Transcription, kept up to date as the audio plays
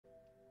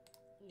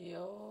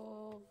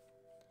Yo,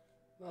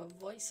 my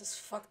voice is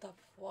fucked up.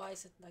 Why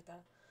is it like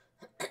that?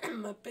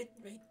 My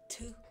bitrate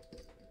too.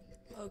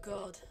 Oh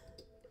god.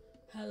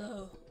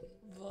 Hello,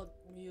 VOD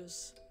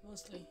views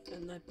mostly,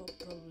 and Nightbot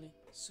probably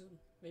soon,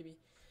 maybe.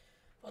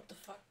 What the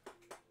fuck?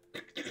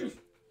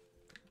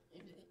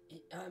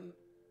 I'm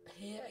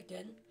here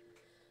again.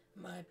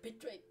 My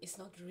bitrate is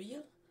not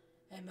real,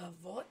 and my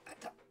voice.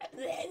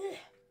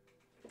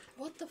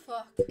 What the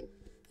fuck?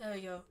 There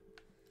we go.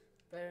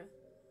 Better.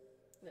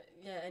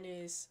 Yeah.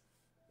 Anyways,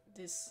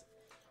 this.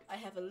 I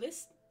have a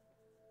list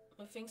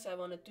of things I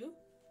wanna do.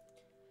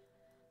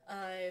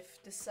 I've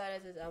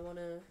decided that I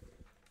wanna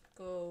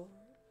go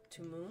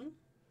to moon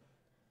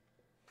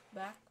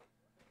back,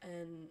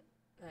 and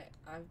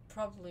I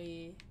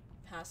probably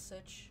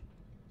passage,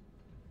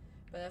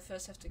 but I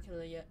first have to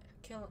kill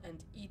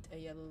and eat a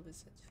yellow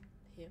lizard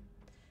here.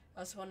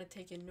 I also want to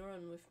take a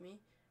neuron with me,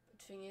 but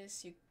the thing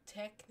is, you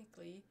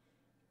technically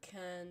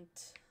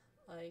can't,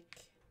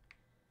 like,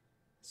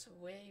 so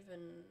where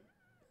even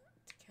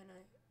can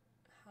I,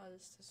 how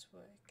does this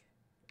work?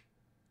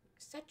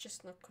 Is that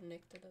just not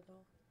connected at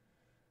all?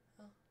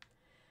 Oh.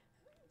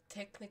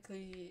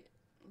 Technically,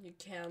 you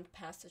can't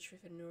passage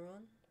with a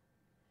neuron.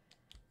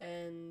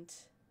 And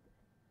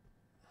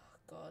oh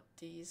god,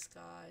 these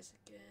guys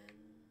again.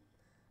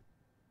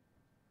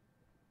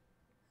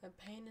 A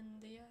pain in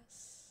the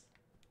ass.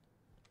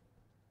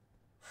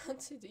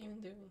 What's it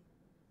even doing?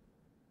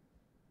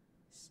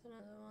 Is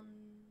another one?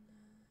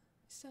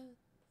 Is that?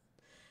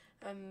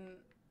 I'm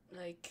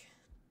like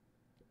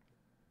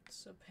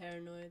so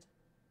paranoid.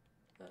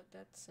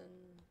 That's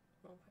an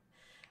wrong.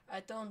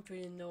 I don't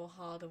really know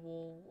how the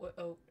wall.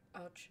 Oh,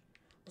 ouch.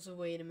 Also,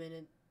 wait a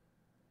minute.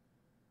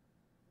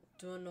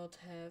 Do not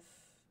have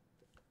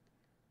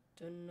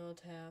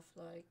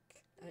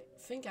like, I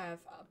think I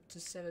have up to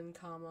 7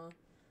 karma,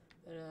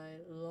 but I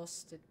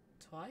lost it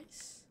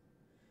twice.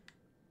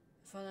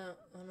 Oh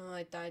no,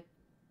 I died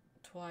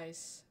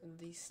twice at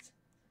least,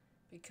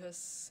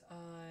 because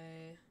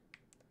I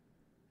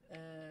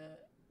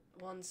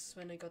once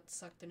when I got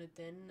sucked in a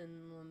den,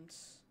 and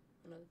once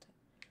another time.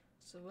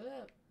 So will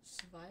I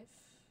survive?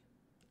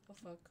 Oh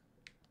fuck,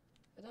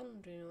 I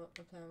don't really know what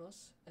my plan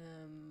was.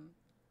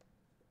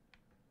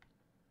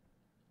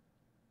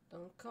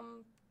 Don't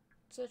come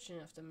searching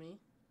after me.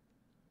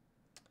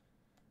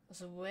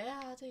 So where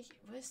are they?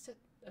 Where's that?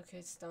 Okay,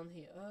 it's down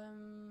here.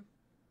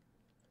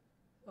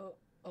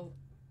 Oh,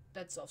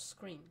 that's off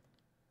screen.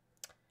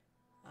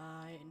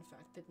 I in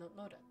fact did not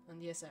know that.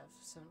 And yes, I have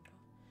 7 cards.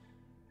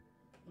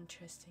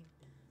 Interesting.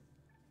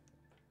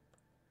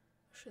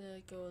 Should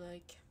I go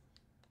like?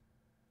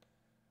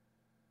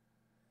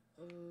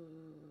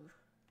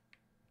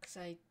 Cause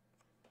I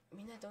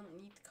mean I don't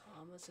need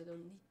karma, so I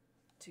don't need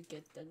to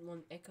get that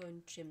one echo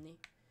and chimney.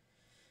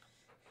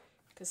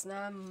 Cause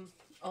now I'm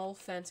all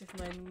fancy with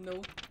my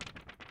note.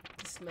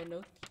 This is my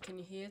note. Can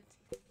you hear it?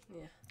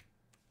 Yeah.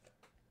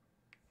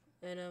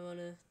 And I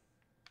wanna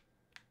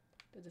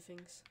do the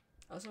things.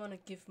 I also wanna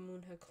give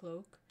Moon her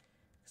cloak,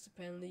 cause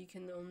apparently you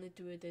can only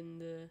do it in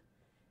the.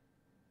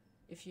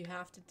 If you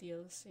have the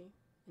DLC.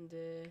 In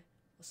the.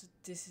 Also,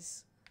 this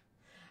is.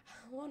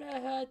 I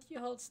wanna hurt you,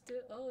 hold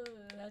still. Oh,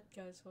 that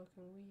guy's fucking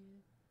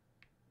weird.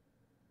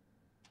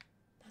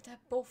 Now they're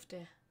both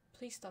there.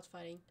 Please start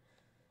fighting.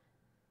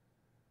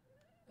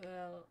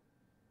 Well,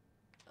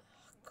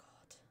 oh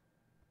god.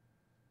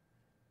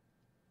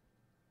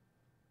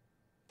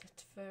 That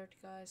third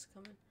guy's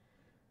coming.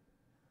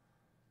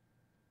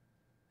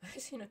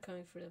 Is he not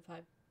coming through the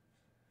pipe?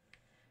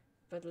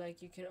 But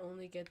like, you can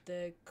only get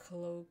the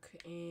cloak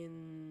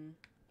in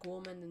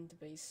Gormand and the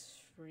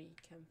base 3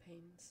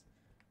 campaigns.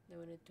 I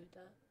want to do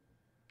that.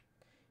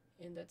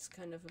 And that's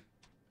kind of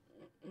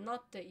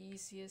not the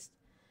easiest.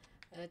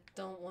 I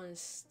don't want to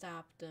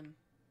stab them.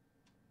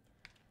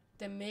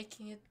 They're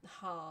making it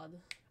hard.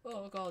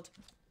 Oh god.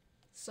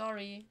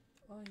 Sorry.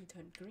 Oh, he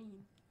turned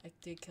green. I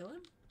did kill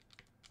him?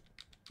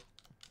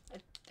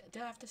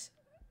 Do I have to...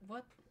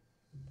 What?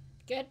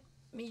 Get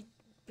me...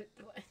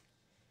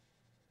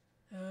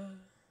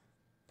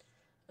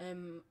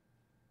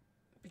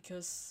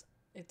 Because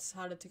it's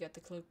harder to get the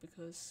cloak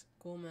because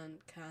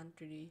Gorman can't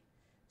really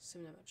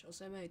swim that much.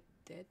 Also, am I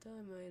dead or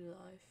am I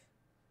alive?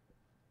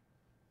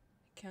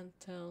 I can't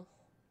tell.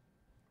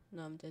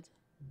 No, I'm dead.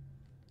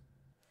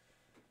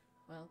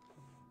 Well,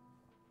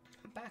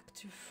 back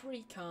to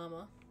 3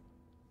 karma.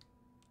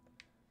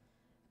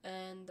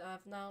 And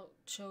I've now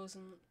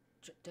chosen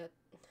that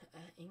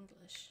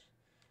English.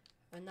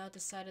 I now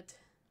decided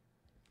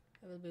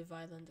I will be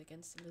violent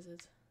against the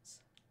lizards.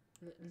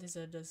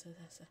 Lizards.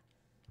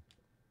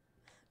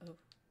 Oh,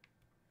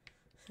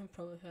 I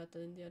probably heard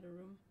that in the other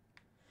room.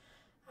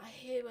 I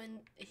hate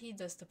when he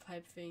does the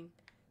pipe thing,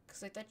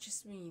 cause like that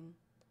just mean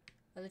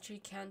I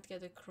literally can't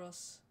get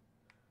across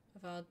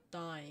without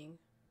dying.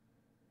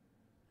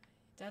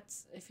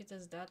 That's if he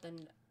does that,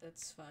 then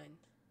that's fine.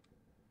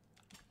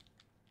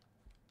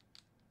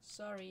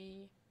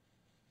 Sorry.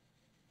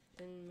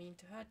 Didn't mean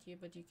to hurt you,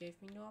 but you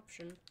gave me no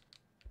option.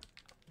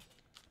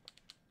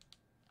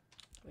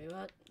 Wait,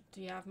 what?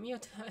 Do you have me or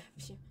do I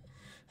have you?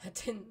 I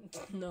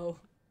didn't know.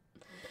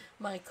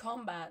 My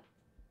combat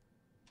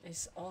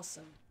is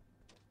awesome.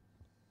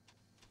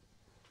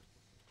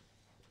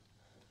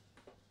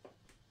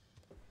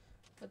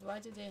 But why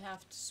do they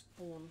have to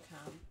spawn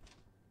camp?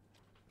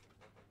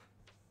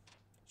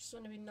 Just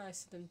want to be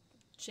nice to them,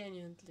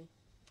 genuinely.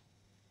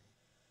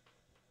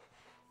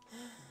 I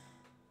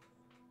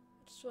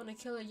just want to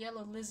kill a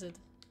yellow lizard.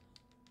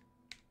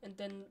 And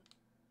then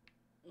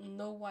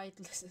no white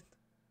lizard.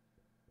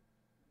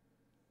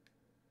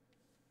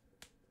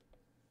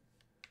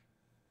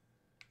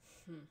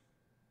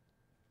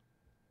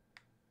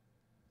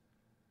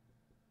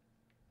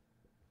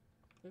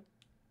 Oop.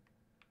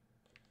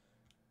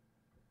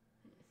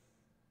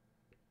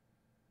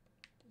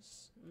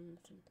 There's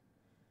nothing.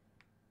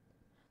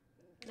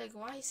 Like,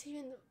 why is he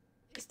even...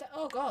 Is that...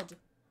 Oh god!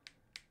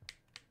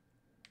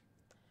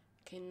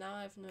 Okay, now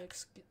I have no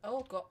excuse.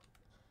 Oh god.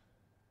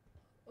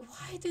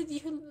 Why did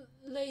you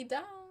lay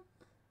down?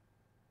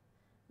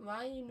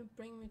 Why you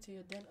bring me to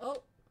your den?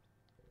 Oh!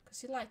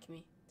 Because you like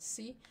me.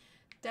 See?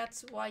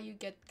 That's why you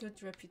get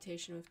good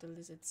reputation with the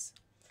lizards.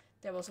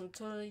 That wasn't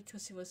totally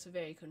because he was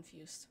very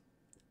confused.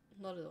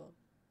 Not at all.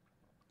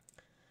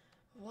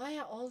 Why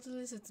are all the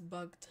lizards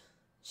bugged?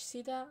 Did you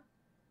see that?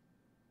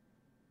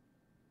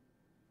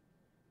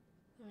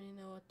 I don't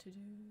really know what to do.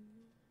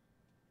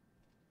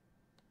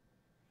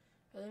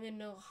 I don't even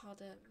know how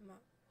the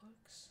map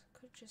works.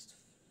 Could just...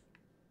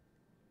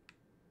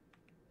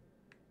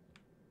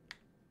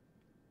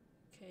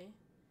 Okay.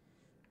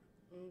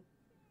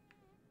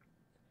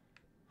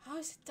 How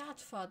is it that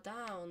far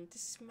down?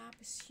 This map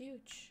is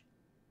huge.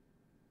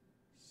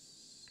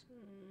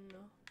 No.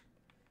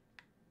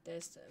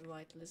 There's the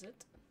white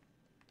lizard.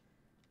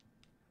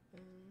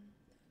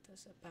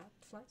 There's a bat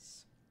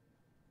flies.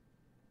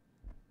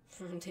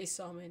 They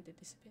saw me and they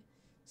disappeared.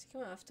 Is he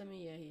coming after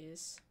me? Yeah, he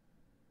is.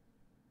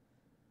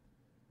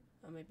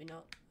 Or maybe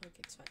not. Okay,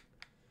 it's fine.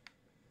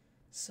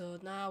 So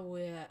now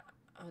we're...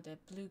 Oh, the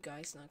blue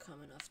guy's not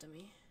coming after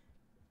me.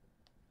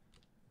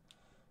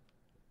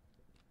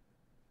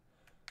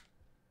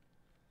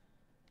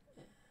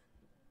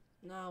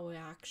 Now we're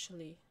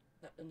actually...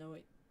 No,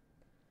 wait.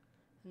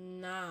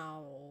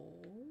 Now...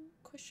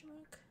 Question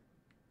mark?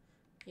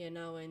 Yeah,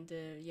 now we're in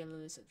the yellow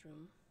lizard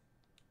room.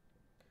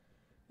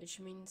 Which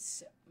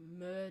means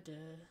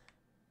murder.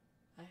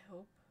 I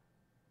hope.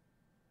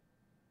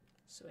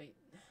 So wait,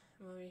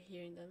 I'm already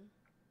hearing them.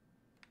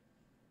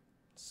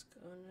 It's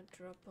gonna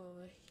drop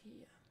over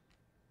here.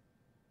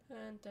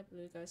 And that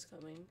blue guy's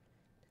coming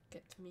to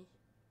get me.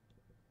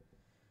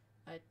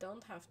 I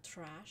don't have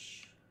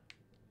trash.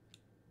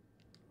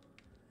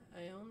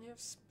 I only have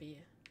spear.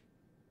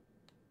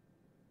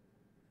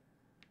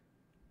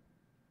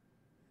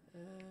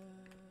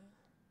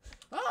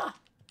 Ah!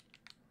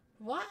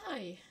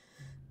 Why?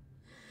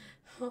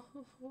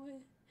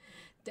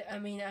 I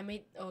mean,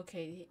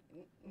 okay,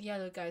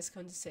 yellow guy's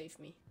going to save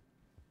me.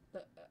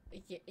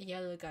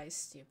 Yellow guy's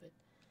stupid.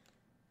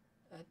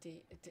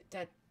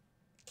 That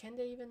can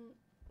they even?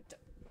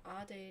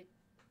 Are they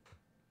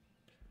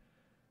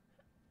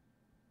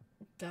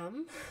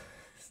dumb?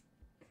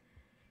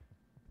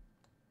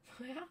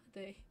 Where are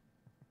they?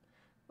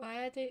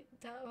 Why are they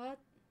that? What?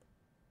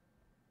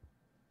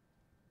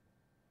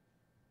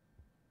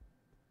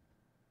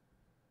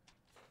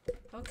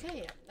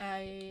 Okay,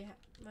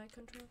 my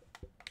control.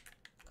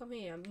 Come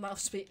here,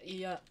 mouse speed.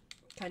 Yeah,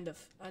 kind of.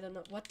 I don't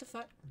know. What the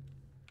fuck?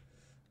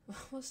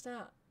 What was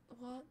that?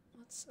 What?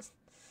 What's?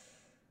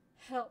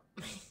 Help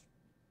me!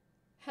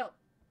 Help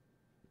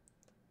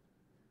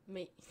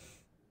me!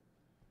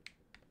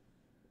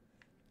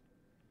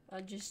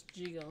 I'll just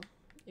jiggle,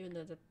 even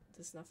though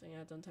there's nothing.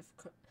 I don't have.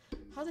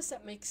 How does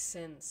that make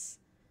sense?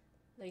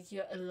 Like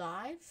you're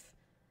alive,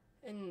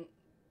 and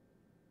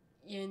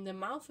you're in the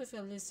mouth of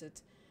a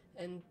lizard,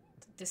 and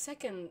the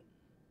second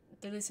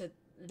the lizard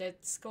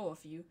lets go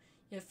of you,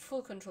 you have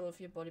full control of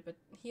your body. But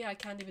here I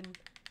can't even.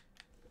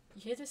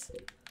 You hear this?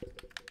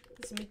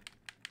 This is me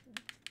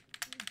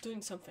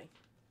doing something.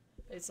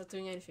 It's not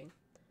doing anything,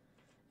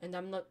 and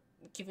I'm not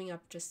giving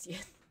up just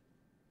yet.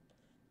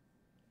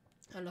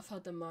 I love how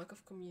the mark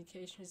of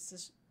communication is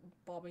just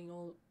bobbing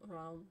all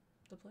around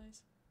the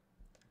place.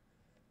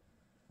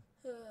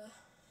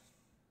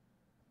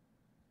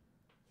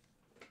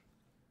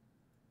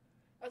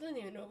 I don't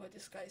even know what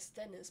this guy's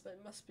den is, but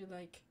it must be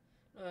like...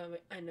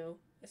 wait, I know.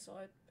 I saw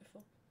it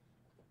before.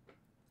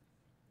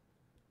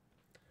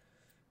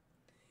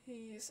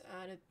 He's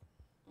added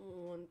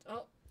one...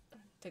 Oh!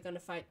 They're gonna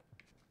fight.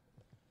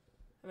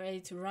 I'm ready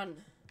to run.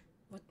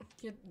 What?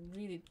 You're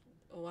really...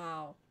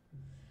 Wow.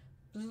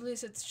 Blue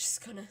Lizard's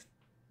just gonna...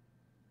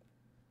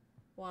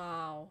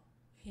 Wow.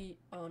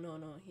 Oh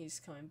no, he's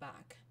coming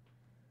back.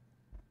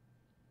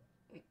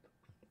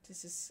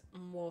 This is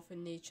more of a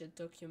nature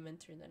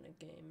documentary than a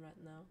game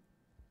right now.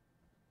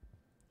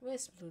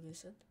 Where's Blue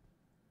Lizard?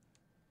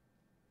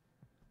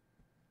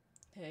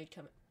 Hey,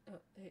 come. Oh,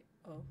 hey,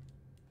 oh.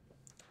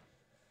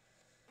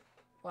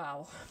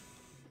 Wow.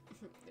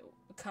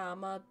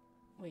 Karma.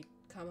 Wait,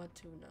 Karma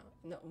 2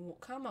 now. No,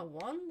 Karma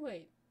 1?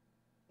 Wait.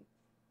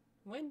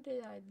 When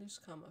did I lose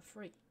karma?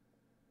 3.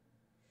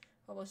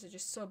 Or was it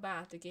just so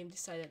bad the game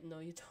decided, no,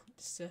 you don't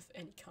deserve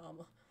any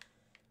karma?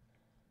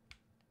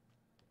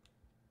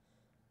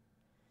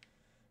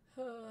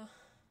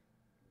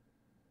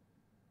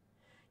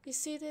 You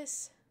see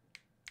this?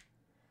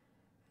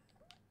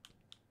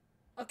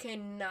 Okay,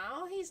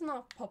 now he's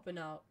not popping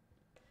out.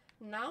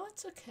 Now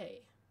it's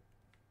okay.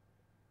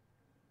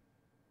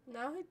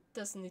 Now he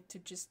doesn't need to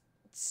just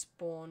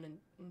spawn and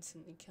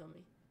instantly kill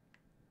me.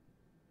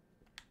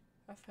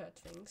 I've heard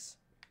things.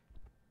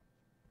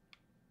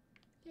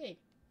 Yay,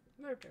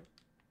 murder.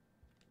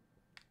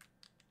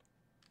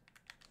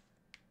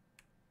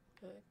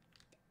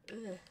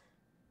 Ugh.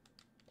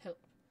 Help.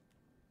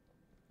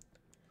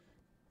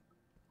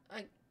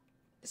 I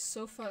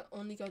so far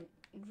only got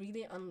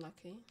really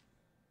unlucky.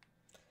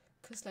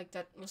 Cause like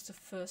that was the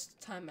first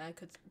time I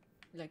could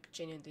like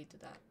genuinely do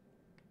that.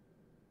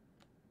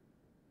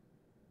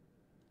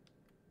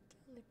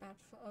 Only bad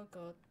for oh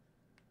god.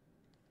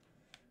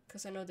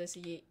 Cause I know there's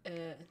a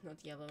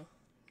not yellow.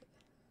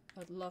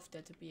 I'd love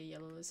there to be a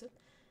yellow lizard.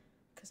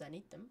 Cause I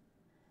need them.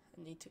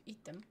 I need to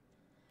eat them.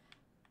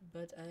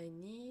 But I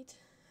need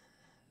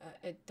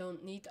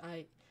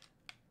I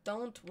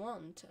don't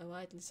want a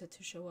white lizard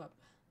to show up.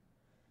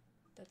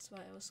 That's why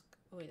I was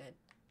wait,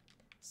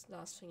 it's the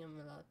last thing I'm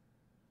allowed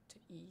to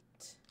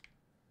eat,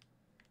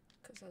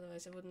 because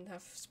otherwise I wouldn't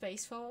have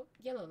space for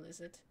yellow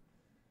lizard,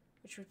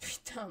 which would be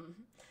dumb,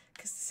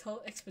 because this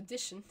whole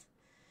expedition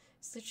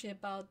is literally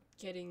about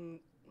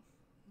getting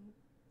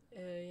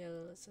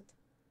yellow lizard.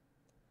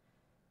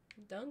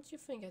 Don't you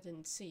think I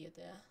didn't see you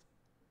there?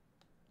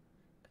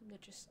 Could I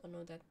just, oh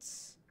no,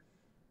 that's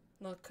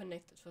not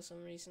connected for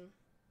some reason.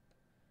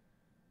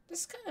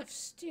 This is kind of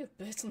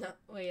stupid. No,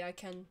 wait,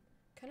 can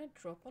I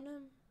drop on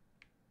him?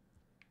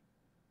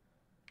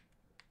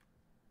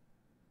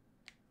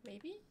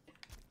 Maybe?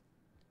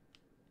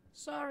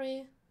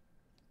 Sorry.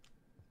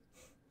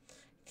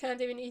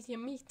 Can't even eat your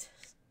meat.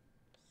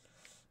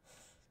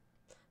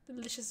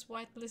 Delicious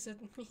white lizard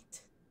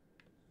meat.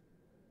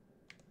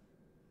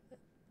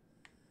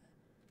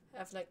 I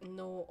have like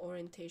no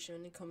orientation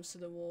when it comes to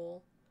the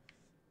wall.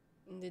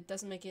 And it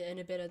doesn't make it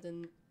any better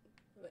than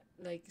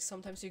like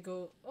sometimes you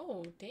go,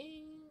 oh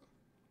dang.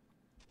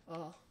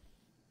 Oh.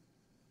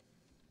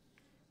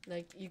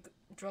 Like you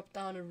drop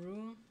down a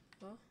room.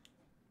 Oh.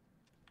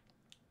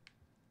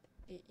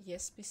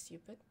 Yes, be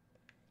stupid.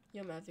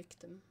 You're my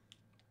victim.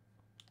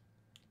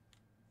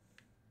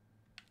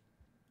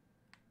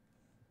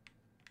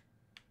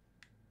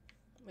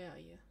 Where are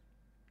you?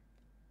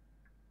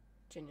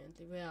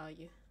 Genuinely, where are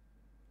you?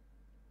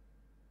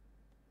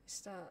 Is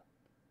that...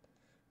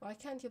 Why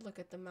can't you look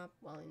at the map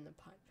while in the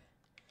pipe?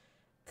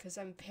 Because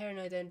I'm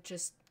paranoid and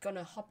just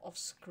gonna hop off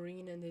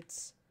screen and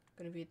it's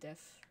gonna be a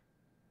death.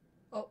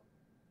 Oh.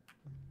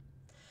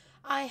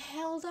 I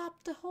held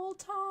up the whole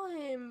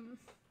time!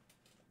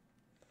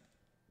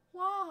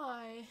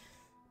 Why?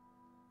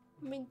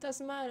 I mean, it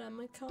doesn't matter, I'm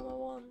a karma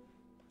 1.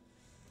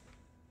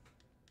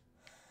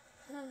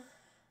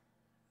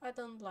 I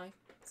don't like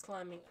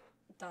climbing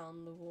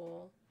down the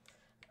wall.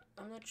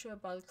 I'm not sure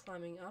about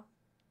climbing up.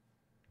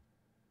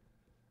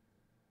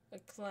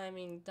 Like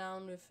climbing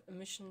down with a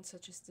mission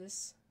such as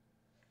this.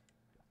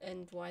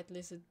 And white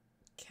lizard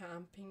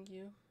camping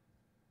you.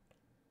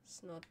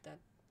 It's not that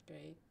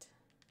great.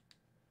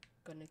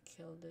 Gonna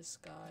kill this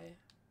guy.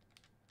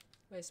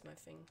 Where's my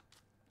thing?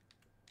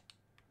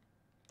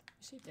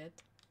 Is he dead?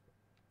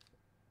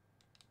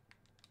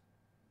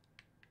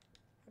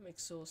 I'm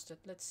exhausted.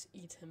 Let's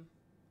eat him.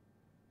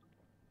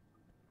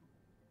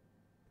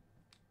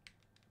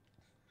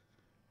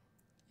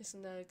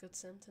 Isn't that a good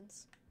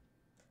sentence?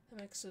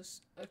 I'm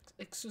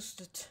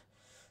exhausted.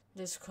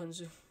 Let's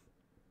consume.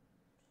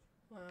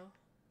 Wow.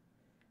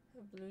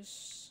 A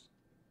blue's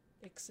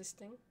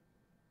existing.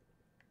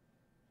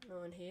 No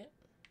one here.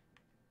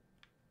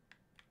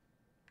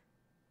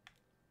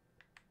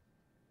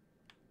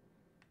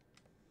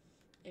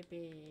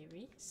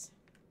 Berries.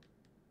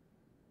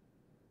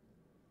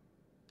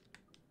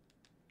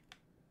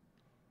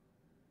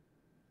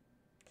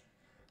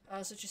 I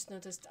also just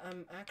noticed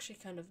I'm actually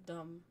kind of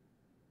dumb.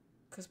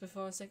 Because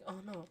before I was like, oh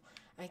no,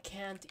 I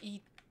can't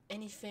eat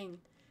anything.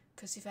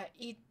 Because if I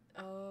eat...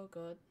 Oh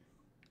god.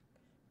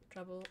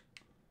 Trouble.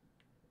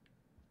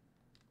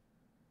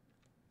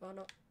 Oh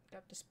no,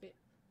 grab this bit.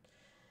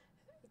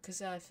 Because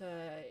if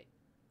I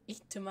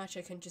eat too much,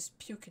 I can just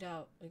puke it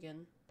out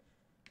again.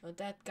 Oh,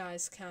 that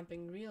guy's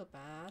camping real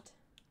bad.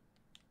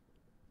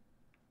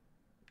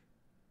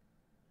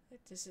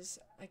 Like this is...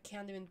 I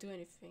can't even do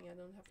anything. I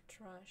don't have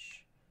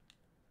trash.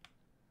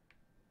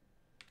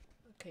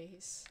 Okay,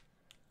 he's...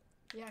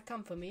 Yeah,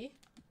 come for me.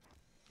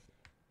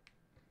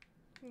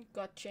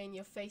 Gotcha in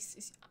your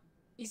face.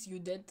 Is you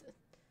dead?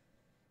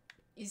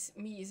 Is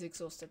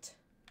exhausted.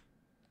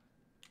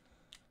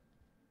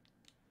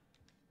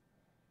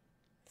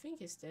 I think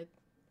he's dead.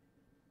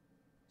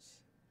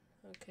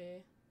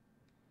 Okay.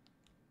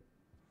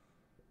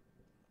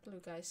 Blue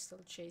guy's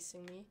still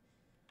chasing me.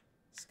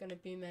 It's gonna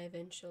be my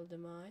eventual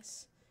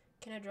demise.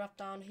 Can I drop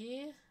down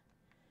here? I'm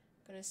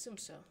gonna assume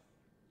so.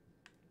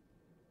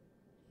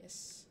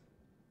 Yes.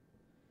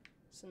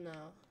 So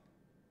now,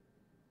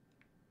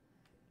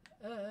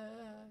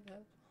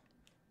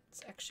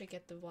 let's actually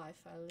get the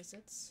Wi-Fi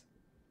lizards.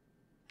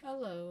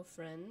 Hello,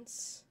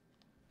 friends.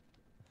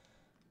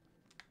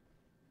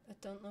 I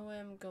don't know where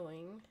I'm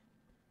going,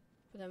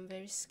 but I'm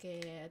very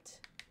scared.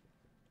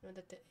 I know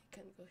that they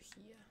can go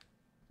here.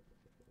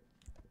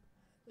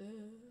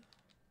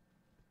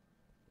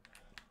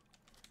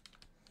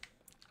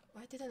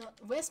 Why did I not?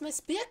 Where's my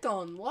spear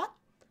gone? What?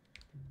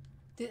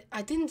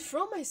 I didn't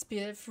throw my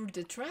spear through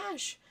the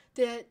trash.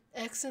 Did I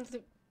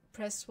accidentally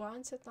press Y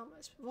and set down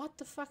my spear? What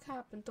the fuck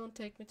happened? Don't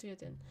take me to it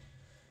then.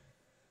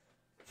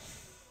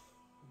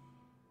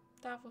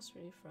 That was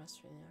really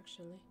frustrating,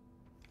 actually.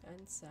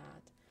 And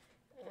sad.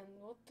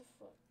 And what the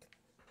fuck?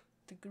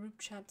 The group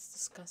chat's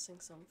discussing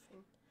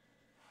something.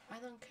 I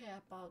don't care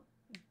about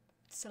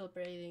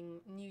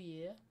celebrating New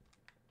Year.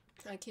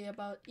 I care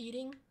about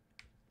eating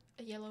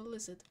a yellow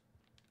lizard.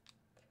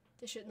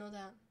 They should know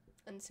that.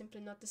 And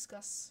simply not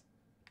discuss.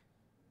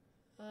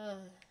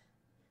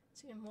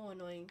 It's even more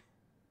annoying.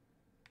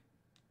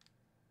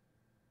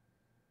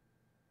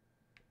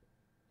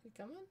 You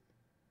coming?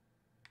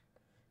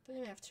 Don't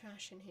even have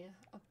trash in here.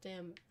 Up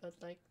there, but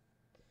like,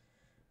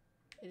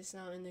 it is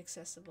now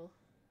inaccessible.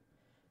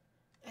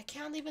 I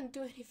can't even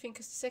do anything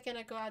because the second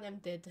I go out, I'm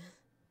dead.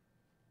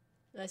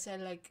 Unless I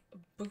like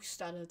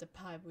boost out of the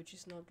pipe, which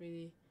is not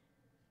really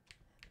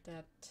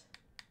that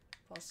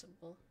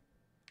possible.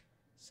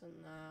 So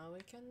now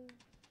we can.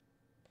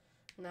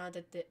 Now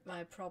that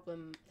my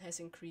problem has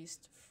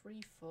increased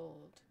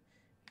threefold,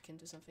 we can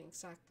do something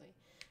exactly.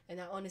 And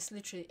that one is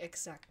literally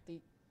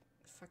exactly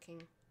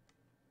fucking.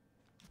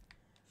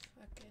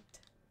 Fuck it.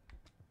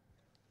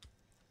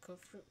 Go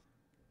through.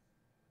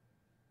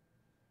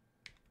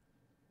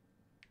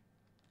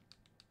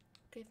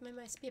 Give me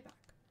my spear back.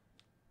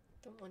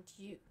 Don't want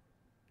you.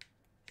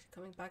 They're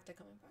coming back, they're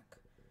coming back.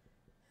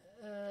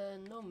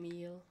 No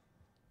meal.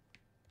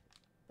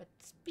 But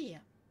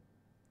spear.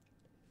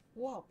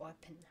 War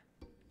weapon.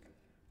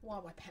 War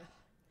weapon.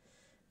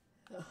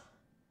 Ugh.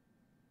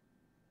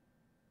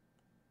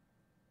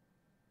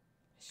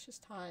 It's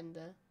just hiding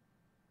there.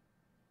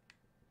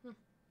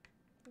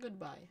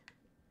 Goodbye.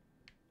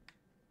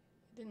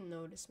 He didn't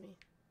notice me.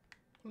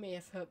 He may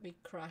have heard me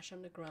crash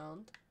on the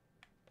ground.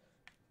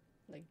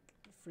 Like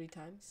 3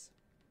 times.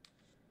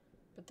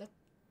 But that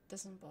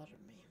doesn't bother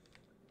me.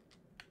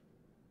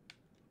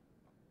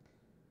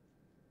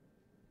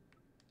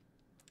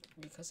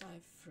 Because I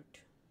have fruit.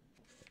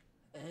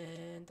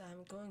 And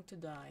I'm going to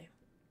die.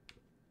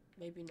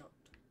 Maybe not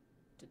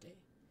today.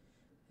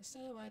 Is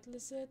that a white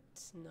lizard?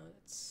 No,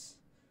 it's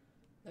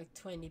like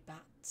 20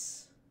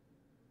 bats.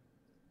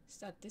 Is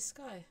that this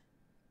guy?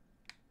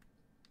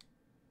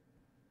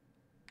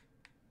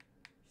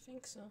 I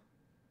think so.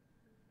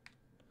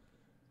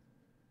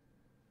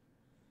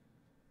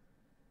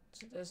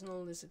 So there's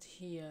no lizard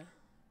here,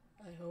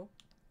 I hope.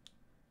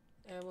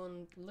 I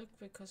won't look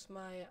because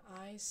my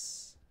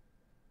eyes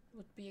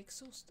would be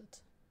exhausted.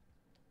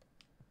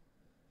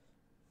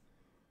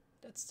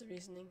 That's the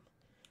reasoning.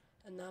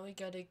 And now we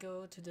gotta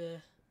go to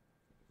the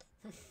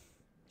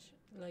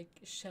like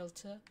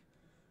shelter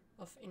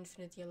of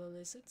infinite yellow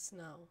lizards.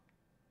 Now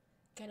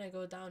can I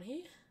go down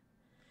here?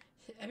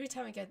 Every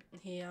time I get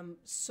here I'm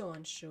so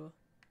unsure.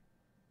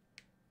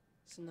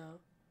 So now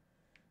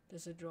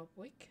there's a drop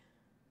wick,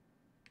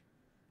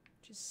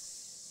 which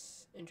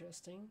is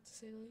interesting to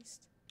say the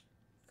least.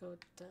 Go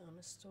down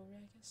a story,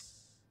 I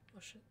guess. Oh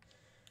shit.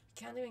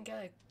 Can't even get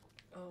a.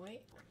 Oh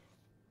wait.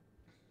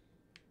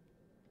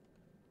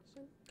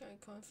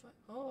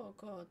 Oh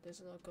god, there's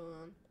a lot going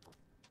on.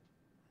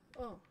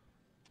 Oh.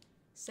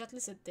 Is that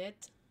lizard dead?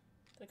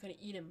 I'm gonna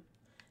eat him.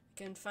 I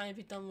can finally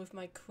be done with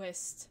my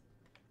quest.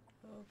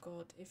 Oh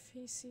god, if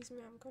he sees me,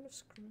 I'm kind of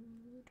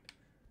screwed.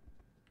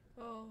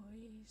 Oh,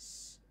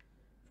 he's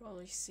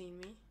probably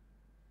seen me.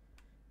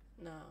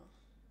 No.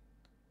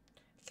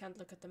 I can't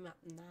look at the map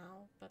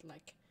now, but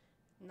like,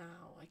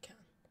 now I can.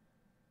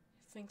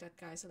 I think that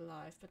guy's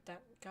alive, but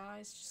that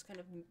guy's just kind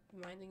of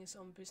minding his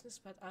own business,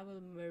 but I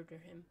will murder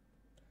him.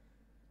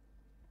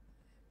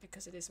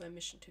 Because it is my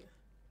mission to.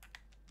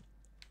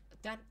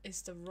 That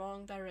is the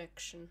wrong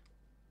direction.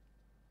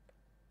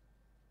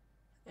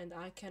 And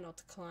I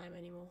cannot climb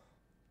anymore.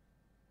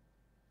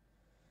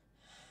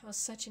 That was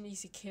such an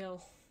easy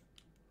kill.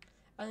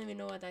 I don't even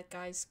know where that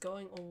guy's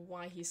going or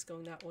why he's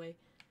going that way.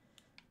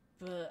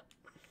 But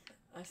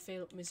I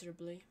failed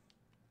miserably.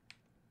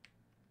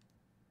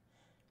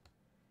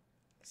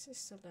 Is he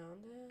still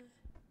down there?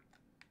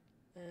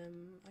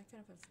 I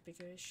kind of have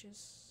bigger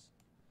issues.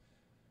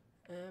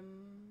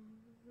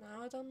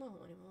 Now I don't know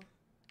anymore.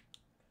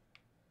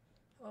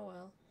 Oh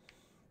well.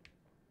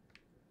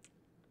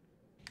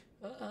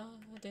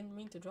 I didn't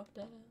mean to drop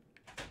that.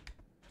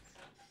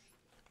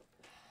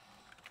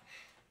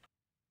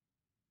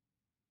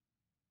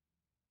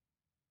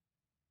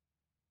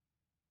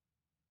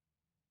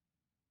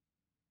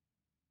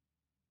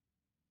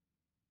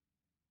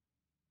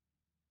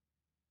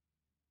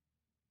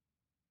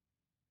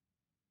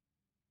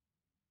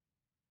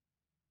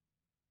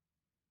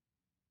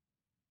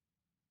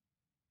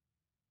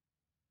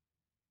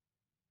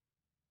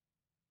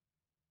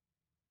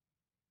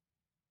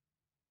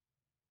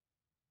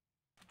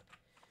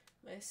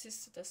 My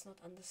sister does not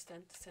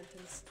understand the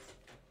sentence.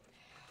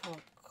 Oh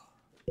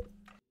god.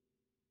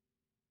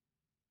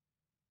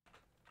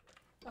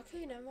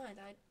 Okay, never mind.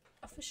 I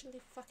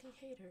officially fucking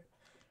hate her.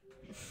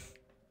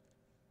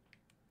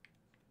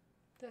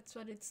 That's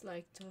what it's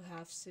like to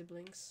have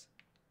siblings.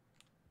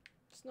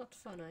 It's not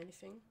fun or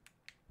anything.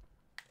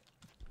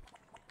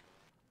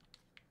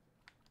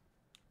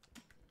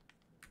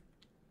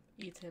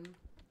 Eat him.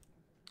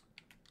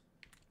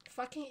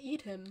 Fucking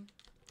eat him.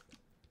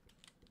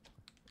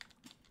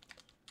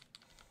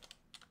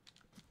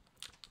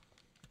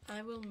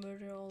 I will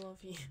murder all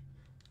of you.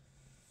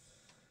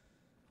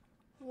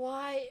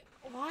 Why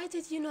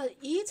did you not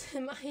eat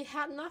him? I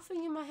had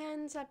nothing in my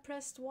hands. I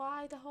pressed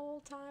Y the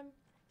whole time.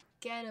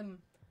 Get him.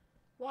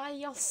 Why are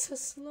y'all so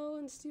slow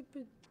and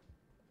stupid?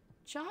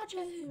 Charge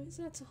at him. Is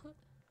that so hard?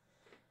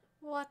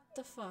 What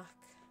the fuck?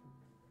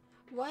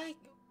 Why?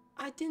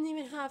 I didn't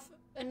even have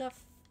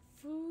enough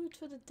food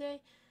for the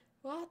day.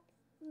 What?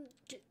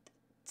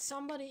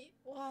 Somebody.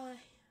 Why?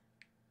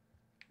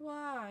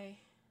 Why?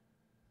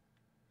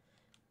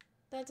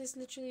 That is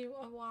literally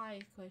a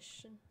why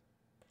question.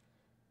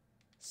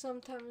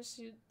 Sometimes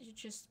you're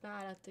just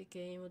bad at the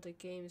game, or the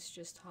game is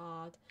just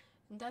hard,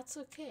 and that's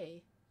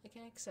okay. I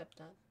can accept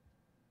that.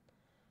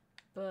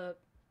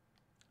 But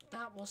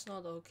that was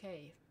not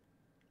okay.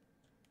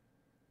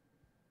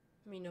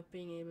 Me not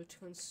being able to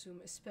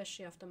consume,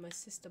 especially after my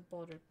sister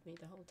bothered me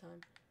the whole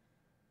time.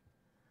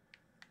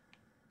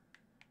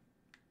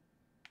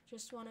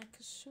 Just wanna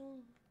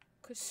consume.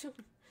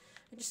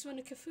 I just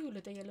wanna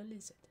kafula the yellow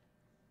lizard.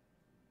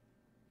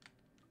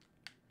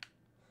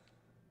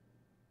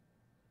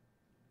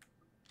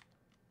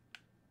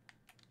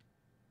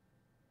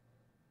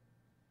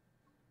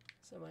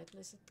 So white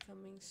lizard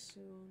coming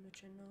soon,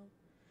 which I know.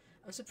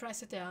 I'm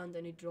surprised that there aren't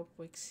any drop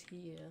wicks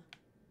here.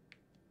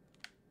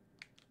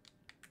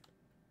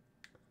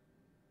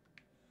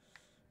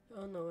 I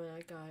don't know where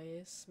that guy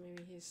is.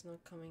 Maybe he's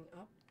not coming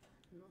up.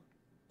 No,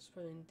 it's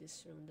probably in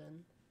this room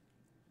then.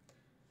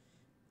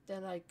 There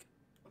are like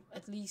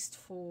at least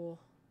 4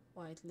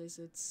 white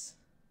lizards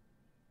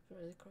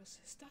right across.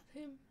 Is that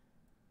him?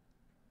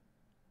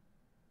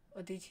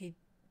 Or did he...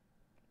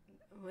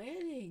 Where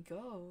did he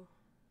go?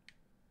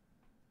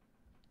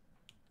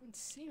 I don't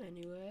see him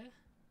anywhere.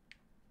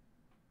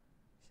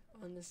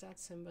 Unless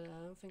that's him, but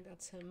I don't think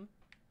that's him.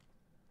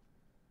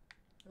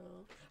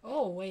 Oh,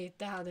 oh wait,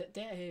 there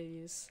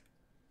he is.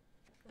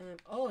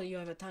 Oh, you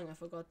have a tongue, I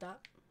forgot that.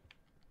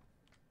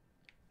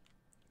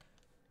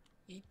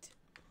 Eat.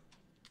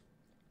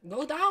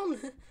 Go down!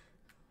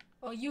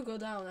 Oh, you go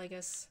down, I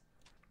guess.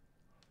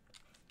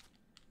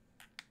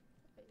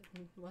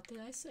 What did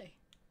I say?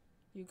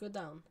 You go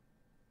down.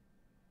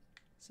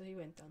 So he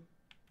went down.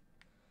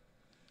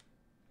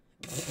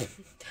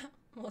 That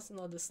was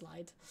not a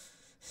slide.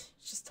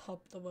 Just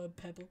hopped over a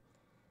pebble.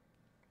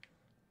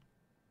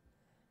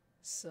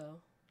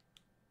 So,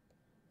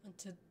 and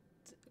to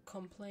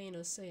complain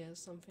or say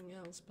something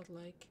else, but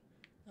like,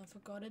 I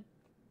forgot it,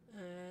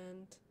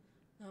 and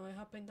now we're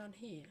hopping down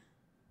here.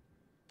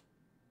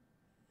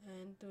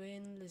 And we're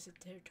in lizard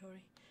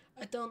territory.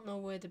 I don't know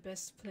where the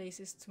best place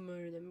is to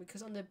murder them,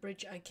 because on the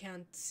bridge I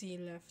can't see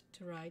left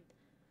to right.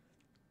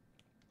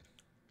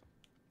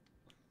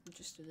 I'll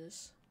just do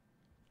this.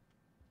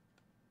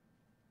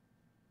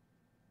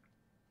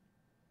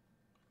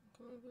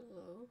 Going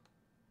below.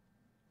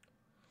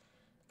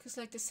 Because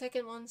like the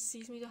second one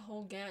sees me, the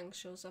whole gang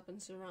shows up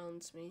and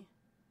surrounds me.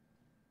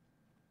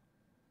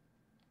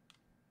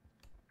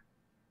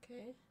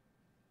 Okay.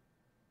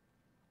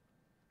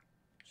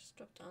 Just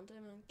drop down to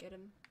him and get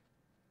him.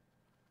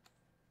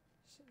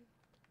 So.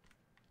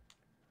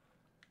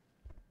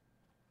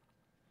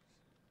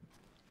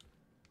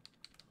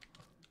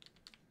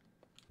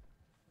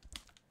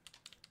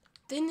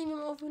 Didn't even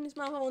open his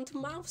mouth. I want to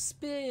mouth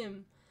spit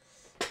him.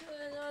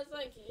 And I was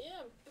like,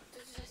 yeah,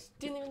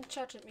 didn't even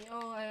charge at me.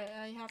 Oh,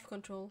 I have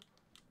control.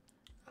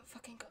 Oh,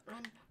 fucking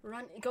god,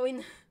 run, go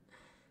in.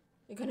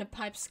 You're gonna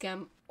pipe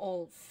scam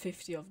all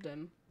 50 of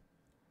them.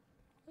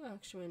 That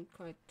actually went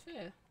quite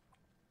fair.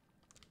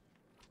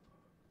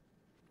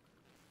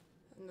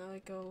 And now I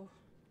go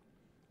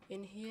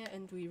in here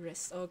and we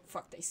rest. Oh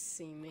fuck, they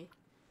see me.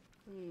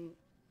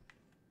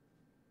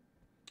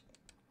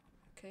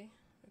 Okay,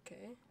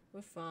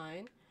 we're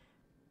fine.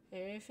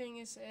 Everything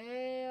is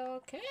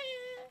okay.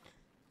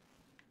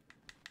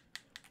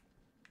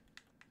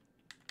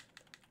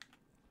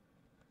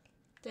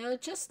 They'll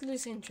just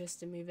lose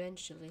interest in me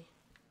eventually.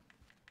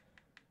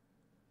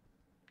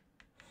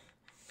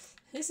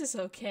 This is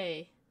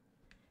okay.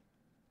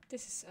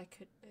 This is... I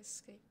could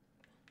escape.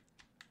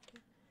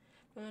 Okay.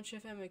 I'm not sure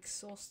if I'm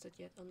exhausted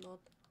yet or not.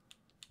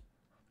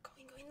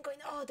 Going.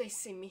 Oh, they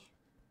see me.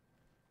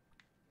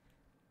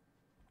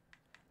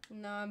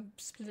 Now I'm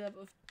split up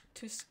of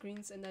 2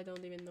 screens and I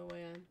don't even know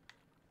where I am.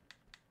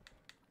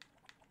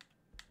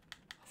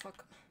 Oh,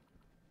 fuck.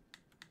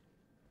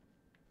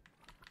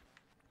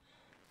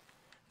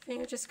 I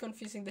think I'm just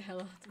confusing the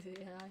hell out of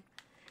the AI.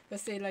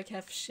 Because they like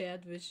have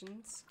shared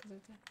visions. Because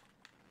of that.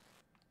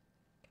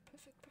 Okay,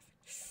 perfect.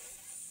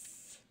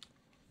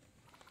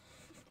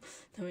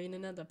 Now we're in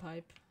another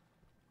pipe.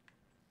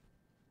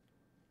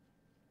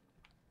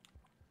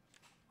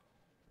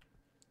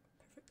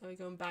 Perfect. Now we're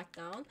going back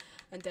down,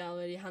 and they're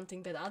already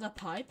hunting that other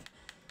pipe.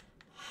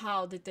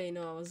 How did they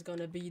know I was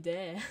gonna be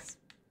there?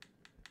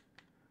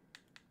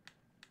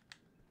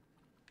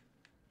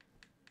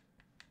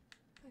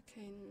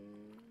 Okay,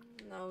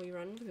 now we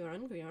run.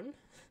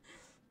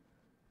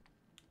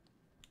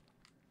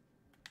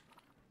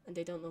 And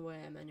they don't know where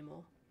I am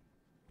anymore.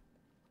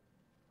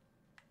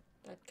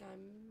 That guy...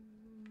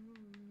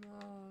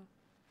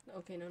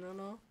 okay,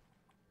 no.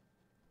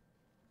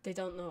 They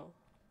don't know.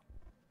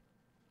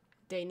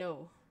 They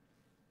know.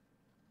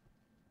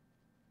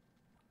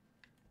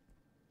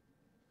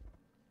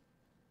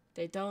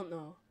 They don't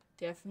know.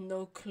 They have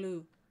no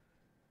clue.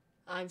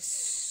 I'm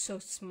so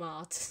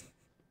smart.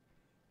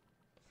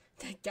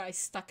 That guy's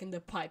stuck in the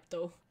pipe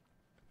though.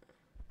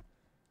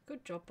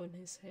 Good job on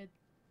his head.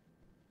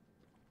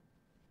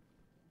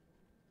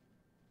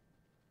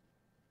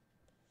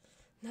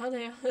 Now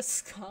they are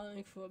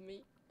scarring for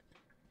me.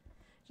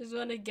 Just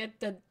wanna get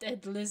that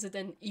dead lizard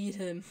and eat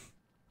him.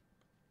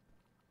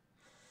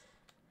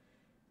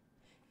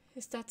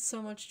 Is that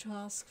so much to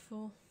ask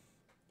for?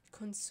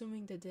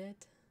 Consuming the dead?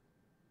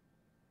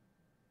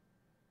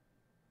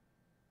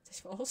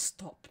 They've all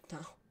stopped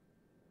now.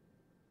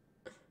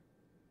 I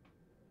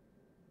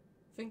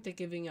think they're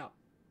giving up.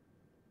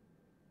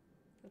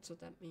 That's what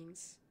that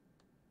means.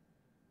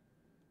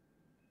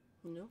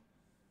 You know?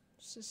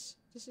 This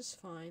is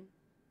fine.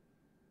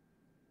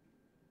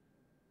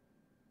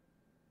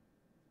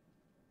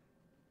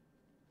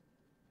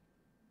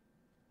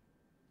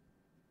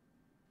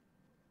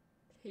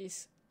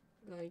 He's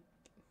like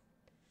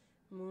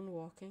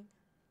moonwalking.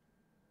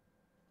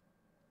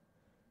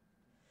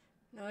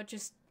 Now I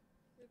just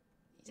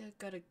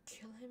gotta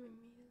kill him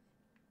immediately.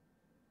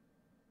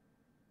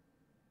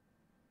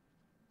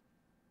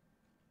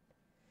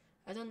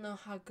 I don't know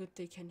how good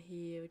they can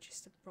hear, which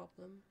is the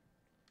problem.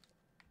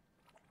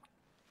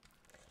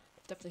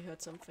 Definitely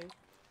heard something.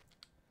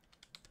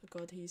 Oh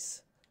god,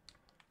 he's...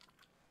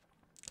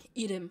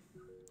 Eat him.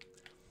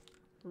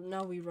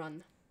 Now we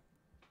run.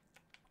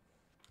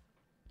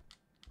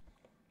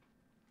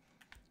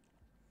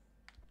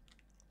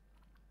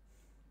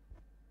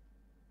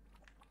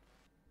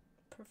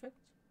 Perfect.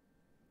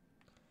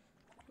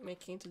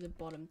 Making it to the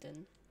bottom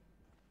then.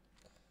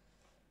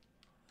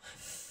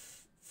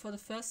 For the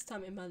first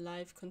time in my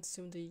life,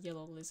 consume the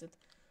yellow lizard.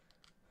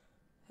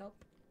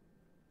 Help.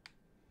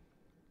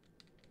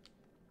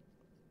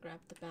 Grab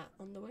the bat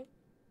on the way.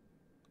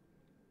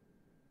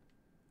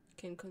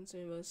 Can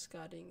consume a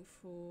scouting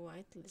for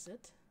white lizard.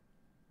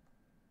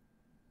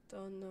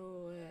 Don't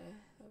know where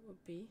that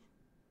would be.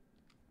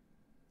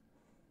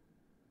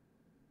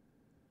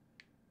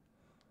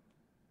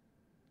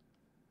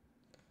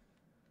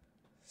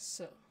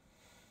 So,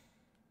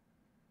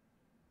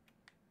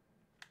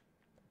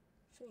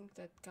 I think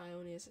that guy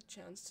only has a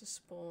chance to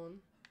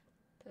spawn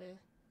the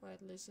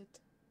white lizard.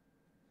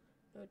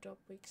 No drop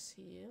wicks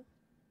here.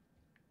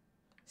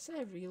 Is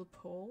that a real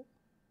pole?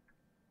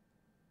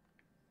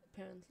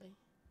 Apparently.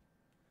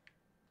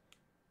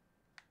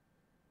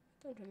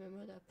 I don't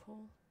remember that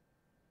pole.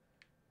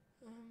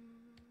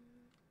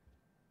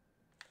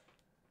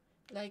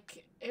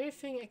 Like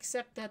everything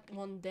except that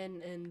one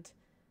den, and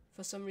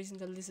for some reason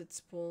the lizard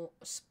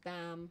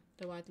spam,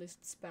 the white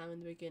lizard spam in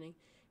the beginning.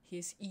 He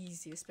is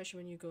easy, especially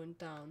when you're going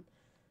down.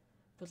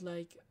 But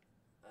like,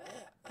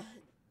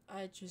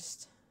 I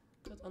just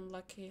got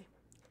unlucky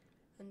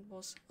and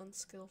was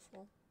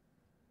unskillful.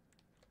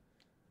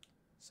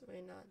 So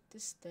we're not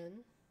this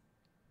den,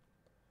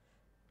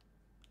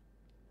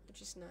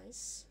 which is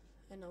nice.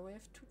 And now we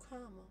have 2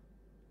 karma.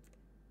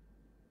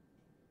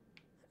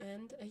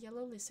 And a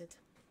yellow lizard.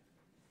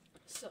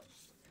 So,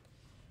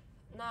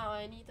 now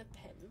I need a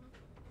pen.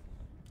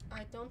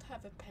 I don't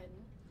have a pen.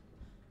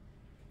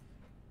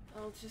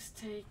 I'll just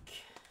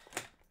take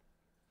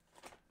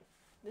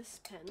this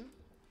pen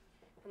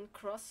and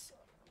cross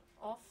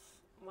off,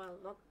 well,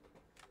 not,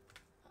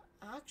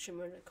 I actually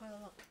murdered quite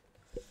a lot.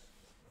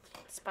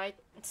 Despite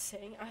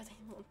saying I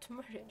didn't want to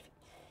murder it.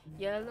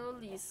 Yellow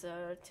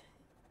lizard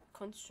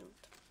consumed.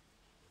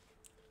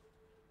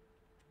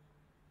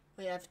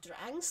 We have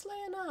Dragon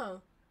Slayer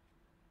now.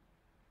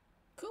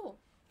 Cool.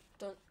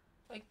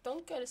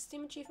 Don't get a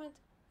Steam achievement.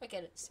 I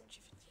get a Steam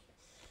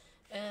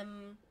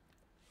achievement.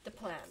 The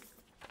plan.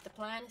 The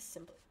plan is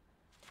simple.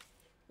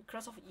 We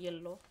cross off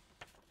yellow.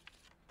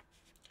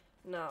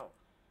 Now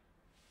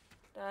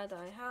that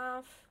I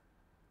have,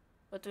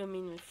 what do I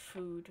mean with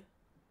food?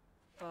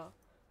 I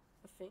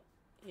think,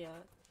 yeah.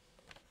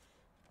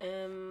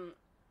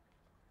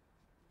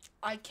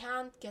 I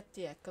can't get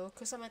the echo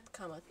because I'm at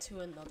comma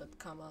 2 and not at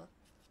comma.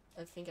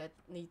 I think I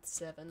need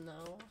 7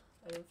 now.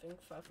 I don't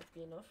think 5 would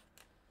be enough.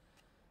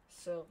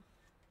 So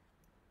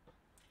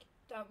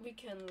that we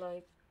can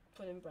like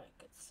put in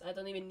brackets. I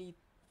don't even need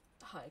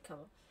high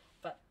comma.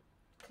 But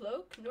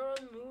cloak,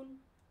 neuron, moon,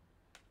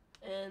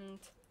 and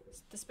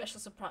the special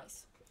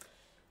surprise.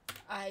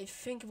 I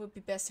think it would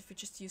be best if we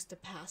just use the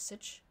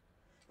passage,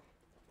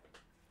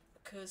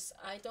 because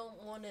I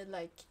don't want to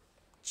like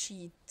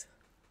cheat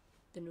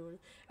the neuron.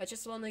 I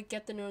just want to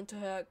get the neuron to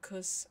her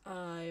because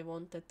I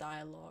want the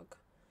dialogue.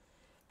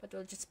 But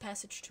we'll just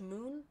passage to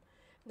Moon.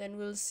 Then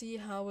we'll see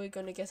how we're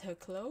gonna get her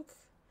cloak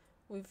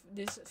with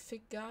this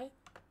thick guy.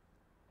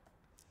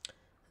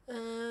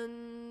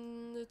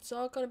 And it's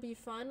all gonna be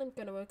fine. I'm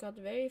gonna work out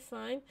very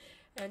fine.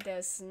 And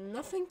there's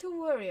nothing to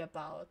worry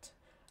about.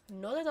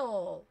 Not at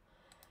all.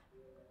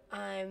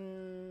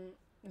 I'm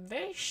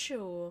very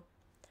sure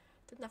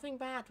that nothing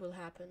bad will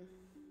happen.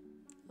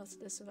 What's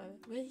this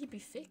about? Will he be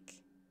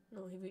thick?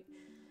 No, he will.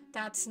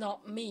 That's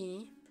not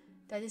me.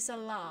 That is a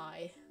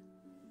lie.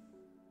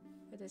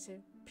 What is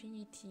it?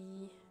 PT.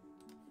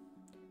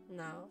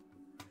 Now,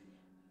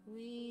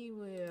 we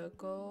will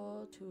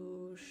go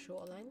to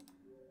shoreline.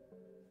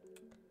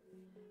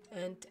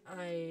 And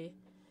I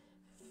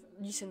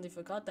recently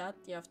forgot that.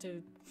 You have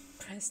to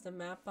press the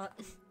map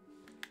button.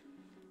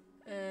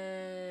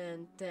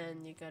 And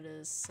then you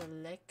gotta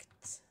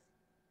select.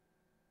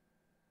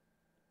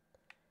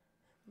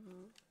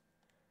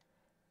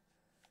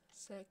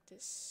 Select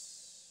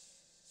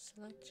this.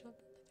 Select shot.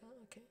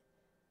 Okay.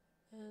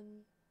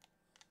 And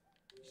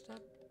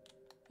start.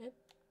 Yep.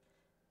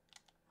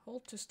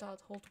 Hold to start.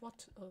 Hold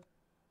what? Oh,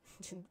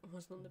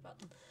 wasn't on the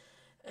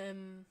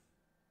button.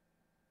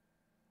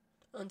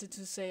 Wanted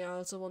to say I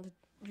also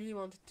really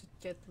wanted to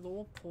get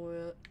lore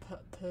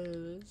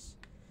pearls.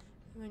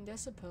 I mean,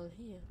 there's a pearl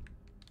here.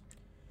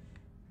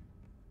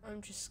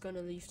 I'm just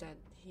gonna leave that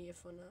here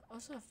for now. I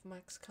also have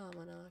max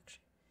karma now,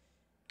 actually.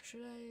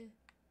 Should I?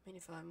 I mean,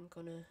 if I'm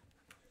gonna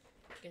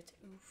get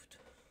oofed.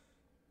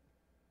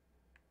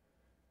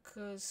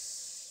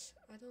 Cause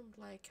I don't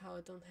like how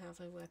I don't have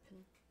a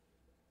weapon.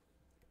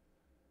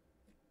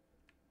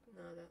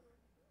 No, that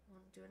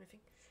won't do anything.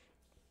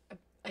 I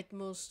at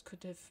most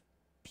could have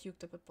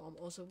puked up a bomb.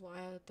 Also, why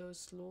are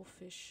those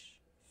lawfish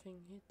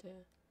thing hit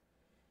there?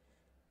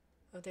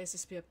 Oh, there's a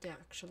spear up there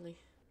actually.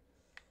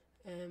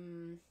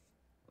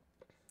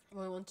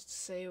 What I wanted to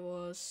say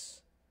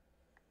was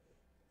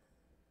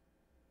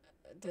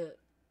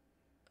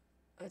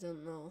I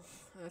don't know.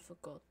 I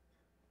forgot.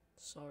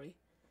 Sorry.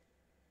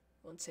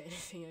 Won't say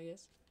anything, I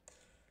guess.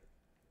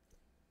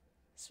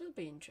 This will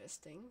be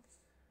interesting.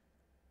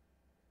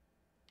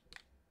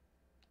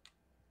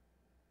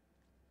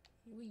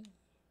 Wee.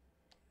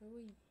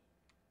 Wee.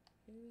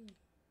 Wee.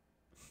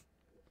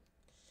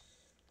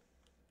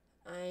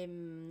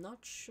 I'm not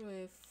sure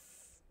if...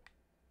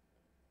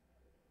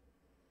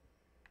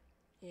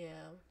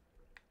 Yeah.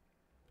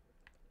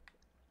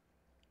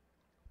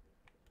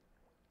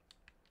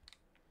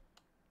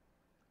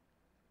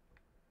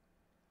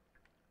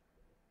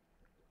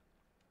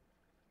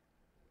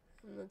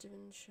 I'm not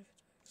even sure if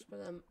it works, but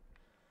I'm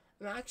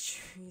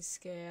actually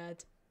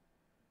scared.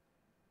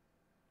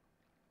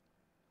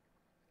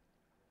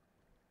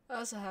 I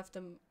also have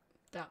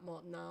that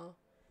mod now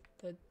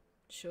that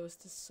shows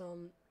the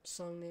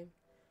song name,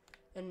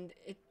 and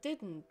it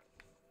didn't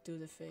do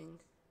the thing.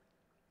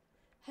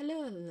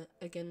 Hello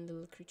again,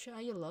 little creature.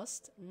 Are you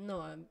lost? No,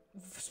 I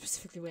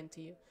specifically went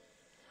to you.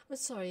 I'm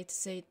sorry to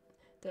say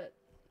that,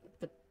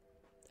 but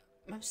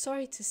I'm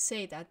sorry to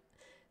say that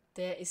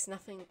there is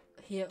nothing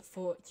here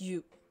for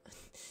you.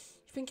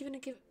 You've been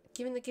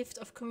given the gift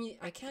of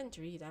I can't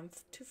read. I'm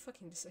too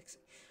fucking dyslexic.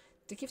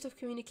 The gift of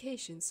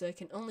communication, so I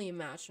can only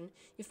imagine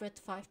you've met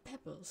 5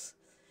 pebbles.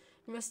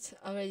 You must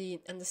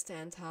already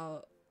understand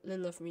how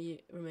little of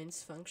me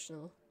remains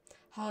functional.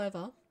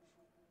 However,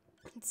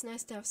 it's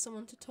nice to have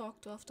someone to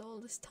talk to after all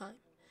this time.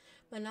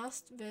 My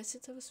last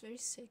visitor was very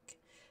sick,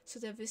 so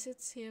their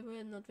visits here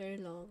were not very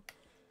long.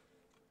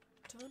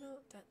 Do I know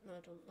that? No,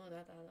 I don't know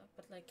that either,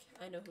 but like,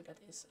 I know who that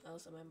is.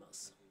 Also my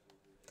mouse.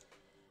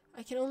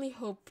 I can only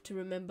hope to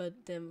remember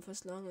them for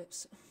as long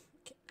as...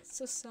 Okay, it's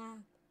so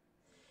sad.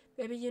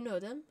 Maybe you know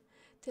them?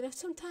 They left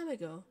some time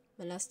ago.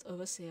 My last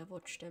overseer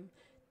watched them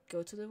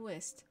go to the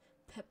west.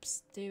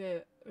 Perhaps they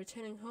were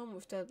returning home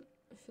with that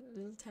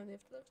little time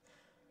they've left.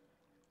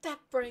 That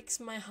breaks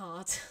my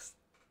heart.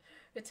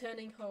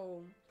 Returning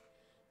home.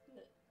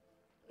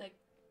 Like...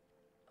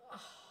 Oh.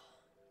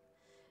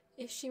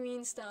 If she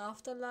means the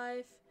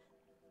afterlife...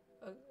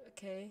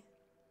 Okay.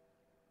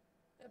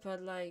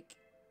 But like...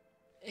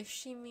 If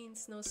she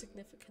means no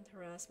significant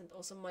harassment,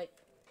 also my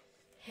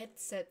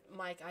headset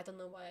mic, I don't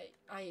know why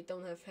I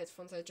don't have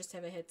headphones, I just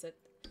have a headset.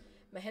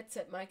 My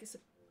headset mic is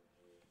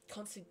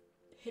constantly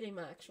hitting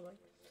my actual mic.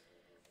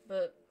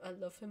 But I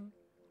love him.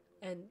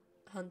 And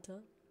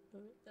Hunter.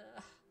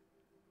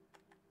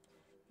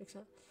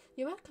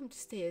 You're welcome to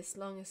stay as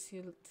long as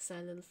you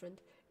desire, little friend.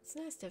 It's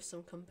nice to have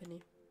some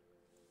company.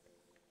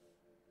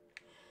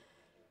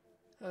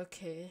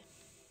 Okay.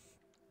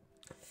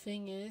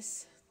 Thing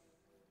is...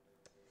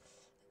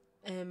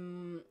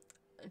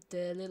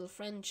 the little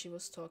friend she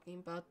was talking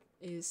about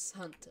is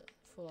Hunter,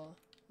 for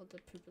the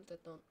people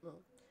that don't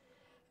know.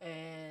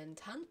 And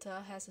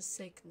Hunter has a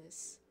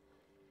sickness,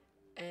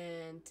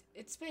 and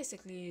it's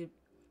basically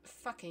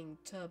fucking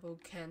turbo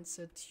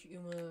cancer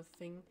tumor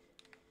thing.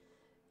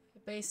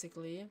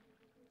 Basically,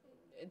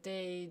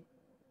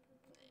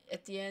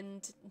 at the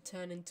end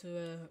turn into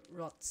a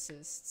rot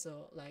cyst.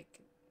 So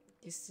like,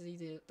 you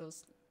see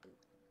those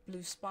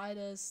blue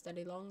spiders,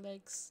 daddy long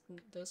legs,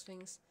 those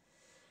things.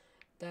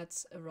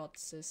 That's a rot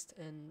cyst,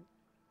 and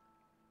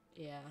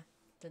yeah,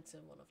 that's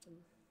one of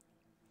them.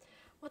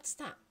 What's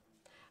that?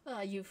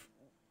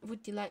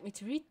 Would you like me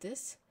to read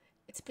this?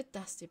 It's a bit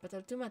dusty, but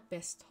I'll do my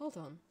best. Hold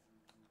on.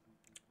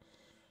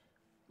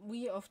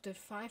 We of the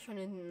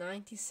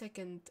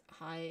 592nd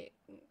High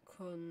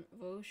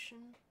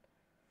Convocation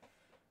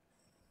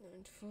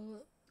and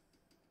full.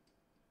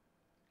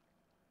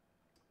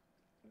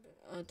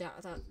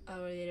 That I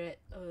already read.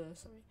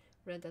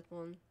 Read that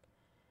one.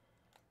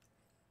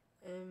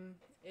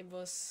 It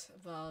was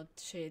about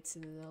Shade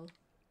Citadel.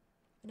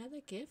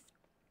 Another gift?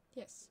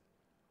 Yes.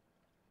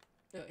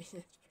 Oh,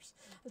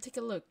 I'll take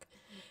a look.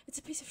 It's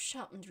a piece of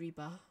sharpened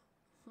rebar.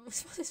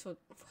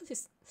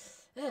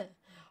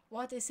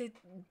 What is it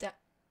that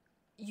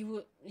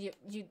you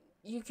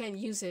can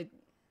use it?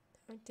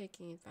 I'm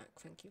taking it back,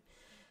 thank you.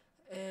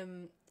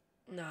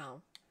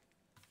 Now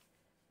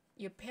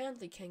you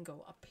apparently can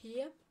go up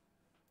here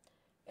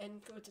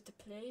and go to the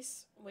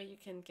place where you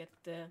can get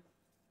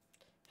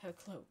her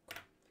cloak.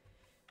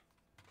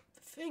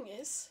 The thing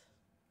is,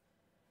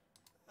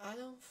 I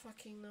don't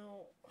fucking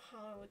know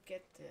how I would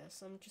get there,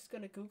 so I'm just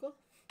gonna Google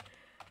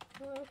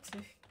how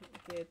to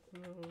get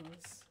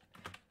Moon's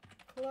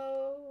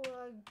cloak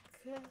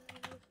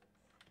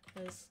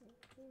as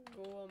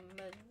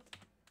gormand.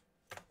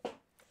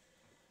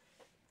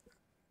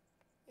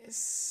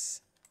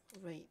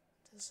 Wait,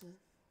 is it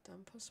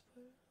done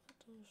possible?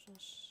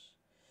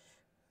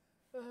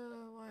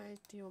 Why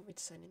do you want me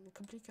to sign in?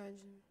 Complete guide.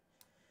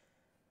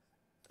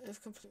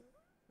 If complete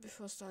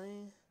before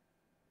starting.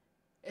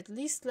 At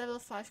least level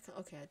 5.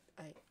 Okay,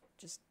 I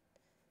just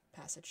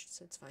passaged,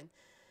 so it's fine.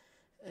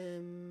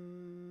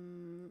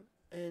 And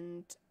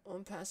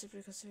on passage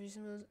because of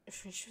reasonable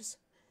issues.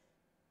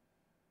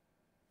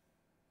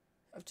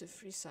 Up to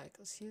 3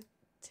 cycles. Here,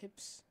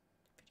 tips,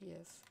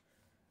 PDF.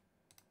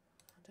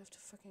 I'd have to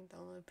fucking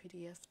download a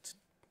PDF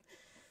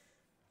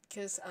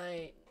because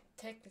I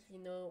technically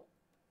know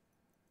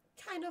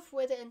kind of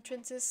where the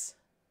entrance is.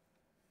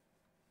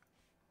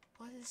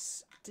 What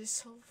is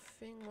this whole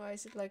thing? Why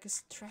is it like a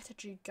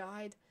strategy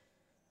guide?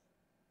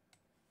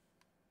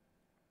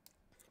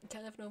 I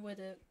kind of know where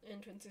the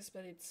entrance is,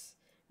 but it's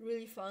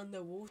really far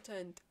underwater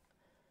and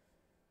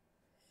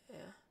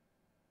yeah.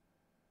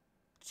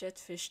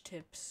 Jetfish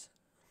tips.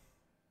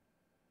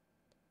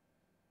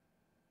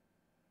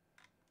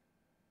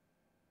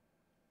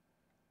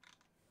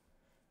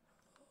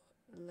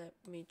 Let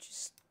me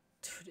just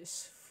do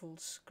this full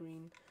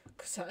screen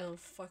because I don't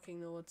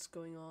fucking know what's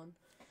going on.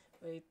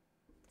 Wait,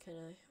 can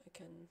I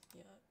can,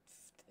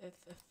 yeah.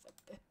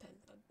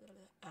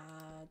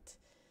 Add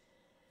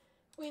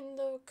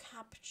window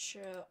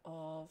capture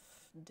of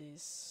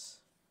this.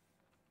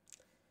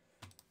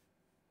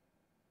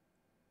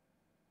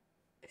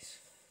 It's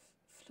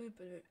fluid,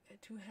 but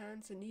 2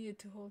 hands are needed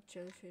to hold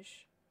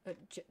jellyfish.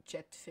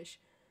 Jetfish.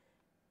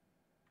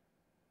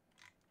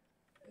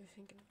 I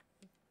think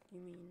you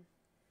mean.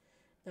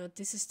 Now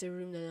this is the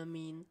room that I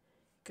mean.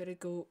 Gotta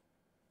go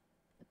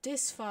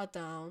this far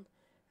down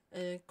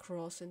and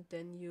across, and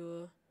then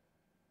you're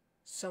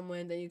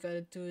somewhere, and then you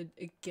gotta do it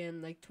again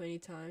like 20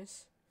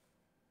 times.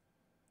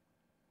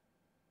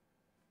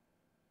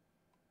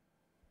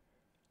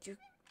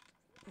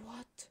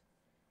 What?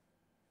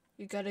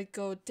 You gotta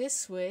go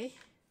this way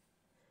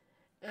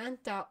and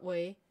that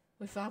way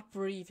without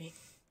breathing.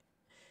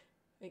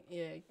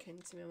 Yeah, you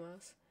can see my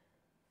mouse.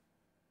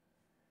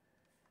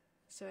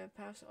 So I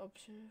pass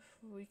option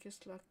for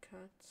weakest luck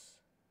cats.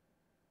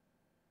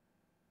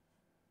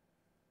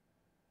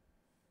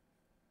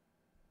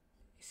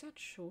 Is that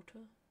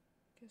shorter?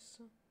 Guess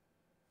so.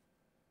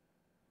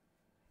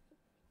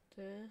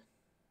 The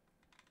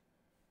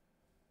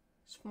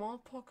small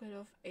pocket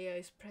of air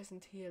is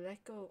present here.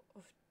 Let go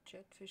of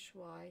jetfish.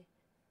 Why?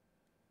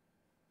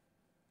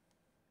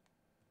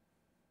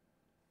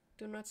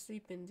 Do not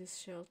sleep in this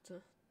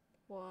shelter.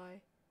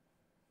 Why?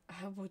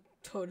 I would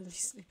totally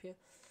sleep here.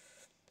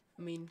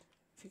 I mean,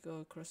 if you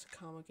go across the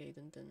Karma Gate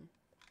and then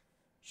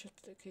shut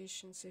the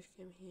location, safe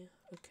game here.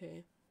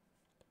 Okay.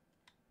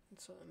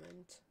 That's what I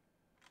meant.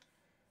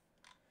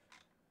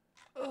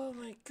 Oh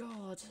my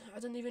god. I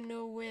don't even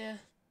know where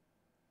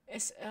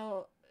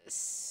SL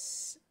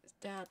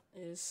that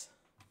is.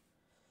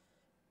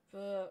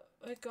 But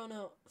we're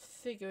gonna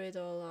figure it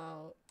all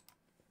out.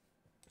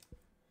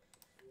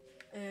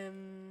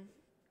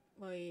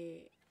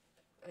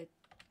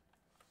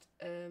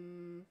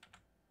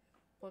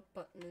 What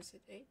button is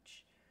it?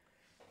 H?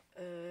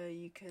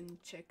 You can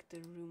check the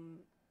room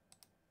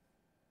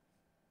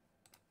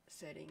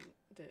setting,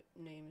 the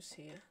names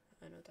here.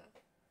 I know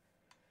that.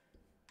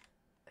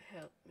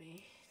 Help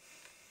me.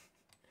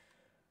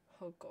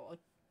 Oh god.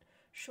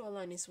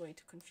 Shoreline is way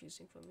too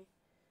confusing for me.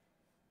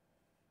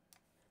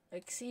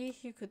 Like, see,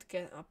 you could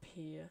get up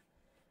here,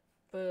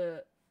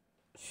 but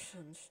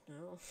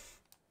no.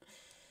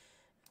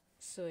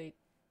 So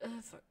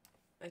fuck,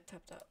 I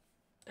tapped out.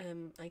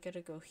 I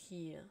gotta go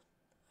here,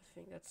 I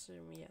think that's the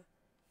room, yeah.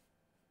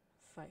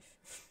 5.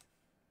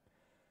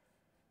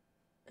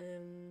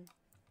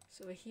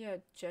 So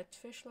here,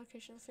 jetfish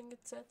location, I think it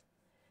said.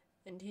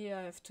 And here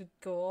I have to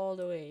go all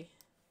the way.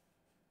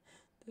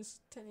 This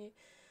tiny...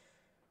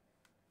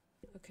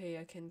 Okay,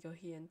 I can go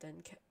here and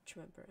then catch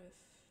my breath.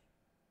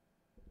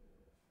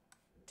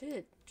 Did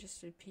it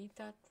just repeat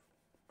that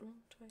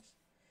room twice?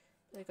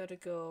 I gotta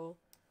go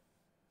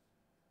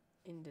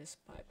in this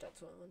pipe,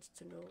 that's what I want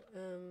to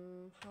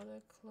know. How do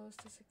I close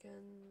this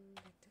again?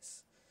 Like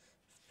this.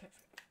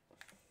 Perfect.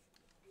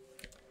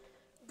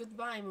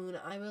 Goodbye, Moon.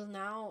 I will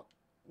now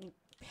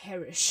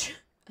perish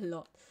a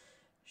lot.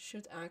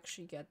 Should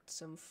actually get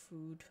some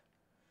food.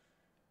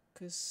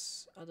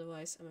 Because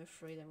otherwise I'm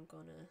afraid I'm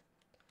gonna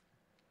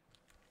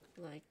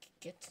like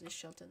get to the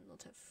shelter and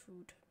not have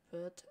food.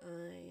 But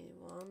I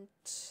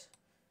want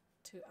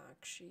to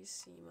actually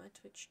see my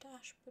Twitch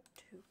dashboard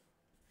too.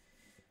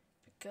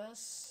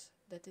 Because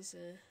that is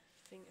a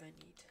thing I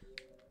need.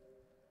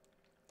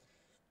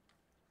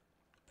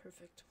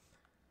 Perfect.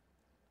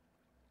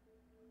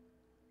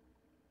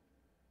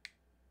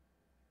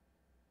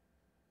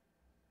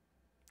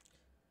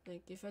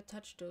 Like if I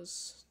touch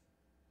those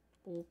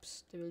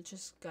orbs, they will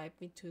just guide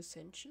me to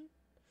Ascension?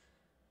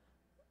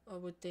 Or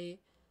would they...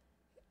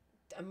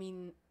 I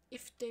mean,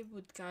 if they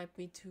would guide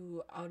me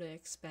to Outer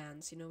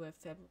Expanse, you know, where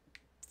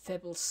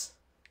Pebbles...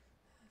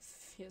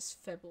 Yes,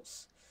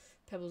 Pebbles.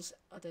 Pebbles,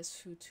 oh, there's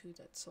food too,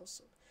 that's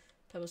awesome.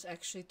 Pebbles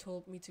actually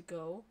told me to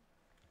go,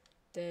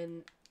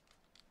 then...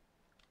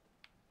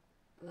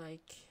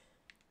 Like...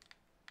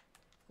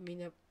 I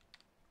mean,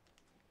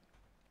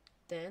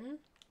 then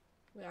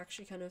we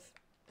actually kind of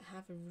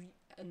have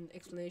an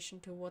explanation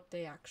to what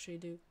they actually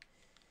do.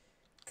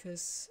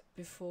 Because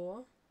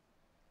before,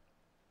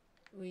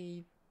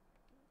 we,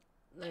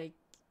 like,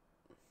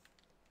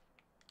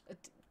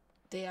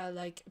 they are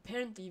like,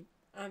 apparently,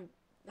 I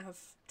have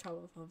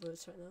trouble with my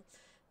words right now.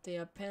 They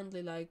are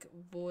apparently like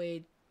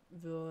void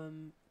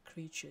worm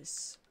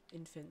creatures,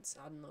 infants,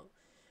 I don't know.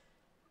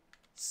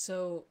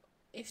 So,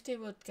 if they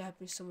would guide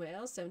me somewhere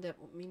else, then that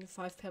would mean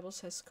 5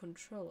 Pebbles has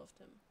control of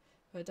them.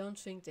 But I don't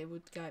think they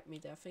would guide me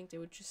there. I think they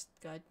would just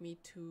guide me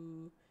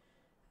to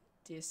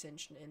the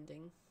Ascension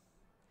ending.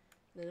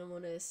 Then I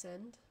want to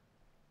ascend.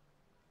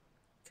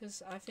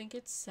 Because I think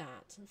it's sad.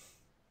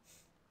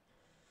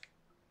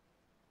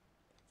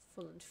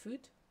 Full on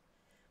food.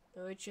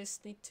 Now I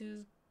just need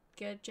to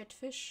get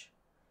jetfish.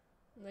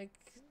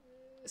 Like,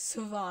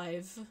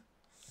 survive.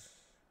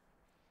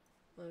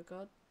 Oh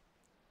god.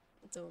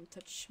 Don't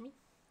touch me.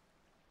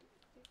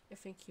 I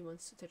think he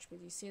wants to touch me.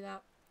 Do you see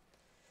that?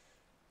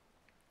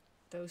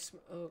 Those...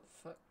 Oh,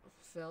 fuck.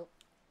 Fell.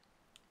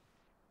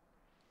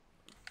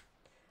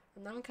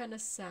 And I'm kind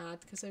of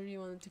sad because I really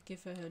wanted to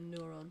give her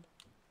neuron.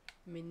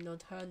 I mean,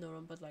 not her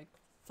neuron, but like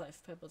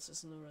 5 Pebbles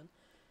as neuron.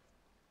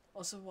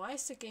 Also, why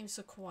is the game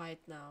so quiet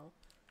now?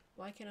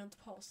 Why can't I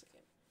pause the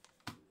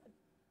game?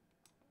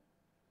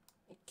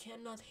 I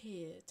cannot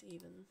hear it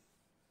even.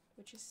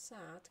 Which is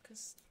sad,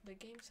 because the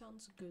game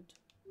sounds good.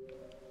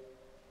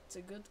 It's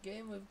a good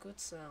game with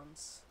good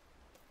sounds.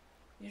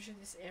 Usually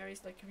this area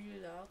is like really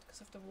loud because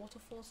of the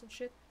waterfalls and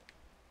shit.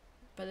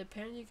 But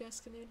apparently you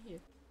guys can even hear.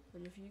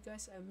 And with you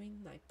guys I mean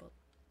Nightbot.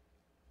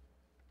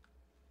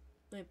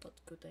 Nightbot,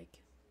 good egg.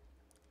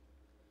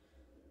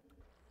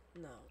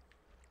 Now.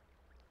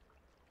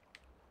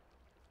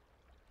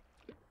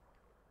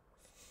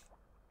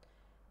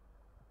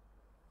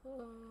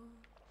 Oh,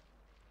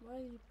 why are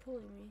you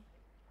pulling me?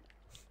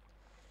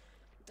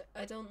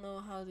 I don't know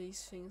how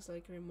these things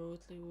like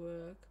remotely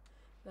work.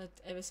 But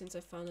ever since I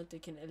found out they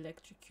can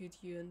electrocute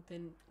you, and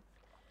then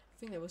I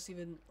think that was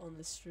even on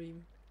the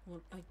stream.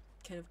 Well, I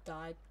kind of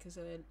died because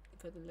I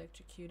got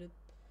electrocuted.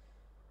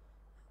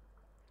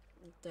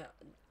 That,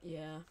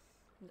 yeah.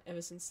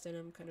 Ever since then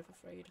I'm kind of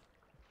afraid.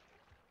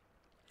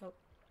 Help.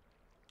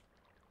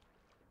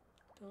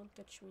 Don't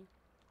touch me.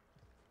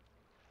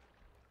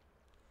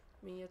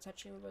 I mean, you're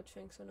touching me, but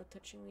thanks for not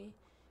touching me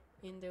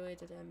in the way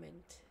that I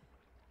meant.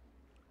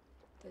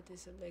 That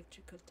is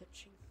electrical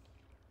touching.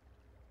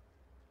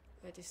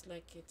 I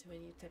dislike it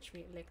when you touch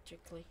me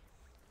electrically.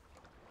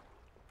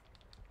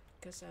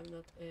 Because I'm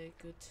not a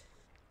good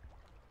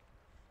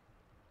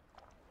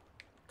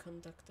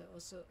conductor.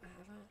 Also,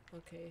 have I?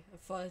 Okay, I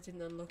thought I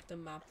didn't unlock the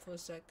map for a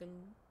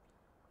second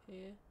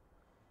here.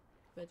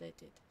 But I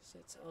did, so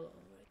it's all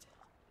alright.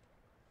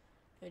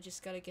 I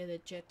just gotta get a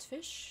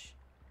jetfish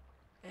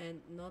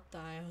and not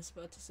die, I was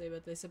about to say,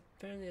 but there's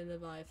apparently a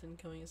Leviathan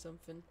coming or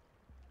something.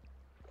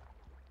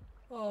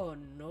 Oh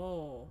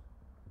no.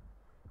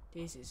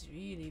 This is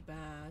really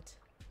bad.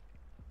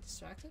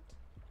 Distracted?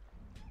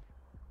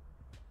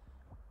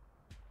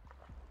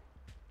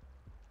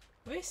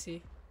 Where is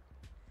he?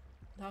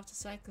 Half the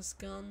cycle's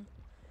gone,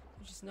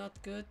 which is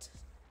not good.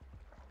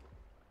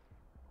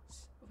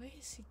 Where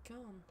is he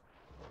gone?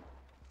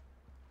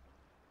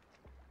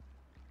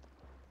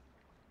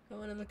 I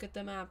want to look at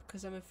the map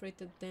because I'm afraid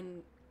that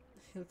then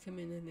he'll come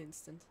in an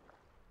instant.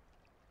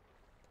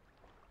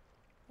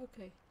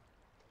 Okay.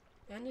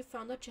 And we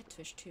found a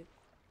jetfish too.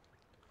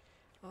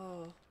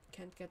 Oh,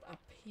 can't get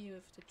up here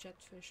with the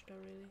jetfish though,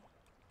 really.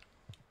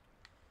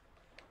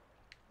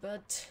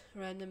 But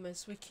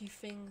randomized wiki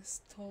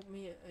things told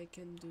me I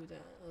can do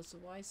that. Also,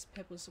 why is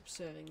Pebbles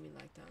observing me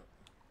like that?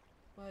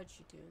 What are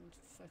you doing,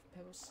 5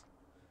 Pebbles?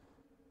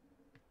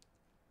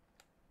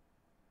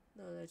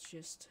 No, that's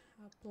just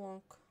a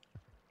plonk.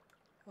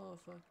 Oh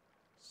fuck.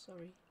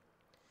 Sorry.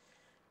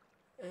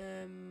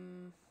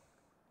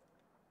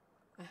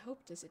 I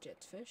hope there's a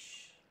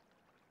jetfish.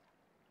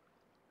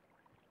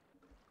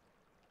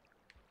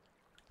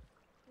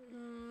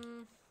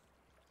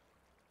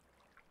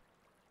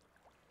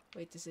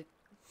 Wait, is it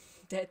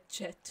dead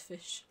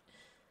jetfish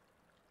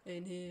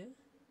in here?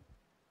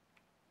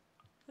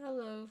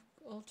 Hello,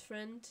 old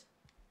friend.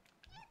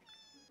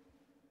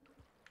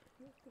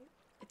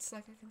 It's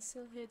like I can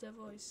still hear their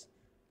voice.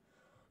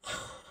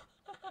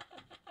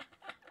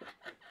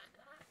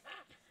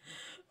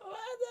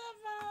 What the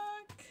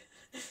fuck?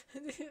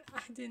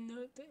 I didn't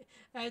know that.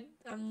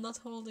 I'm not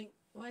holding.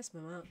 Why is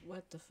my mouth?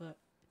 What the fuck?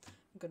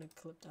 I'm gonna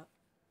clip that.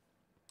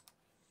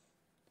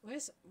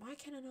 Why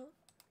can I not?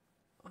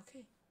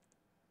 Okay.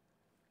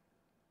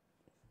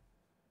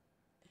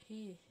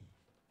 He.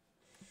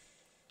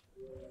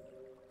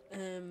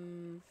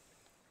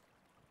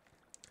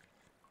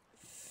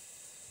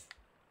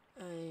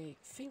 I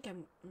think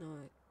I'm. No,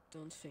 I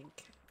don't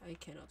think. I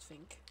cannot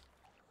think.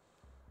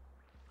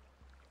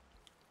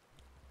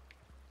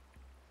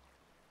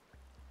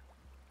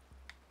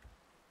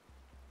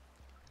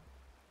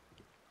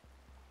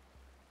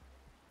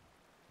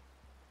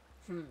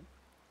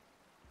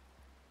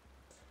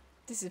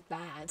 This is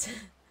bad.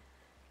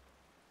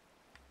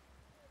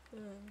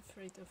 I'm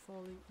afraid of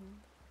falling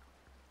in.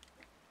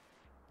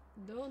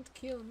 Don't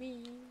kill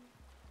me.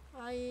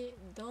 I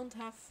don't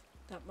have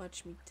that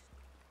much meat.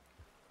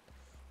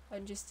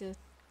 I'm just a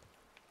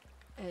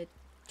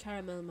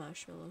caramel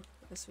marshmallow,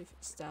 as we've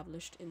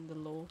established in the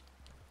law.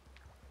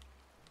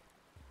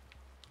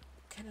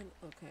 Can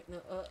I? Okay,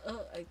 no.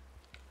 I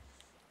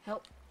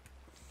help.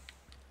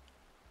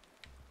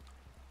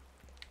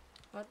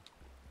 What?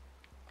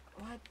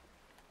 What?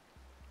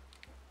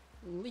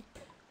 Leap.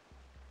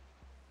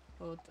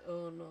 Oh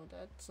no,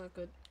 that's not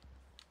good.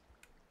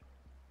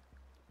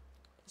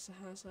 There's a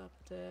house up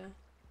there.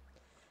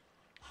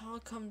 How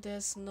come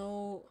there's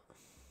no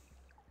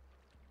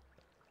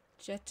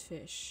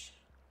jetfish?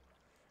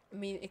 I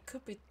mean, it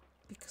could be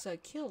because I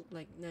killed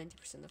like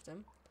 90% of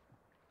them.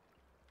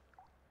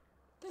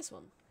 This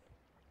one.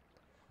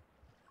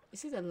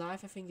 Is it alive?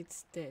 I think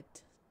it's dead.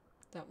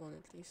 That one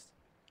at least.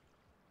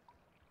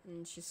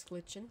 And she's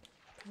glitching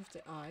with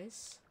the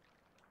eyes.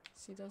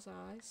 See those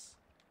eyes?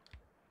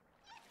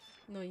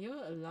 No,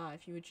 you're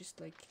alive. You were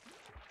just like...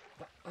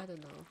 I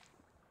don't know.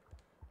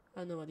 I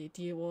don't know what the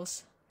idea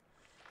was.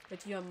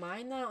 But you're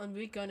mine now and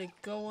we're gonna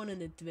go on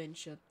an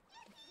adventure.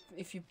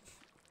 If you...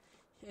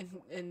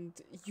 And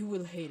you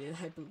will hate it,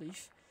 I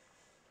believe.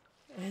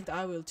 And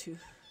I will too.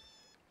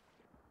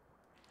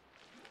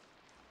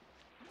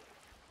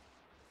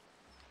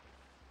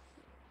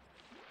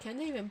 Can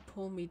they even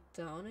pull me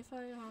down if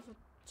I have a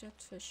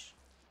jetfish?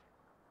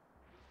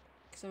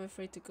 Because I'm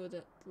afraid to go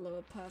that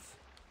lower path.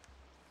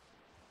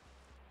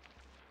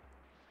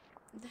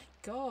 Let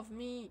go of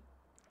me!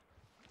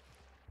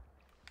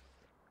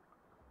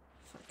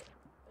 Fuck.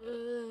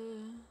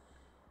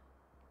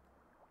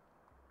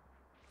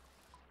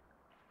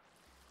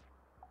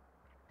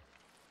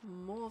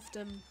 More of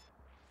them.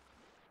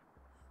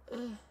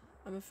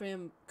 I'm afraid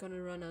I'm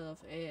gonna run out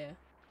of air.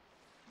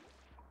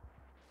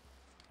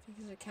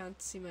 Because I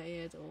can't see my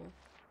air at all.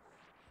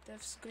 They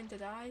have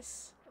squinted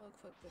eyes. Oh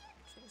fuck that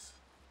face.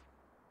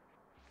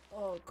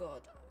 Oh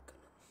god.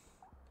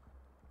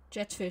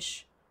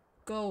 Jetfish.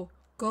 Go.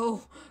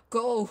 Go.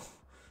 Go.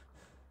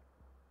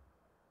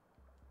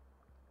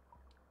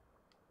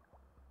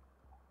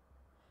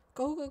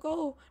 Go, go,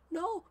 go.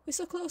 No, we're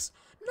so close.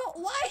 No,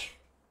 why?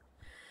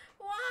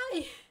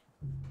 Why?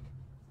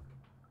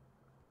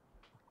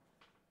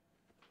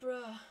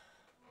 Bruh.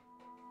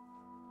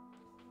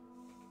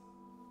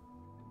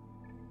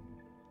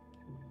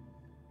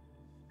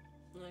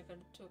 I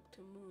gotta talk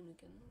to Moon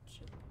again.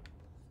 Shit.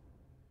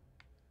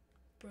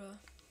 Bruh.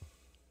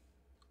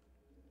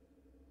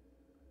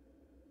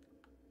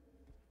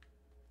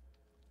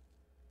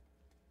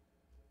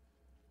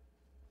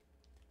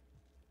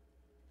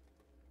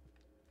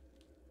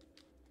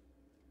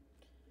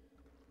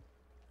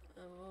 I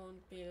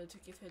won't be able to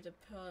give her the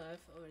pearl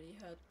I've already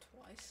had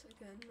twice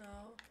again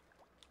now.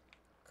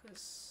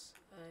 Cause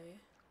I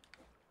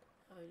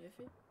live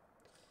it.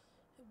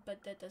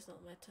 But that does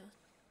not matter.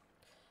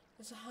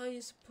 So how are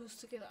you supposed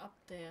to get up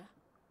there?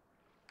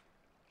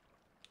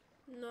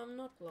 No, I'm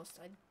not lost.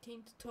 I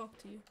came to talk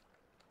to you.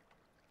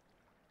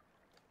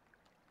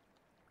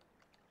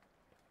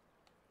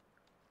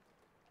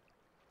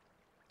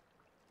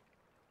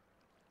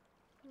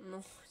 No,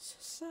 it's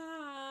so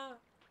sad.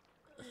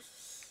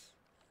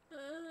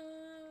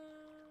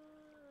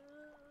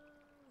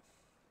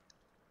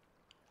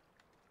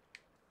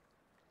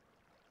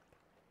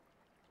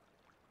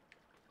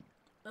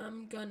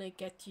 I'm gonna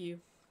get you.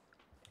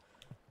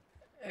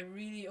 a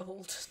really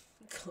old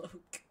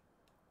cloak.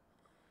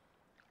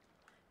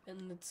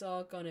 And it's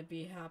all gonna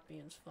be happy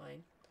and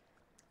fine.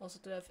 Also,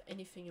 do I have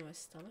anything in my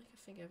stomach? I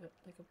think I have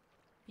like a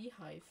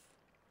beehive,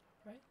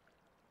 right?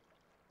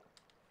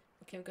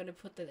 Okay, I'm gonna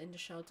put that in the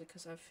shelter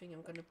because I think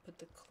I'm gonna put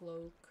the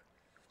cloak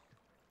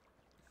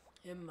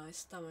in my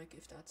stomach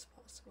if that's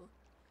possible.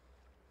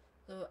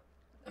 So,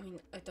 I mean,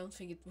 I don't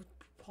think it would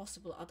be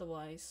possible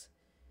otherwise.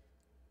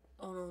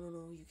 Oh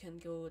no, you can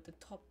go with the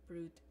top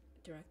route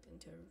direct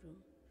into a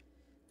room.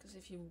 Because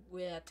if you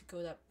were to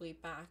go that way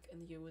back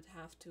and you would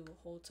have to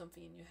hold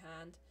something in your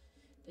hand,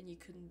 then you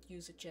couldn't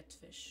use a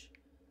jetfish.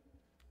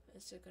 I'm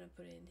still gonna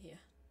put it in here.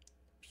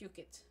 Puke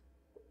it.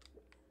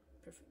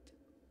 Perfect.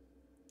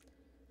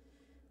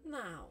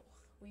 Now,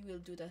 we will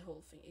do that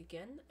whole thing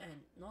again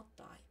and not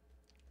die.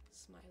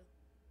 Smile.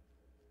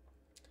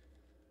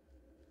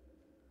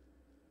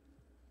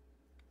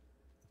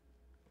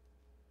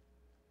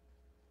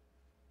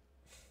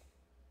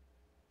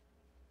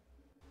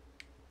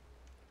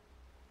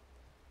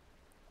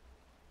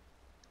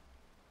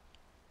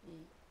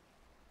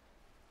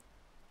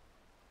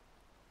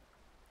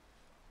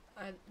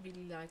 I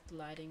really like the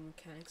lighting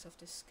mechanics of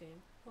this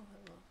game. Oh,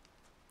 hello.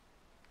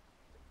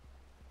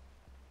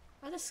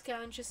 Are the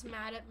scavengers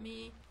mad at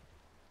me?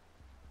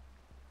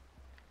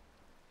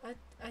 I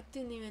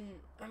didn't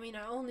even... I mean,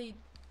 I only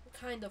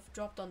kind of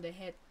dropped on the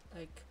head,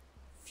 like,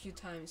 a few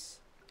times.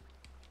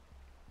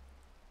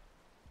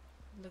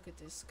 Look at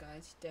this,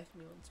 guys. He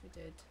definitely wants me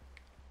dead.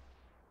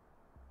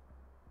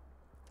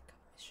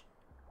 Mission.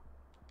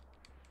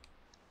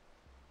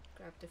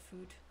 Grab the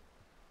food.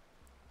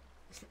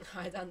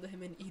 Hide under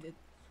him and eat it.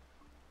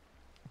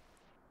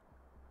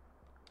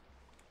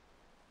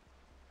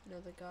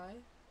 Another guy.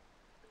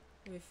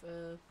 With,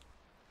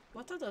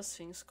 what are those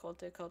things called?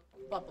 They're called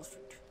bubble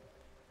fruit.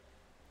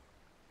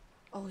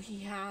 Oh,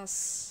 he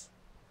has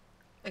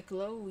a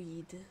glow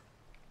weed.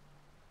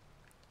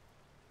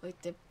 With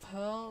the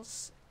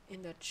pearls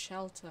in that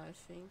shelter, I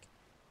think.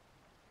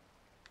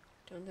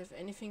 Don't have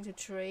anything to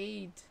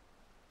trade.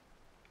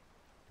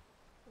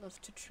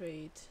 Love to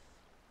trade.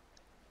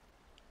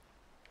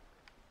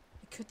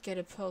 I could get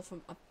a pearl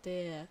from up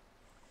there.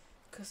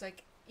 Because,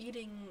 like,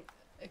 eating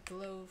a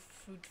glow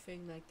fruit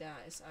thing like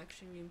that is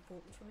actually really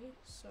important for me.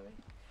 Sorry.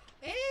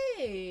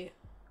 Hey!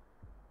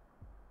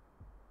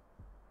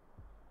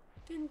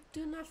 Didn't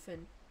do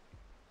nothing.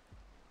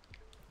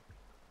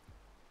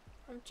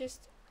 I'm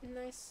just a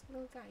nice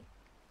little guy.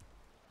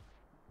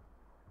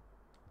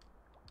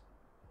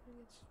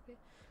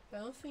 But I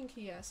don't think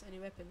he has any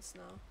weapons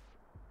now.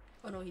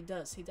 Oh no, he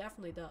does. He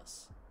definitely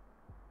does.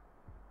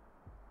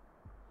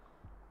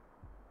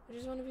 I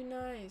just want to be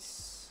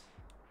nice.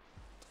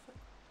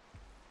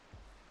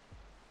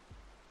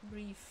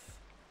 Brief.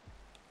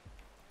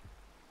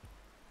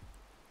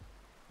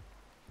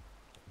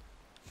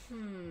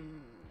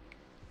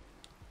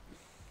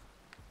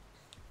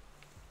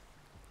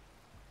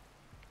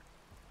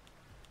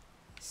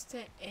 Is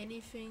there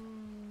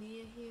anything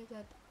near here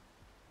that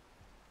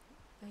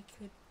I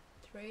could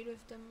trade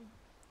with them?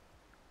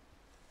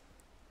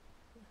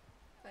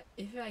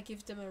 If I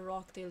give them a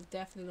rock, they'll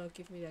definitely not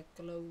give me that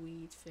glow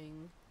weed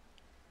thing.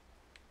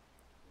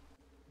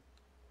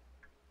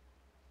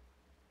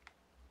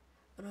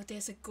 Oh no,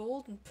 there's a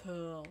golden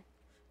pearl.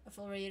 I've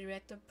already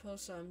read the pearl,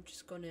 so I'm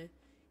just gonna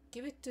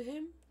give it to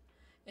him.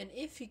 And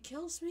if he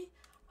kills me,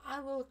 I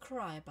will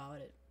cry about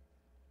it.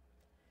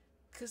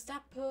 Because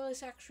that pearl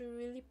is actually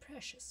really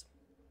precious.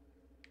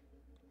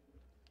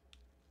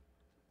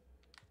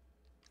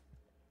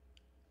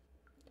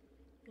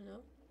 You know?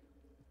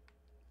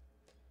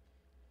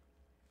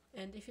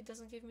 And if he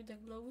doesn't give me the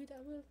glow weed,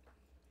 I will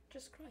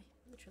just cry,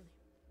 literally.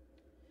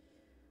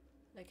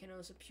 I can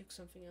also puke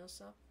something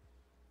else up.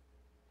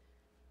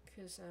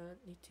 Because I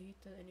need to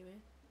eat that anyway.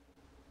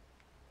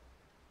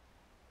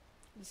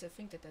 At least I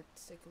think that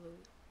that's the glue.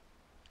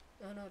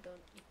 Oh no,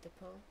 don't eat the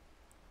pearl.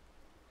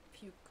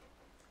 Puke.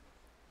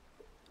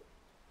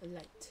 A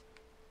light.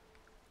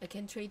 I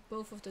can trade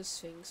both of those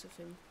things with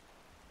him.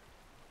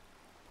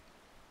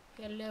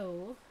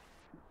 Hello.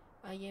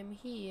 I am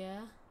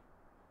here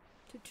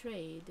to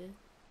trade.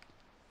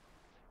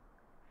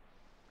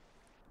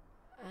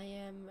 I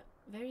am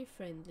very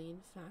friendly,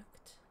 in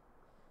fact.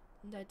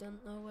 And I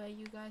don't know where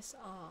you guys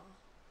are.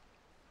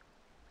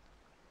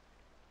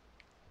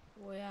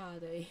 Where are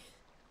they?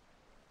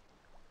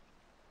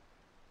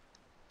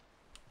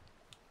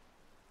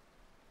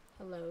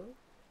 Hello?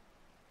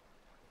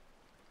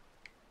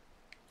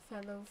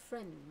 Fellow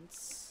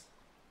friends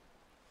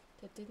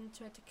that didn't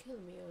try to kill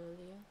me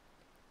earlier.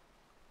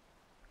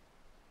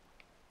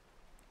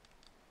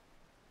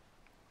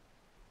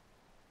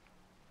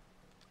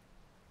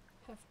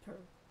 Have pearl.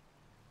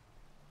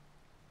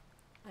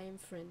 I am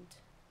friend.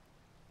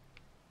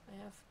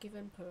 I have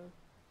given pearl.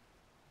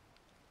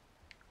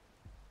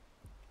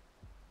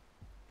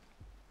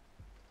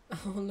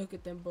 Oh, look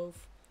at them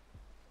both.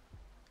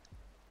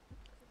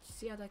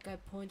 See how that guy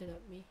pointed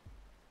at me?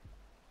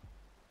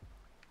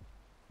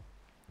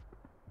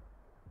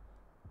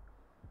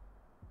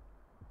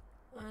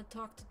 I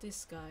talk to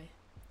this guy.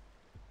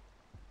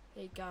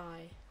 Hey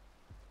guy.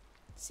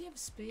 Does he have a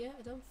spear?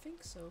 I don't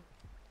think so.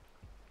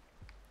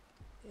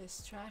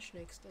 There's trash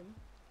next to him.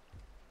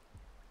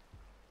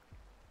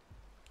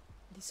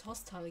 He's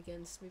hostile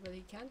against me, but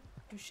he can't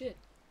do shit.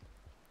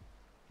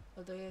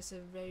 Although he has a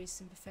very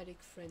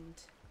sympathetic friend.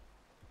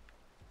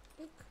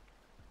 Look.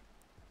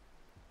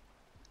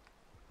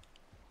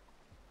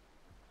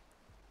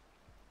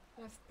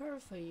 I have pearl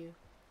for you.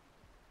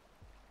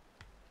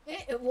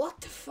 Eh,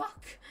 what the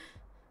fuck?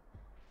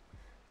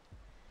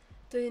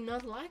 Do you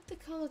not like the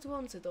colored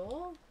ones at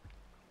all?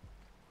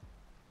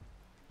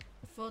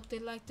 I thought they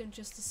liked them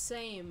just the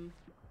same.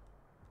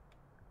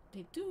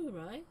 They do,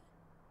 right?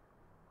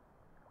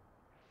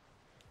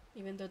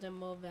 Even though they're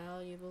more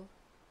valuable.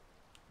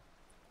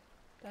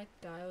 That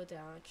guy or the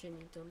archer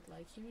you don't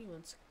like, he really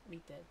wants me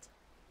dead.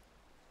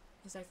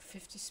 He's like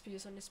 50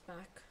 spears on his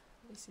back.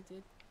 At least he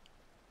did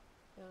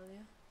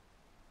earlier.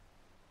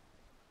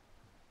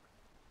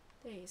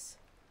 Days.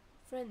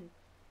 Friend.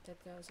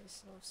 That guy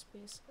says a lot of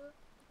spears.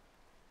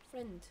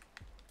 Friend.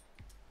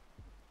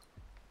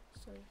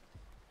 Sorry.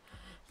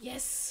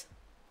 Yes!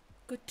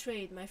 Good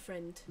trade, my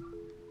friend.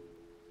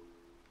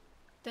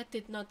 That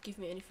did not give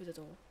me any food at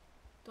all.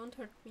 Don't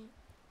hurt me.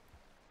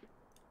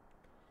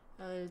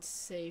 I'll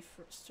save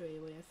straight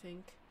away, I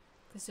think.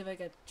 Because if I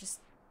get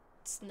just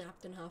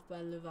snapped in half by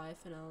a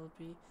Leviathan, I'll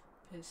be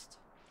pissed.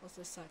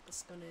 Also, the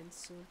cycle's gonna end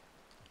soon.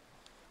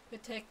 We're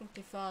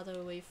technically farther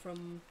away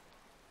from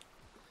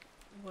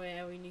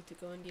where we need to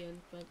go in the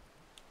end, but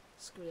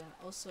screw that.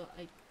 Also,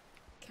 I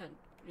can't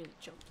really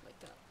jump like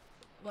that.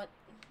 What?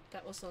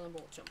 That was not a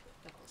wall jump.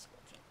 That was a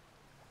wall jump.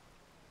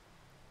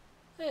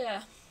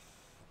 Yeah.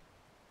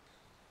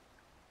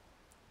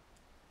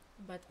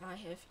 But I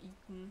have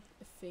eaten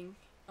a thing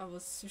I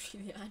was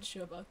really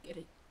unsure about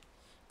getting.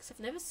 Because I've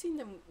never seen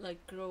them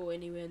like grow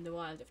anywhere in the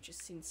wild. I've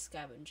just seen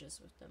scavengers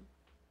with them.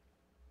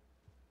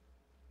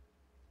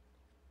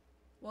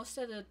 Was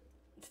that a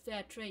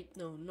fair trade?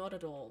 No, not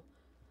at all.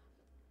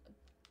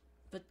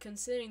 But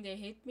considering they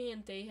hate me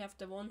and they have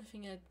the one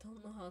thing I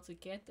don't know how to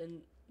get,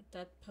 and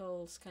that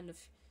pearl's kind of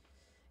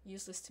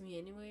useless to me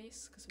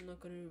anyways, because I'm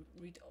not going to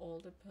read all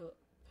the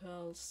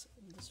pearls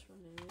in this run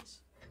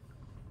anyways.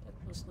 That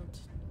was not...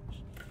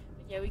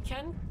 But yeah, we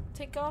can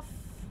take off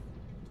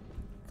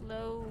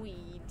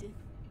glowweed.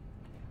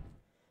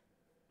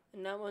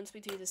 And now wants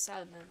me to eat a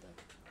salamander,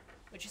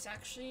 which is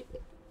actually,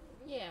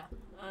 yeah,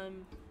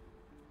 in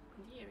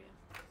the area.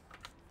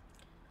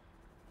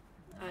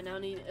 I now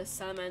need a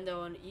salamander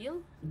or an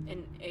eel,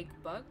 an egg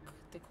bug,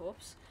 the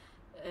corpse,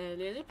 a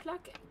lily plug,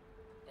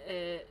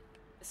 a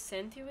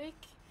centiwick,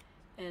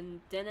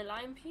 and then a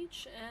lime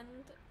peach, and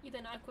either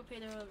an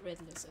aquapeda or a red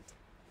lizard.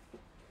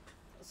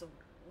 So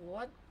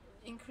what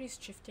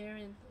increased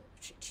Chiftarian?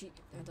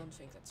 I don't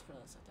think that's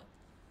pronounced like that.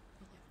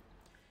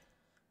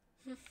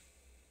 Yeah.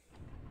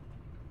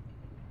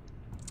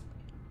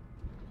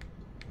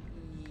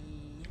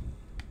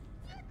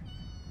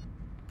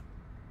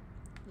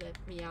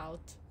 Let me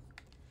out.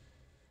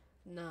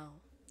 Now,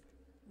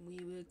 we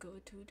will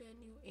go to the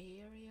new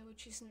area,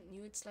 which isn't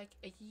new, it's like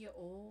a year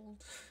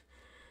old.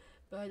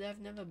 But I've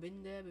never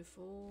been there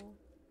before.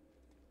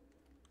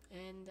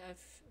 And I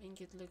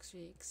think it looks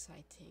really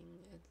exciting.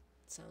 It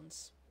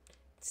sounds...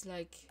 It's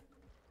like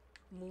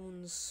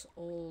Moon's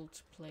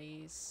old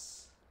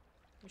place,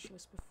 which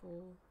was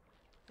before.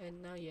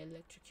 And now you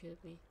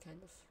electrocuted me,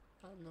 kind of.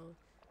 I don't know.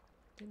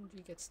 Didn't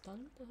we get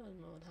stunned? I don't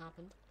know what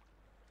happened.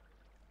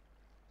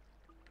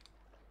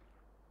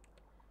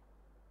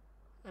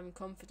 I'm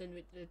confident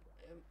with it.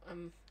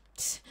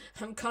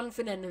 I'm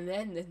confident in the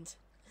end, and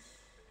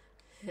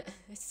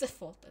it's the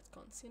fault that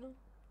counts, you know.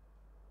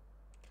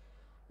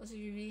 Also,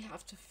 you really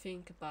have to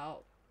think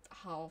about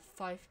how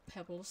 5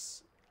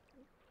 pebbles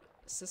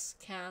this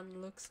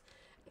can looks,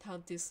 and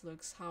how this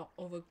looks, how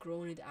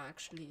overgrown it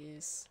actually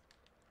is,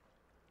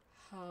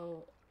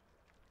 how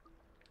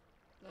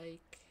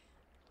like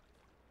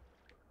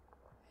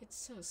it's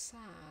so sad,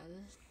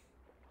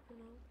 you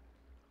know.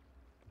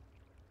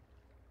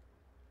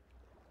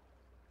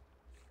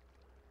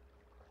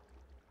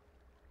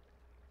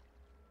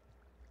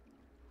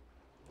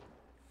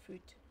 Food.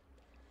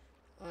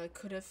 I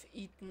could have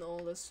eaten all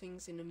those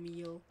things in a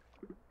meal,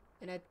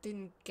 and I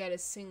didn't get a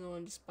single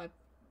one just by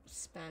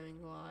spamming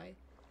Y,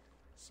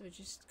 so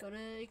just gonna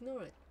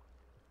ignore it.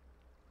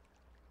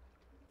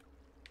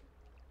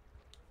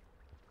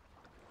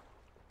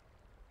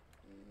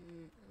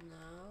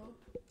 Now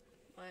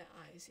my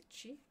eyes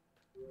itchy.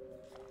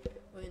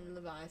 We're in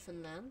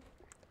Leviathan land.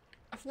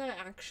 I've never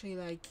actually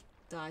like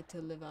died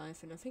to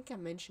Leviathan. I think I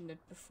mentioned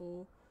it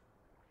before.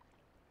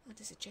 Oh,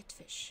 there's a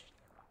jetfish.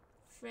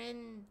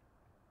 Friend,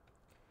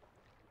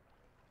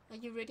 are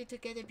you ready to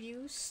get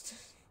abused?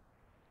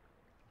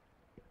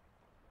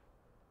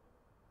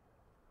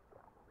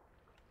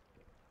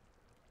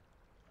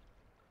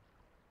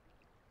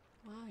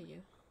 Where are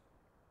you?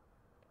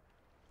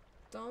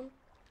 Don't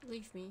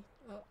leave me.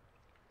 Oh.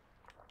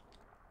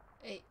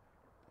 Hey.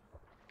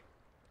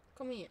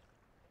 Come here.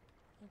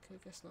 Okay,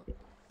 guess not.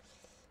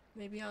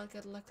 Maybe I'll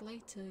get luck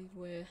later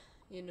where,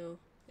 you know,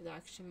 it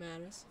actually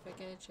matters if I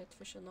get a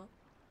jetfish or not.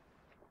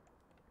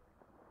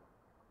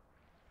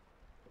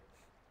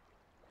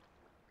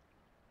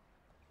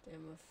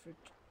 Damn a fruit.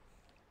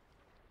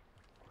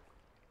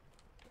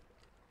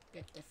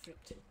 Get the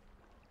fruit.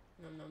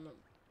 No, no, no.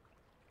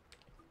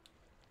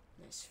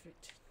 Nice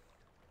fruit.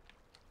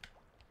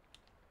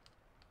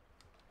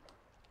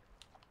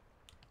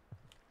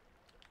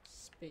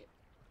 Spear.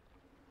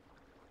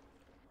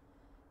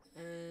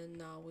 And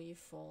now we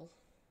fall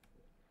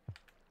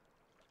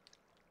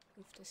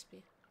with the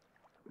spear.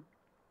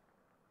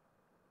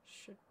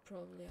 Should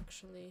probably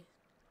actually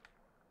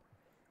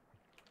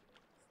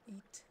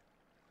eat.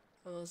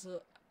 I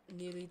also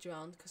nearly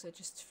drowned because I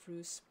just threw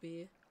a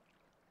spear.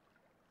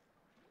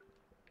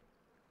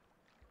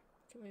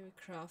 Can maybe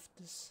craft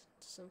this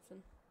to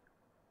something.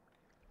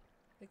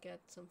 I get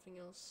something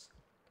else.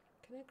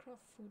 Can I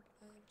craft food?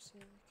 I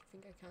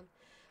think I can.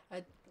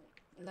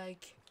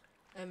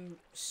 I'm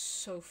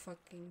so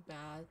fucking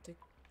bad at the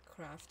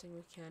crafting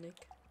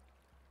mechanic.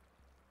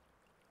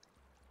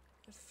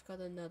 I've got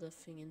another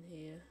thing in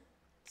here.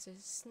 It's a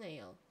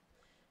snail.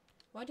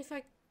 What if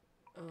I...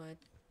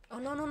 Oh,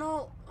 no, no,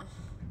 no!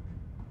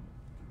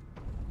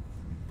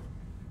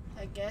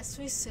 I guess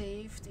we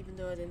saved, even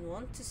though I didn't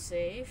want to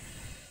save.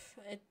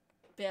 It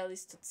barely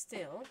stood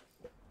still.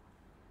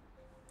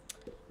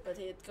 But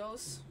here it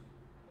goes.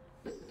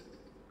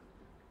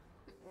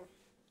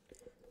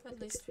 At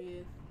least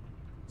we're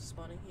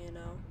spawning here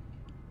now.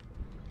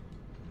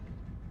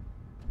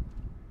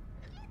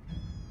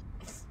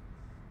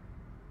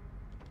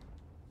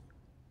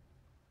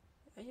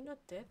 Are you not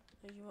dead?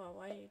 Oh, you are.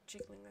 Why are you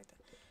jiggling like that?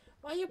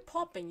 Why are you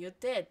popping? You're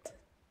dead.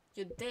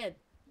 You're dead.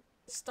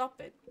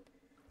 Stop it.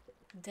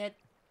 Dead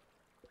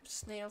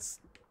snails.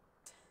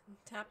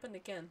 It happened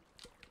again.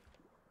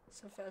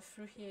 So I fell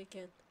through here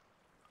again.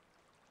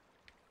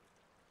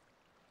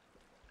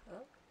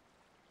 Oh.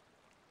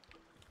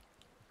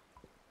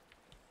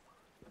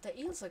 The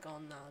eels are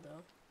gone now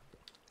though.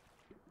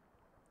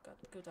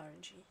 Got good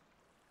RNG.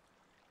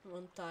 I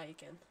won't die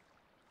again.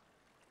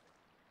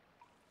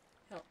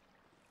 Help.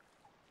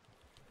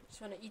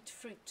 Just wanna eat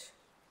fruit.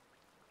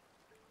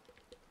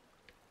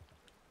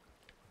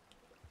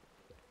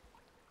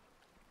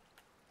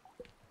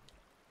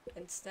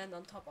 And stand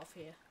on top of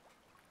here.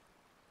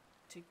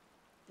 To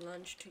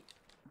lunge to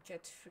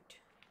get fruit.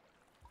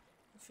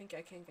 I think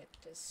I can get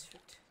this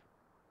fruit.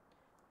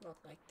 Not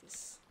like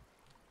this.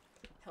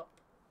 Help.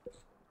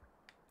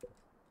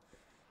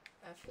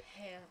 I have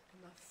hair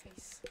in my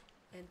face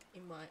and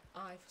in my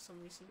eye for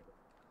some reason.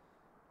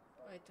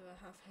 Why do I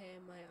have hair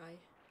in my eye?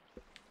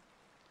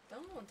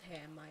 Don't want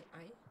hair in my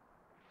eye.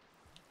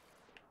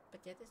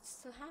 But yet it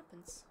still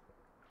happens.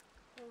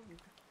 Oh.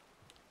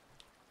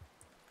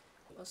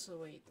 Also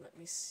wait, let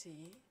me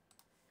see.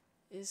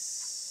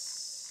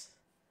 Is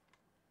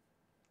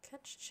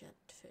catch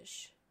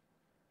jetfish.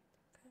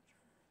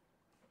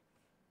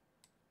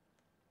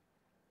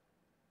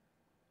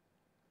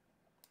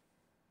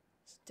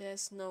 So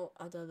there's no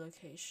other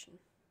location.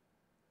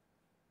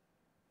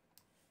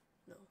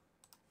 No,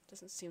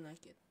 doesn't seem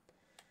like it.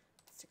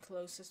 It's the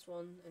closest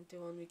one and the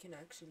one we can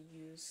actually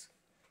use.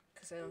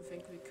 Because I don't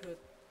think we could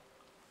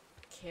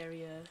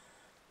carry a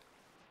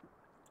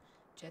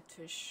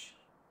jetfish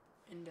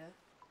in there.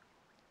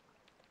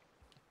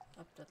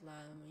 Up that line,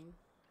 I mean.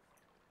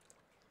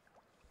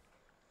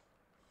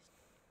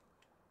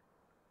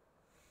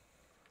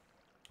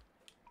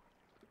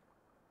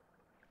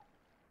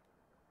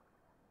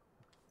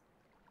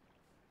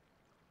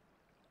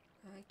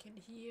 I can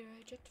hear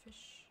a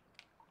jetfish.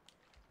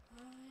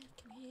 I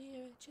can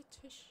hear a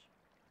jetfish.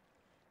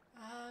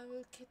 I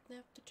will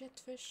kidnap the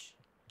jetfish.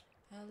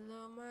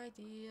 Hello, my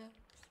dear.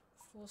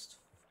 Forced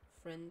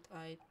friend,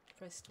 I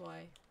pressed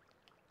Y.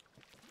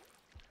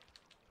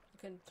 I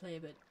couldn't play a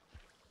bit.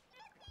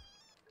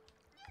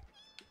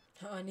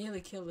 Oh, I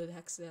nearly killed it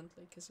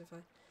accidentally, because if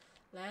I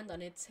land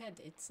on its head,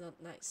 it's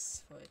not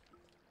nice for it.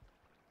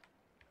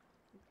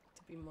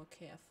 To be more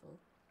careful.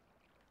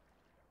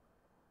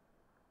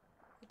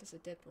 There's a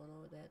dead one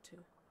over there too,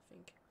 I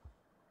think.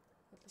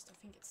 At least I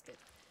think it's dead.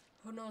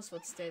 Who knows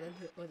what's dead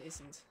and what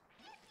isn't?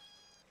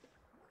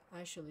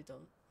 I surely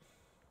don't.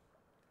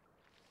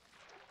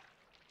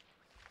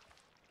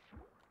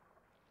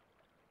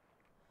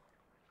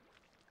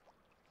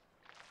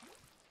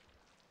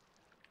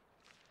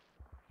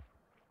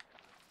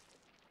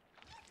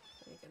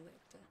 Again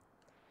like that.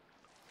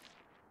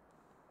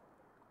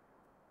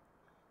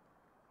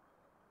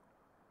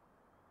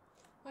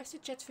 Why is the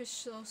jetfish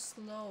so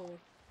slow?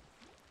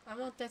 I'm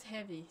not that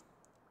heavy.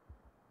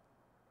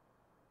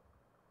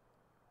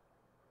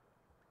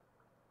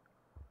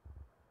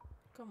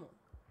 Come on.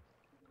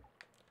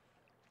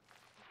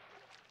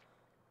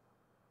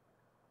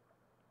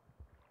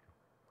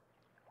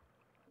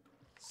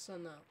 So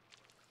now.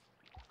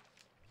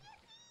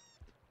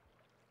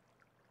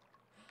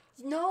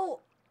 No!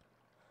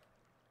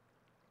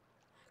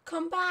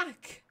 Come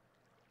back!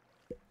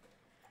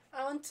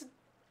 I want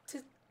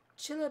to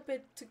chill a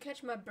bit to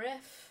catch my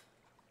breath.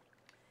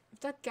 If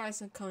that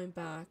guy's not coming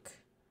back,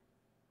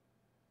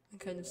 I'm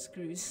kind of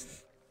screwed.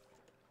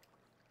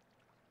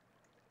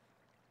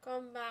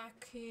 Come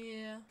back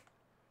here.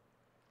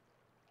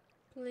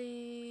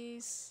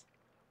 Please.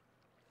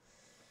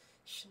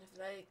 Shouldn't have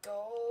let it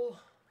go.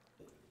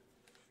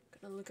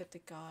 Gonna look at the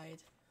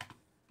guide.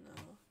 No,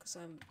 because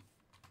I'm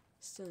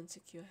still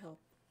insecure. Help.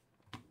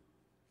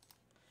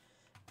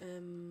 Do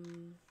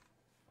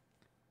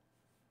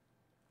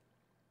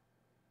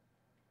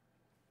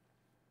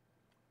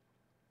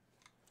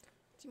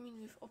you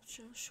mean with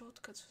optional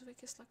shortcuts? I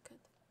guess like that.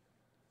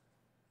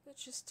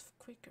 That's just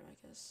quicker,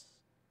 I guess.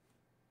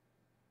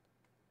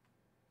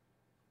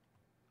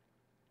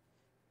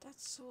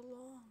 That's so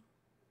long.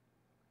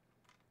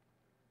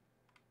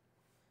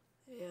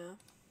 Yeah.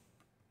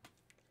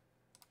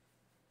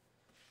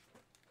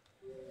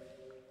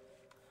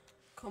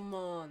 Come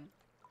on.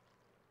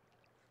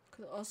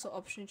 Could also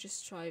option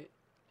just try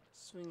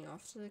swinging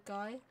after the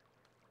guy.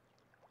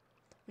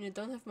 When you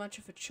don't have much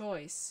of a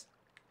choice.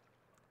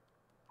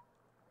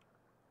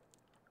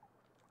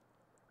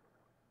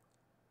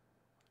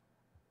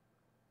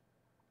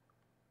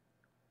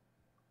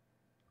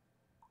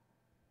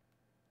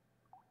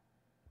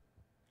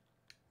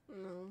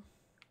 No.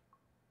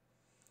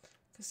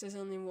 Because there's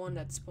only one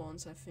that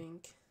spawns, I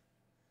think.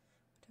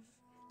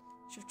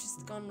 Should've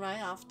just gone right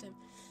after him.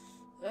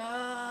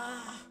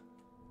 Ah!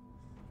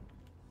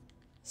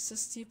 So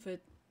stupid.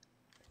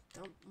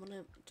 Don't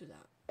wanna do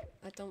that.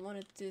 I don't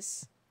want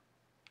this.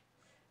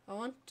 I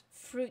want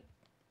fruit.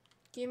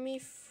 Give me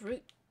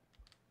fruit.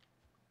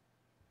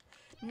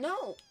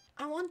 No!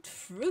 I want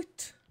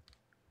fruit!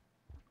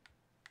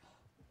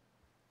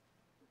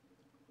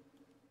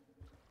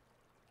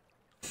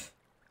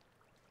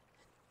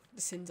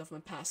 The sins of my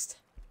past.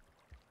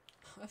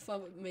 I thought I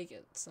would make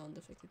it sound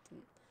effect, it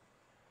didn't.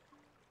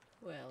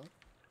 Well.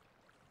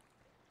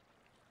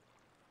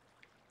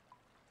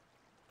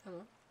 Come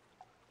on.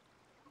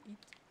 Eat.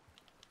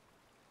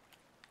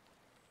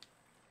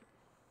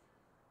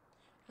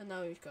 And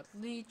now we've got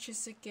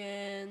leeches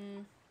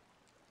again.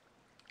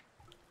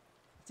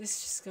 This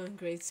is just going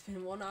great. It's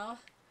been 1 hour.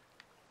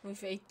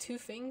 We've ate 2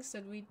 things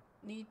that we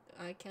need.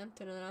 I can't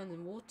turn around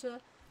in water.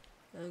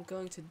 I'm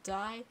going to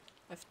die.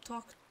 I've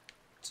talked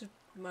to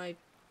my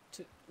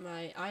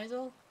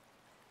idol.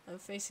 I'm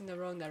facing the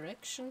wrong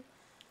direction.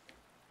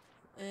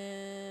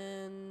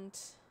 And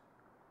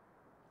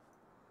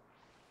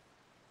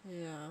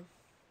yeah,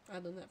 I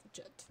don't have a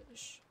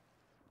jetfish.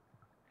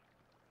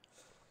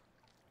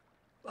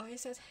 Why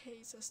is that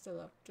hazer still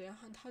up there?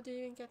 And how do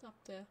you even get up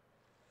there?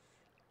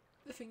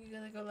 I think you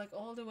gotta go like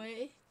all the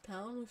way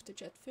down with the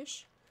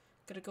jetfish.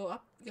 Gotta go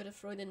up, you gotta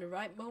throw it in the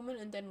right moment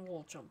and then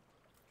wall jump.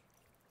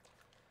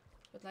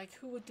 But like,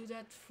 who would do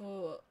that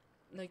for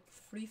like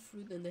free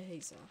fruit and the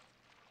hazer?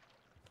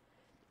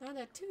 Now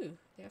they're 2,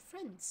 they're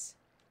friends.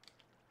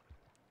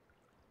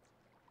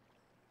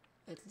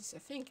 At least I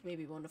think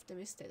maybe one of them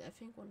is dead. I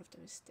think one of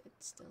them is dead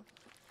still.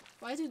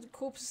 Why do the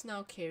corpses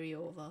now carry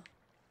over?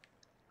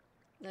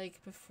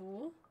 Like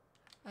before,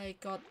 I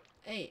got...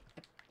 Hey,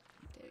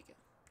 there we go.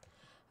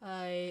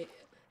 I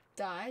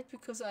died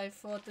because I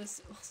thought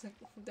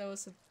there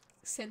was a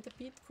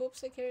centipede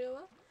corpse I carried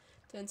over.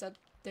 Turns out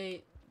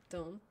they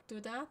don't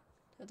do that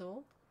at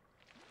all.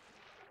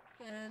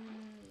 And...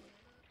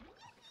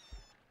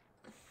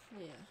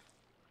 yeah.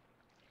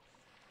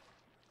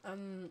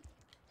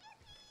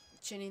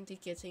 Genuinely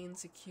getting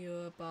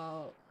insecure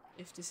about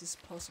if this is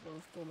possible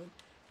with gormand.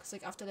 Because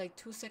like after like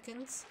 2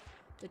 seconds,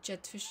 the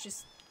jetfish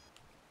just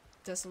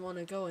doesn't want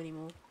to go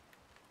anymore.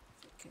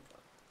 Fucking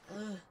God.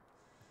 Ugh.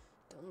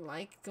 Don't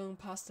like going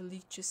past the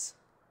leeches.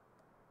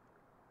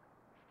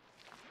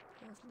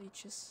 I have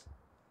leeches.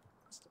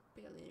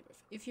 Barely any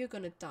breath. If you're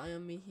gonna die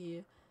on me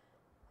here,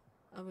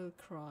 I will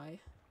cry.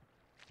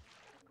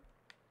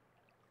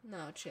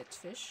 Now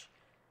jetfish.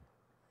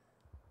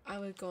 I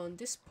will go on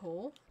this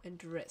pole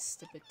and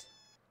rest a bit.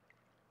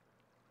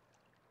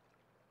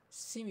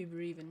 See me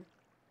breathing.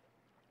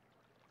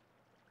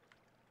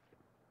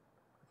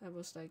 That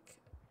was like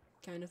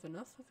kind of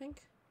enough, I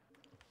think.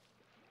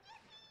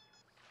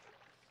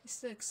 Is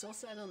still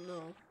exhausted? I don't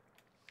know.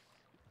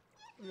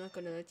 I'm not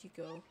gonna let you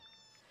go.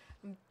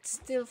 I'm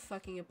still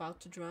fucking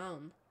about to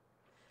drown.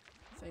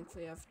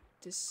 Thankfully I have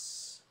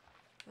this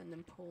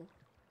random pole.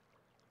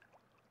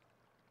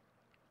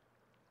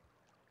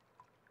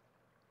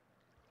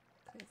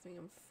 I think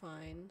I'm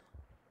fine.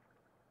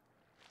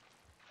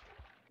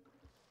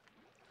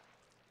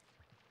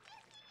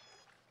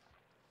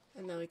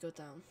 And now we go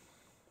down.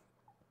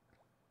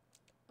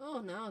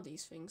 Oh, now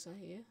these things are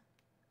here.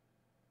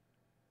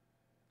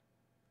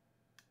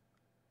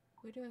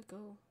 Where do I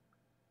go?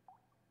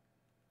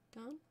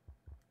 Down?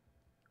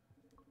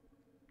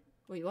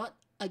 Wait, what?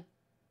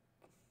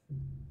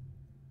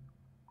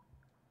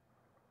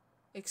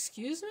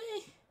 Excuse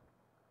me?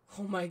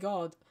 Oh my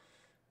God.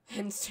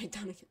 And straight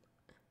down again.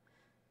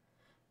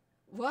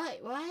 Why?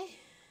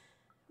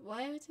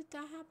 Why did that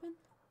happen?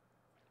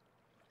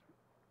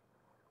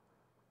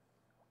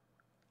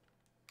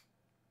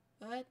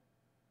 What?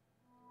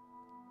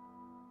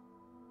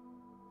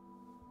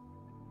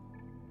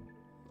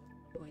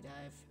 Wait,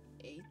 I have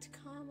 8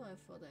 karma? I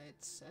thought I had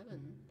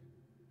 7.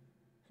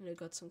 And I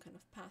got some kind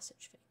of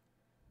passage thing,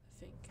 I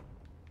think.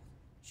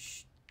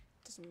 Shh,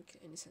 doesn't make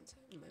any sense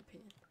in my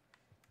opinion.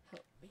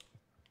 Help me.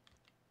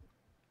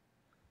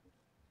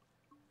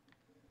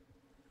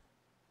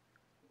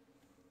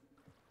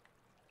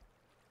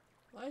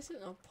 Why is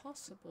it not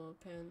possible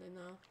apparently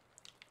now?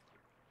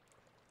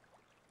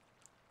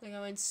 Like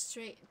I went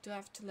straight, do I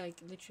have to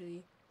like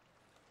literally...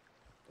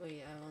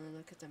 Wait, I wanna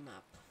look at the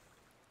map.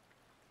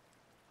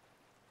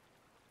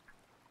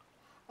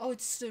 Oh,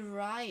 it's the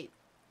right!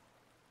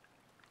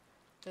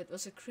 That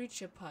was a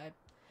creature pipe.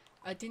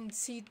 I didn't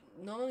see...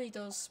 Normally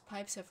those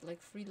pipes have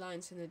like 3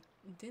 lines and I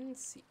didn't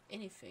see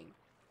anything.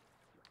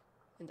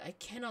 And I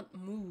cannot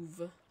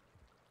move.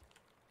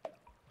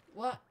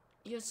 What?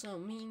 You're so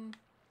mean.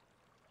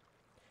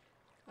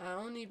 I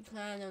only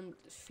plan on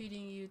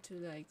feeding you to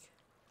like...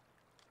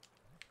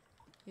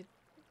 You're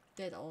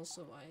dead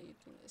also, why are you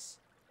doing this?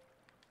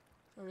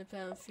 I only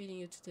plan on feeding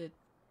you to the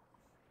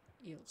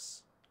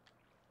eels.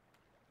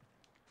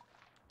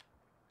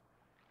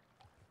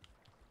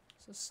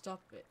 So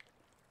stop it.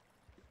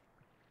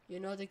 You're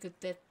not a good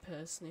dead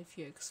person if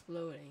you're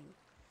exploding.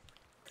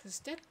 Cause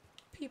dead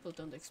people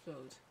don't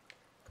explode.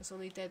 Cause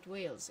only dead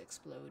whales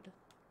explode.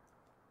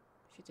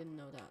 If you didn't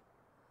know that.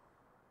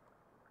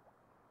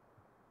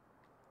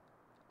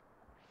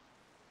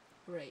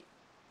 Right.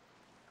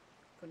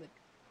 Gonna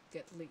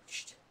get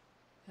leeched.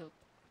 Help.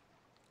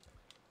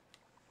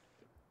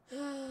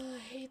 I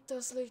hate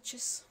those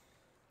leeches.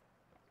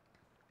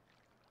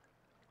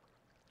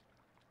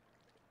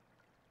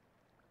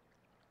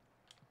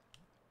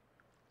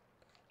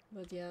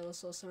 But yeah, it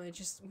was awesome. I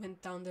just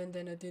went down there and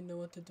then I didn't know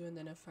what to do and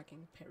then I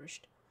fucking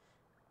perished.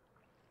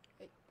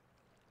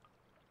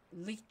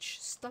 Leech,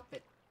 stop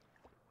it.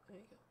 There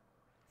you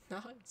go.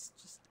 Now it's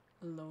just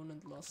alone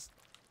and lost.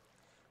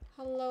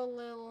 Hello,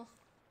 little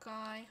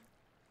guy.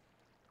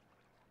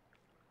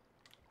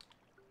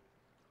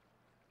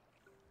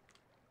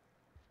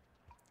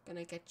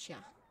 Gonna get ya.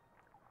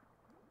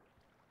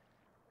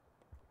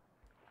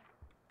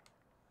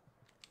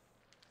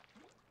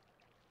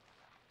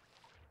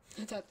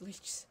 That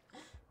leech.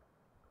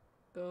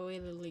 Go away,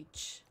 little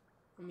leech.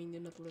 I mean,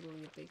 you're not little,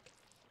 you're big.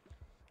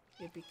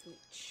 You're big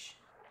leech.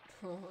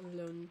 Oh,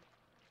 alone.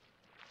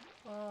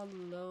 All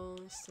alone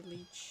is the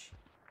leech.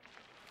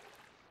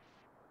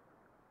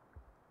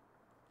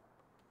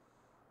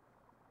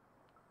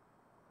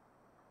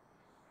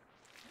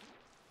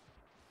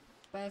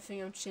 But I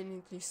think I'm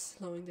genuinely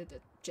slowing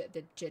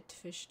the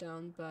jetfish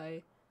down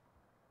by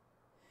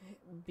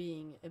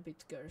being a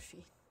bit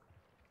girthy.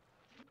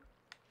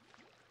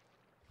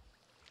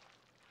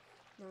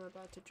 Now I'm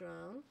about to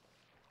drown.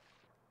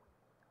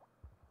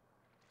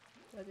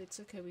 But it's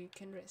okay, we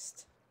can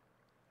rest.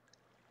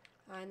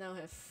 I now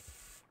have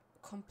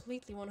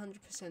completely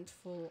 100%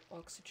 full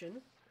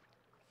oxygen.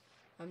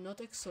 I'm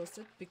not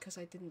exhausted because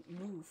I didn't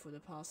move for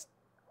the past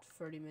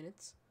 30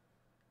 minutes.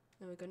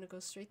 And we're gonna go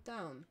straight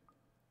down.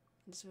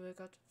 This will work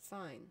out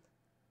fine.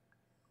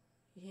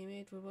 You hear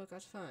me? It will work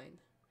out fine.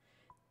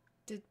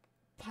 The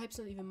pipe's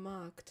not even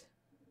marked.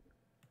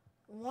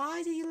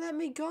 Why did you let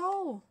me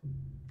go?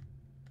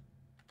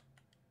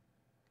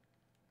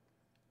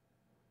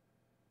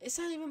 Is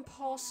that even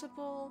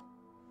possible?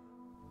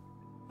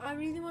 I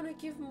really want to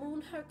give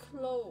Moon her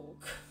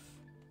cloak.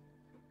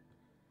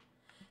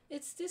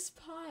 It's this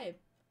pipe.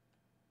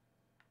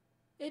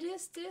 It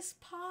is this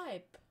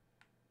pipe.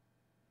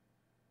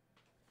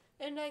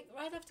 And like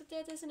right after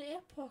that there's an air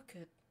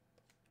pocket.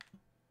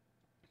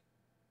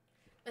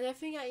 And I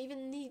think I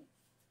even need...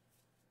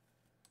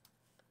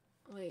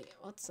 Wait,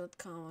 what's that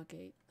karma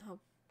gate? How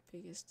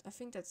big is... I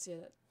think that's, yeah,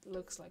 that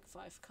looks like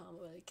 5 karma,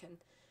 but I can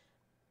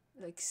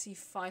like see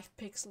 5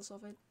 pixels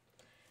of it.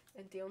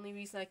 And the only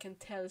reason I can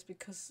tell is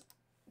because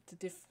the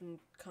different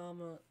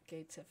karma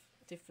gates have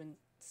different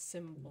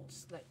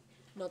symbols. Like,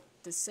 not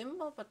the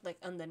symbol, but like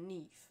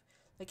underneath.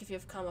 Like if you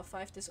have karma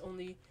 5, there's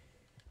only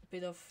a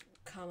bit of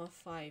karma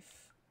 5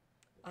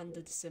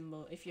 under the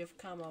symbol. If you have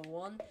karma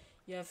 1,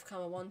 you have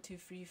karma 1, 2,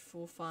 3,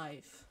 4,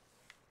 5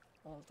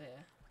 all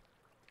there.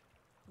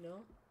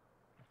 No?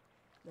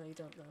 No, you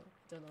don't know.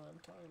 You don't know what I'm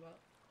talking about.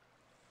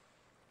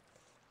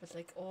 But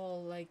like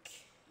all like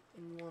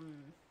in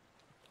one.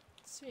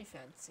 It's really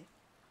fancy.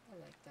 I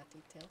like that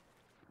detail.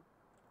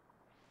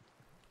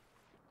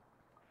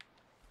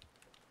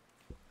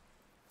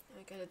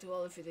 I gotta do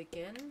all of it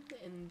again,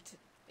 and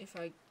if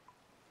I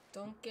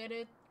don't get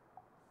it,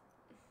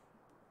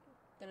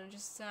 then I'm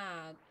just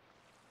sad.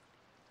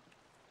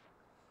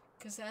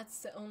 Cause that's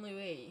the only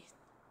way.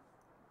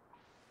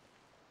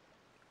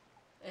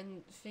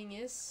 And thing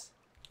is,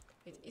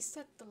 is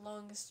that the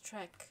longest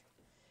track?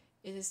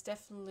 It is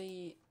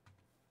definitely,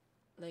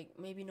 like,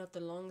 maybe not the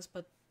longest,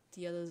 but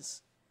the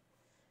others,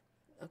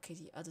 okay,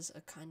 the others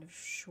are kind of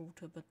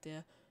shorter, but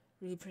they're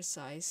really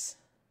precise.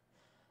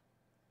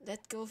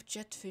 Let go of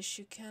jetfish,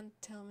 you can't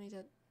tell me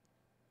that.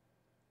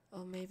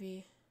 Or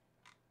maybe,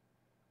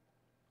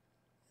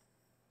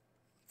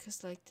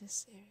 because like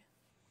this area,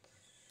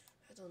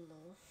 I don't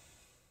know.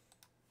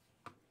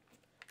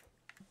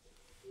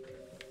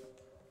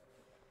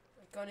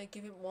 I'm gonna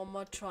give it one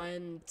more try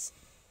and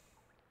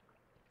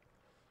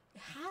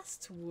It has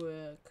to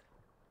work.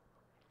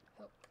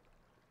 Help.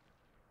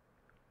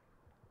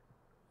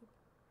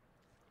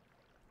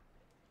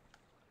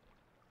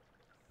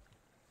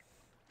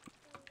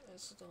 I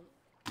also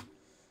don't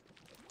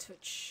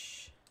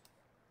touch.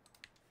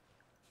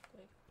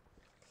 Okay.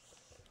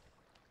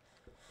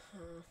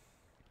 Huh.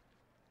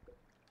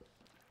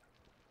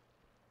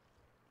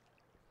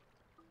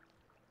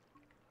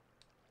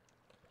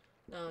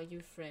 Now,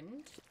 you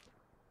friend,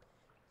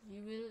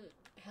 you will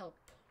help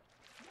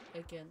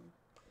again.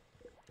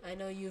 I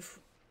know you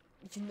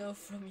know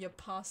from your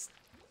past.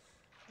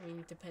 I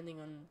mean, depending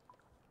on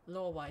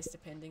lore-wise,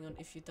 depending on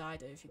if you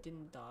died or if you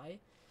didn't die.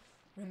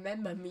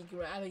 Remember me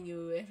grabbing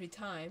you every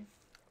time.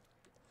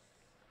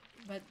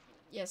 But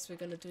yes, we're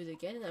gonna do it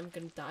again, and I'm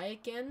gonna die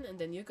again, and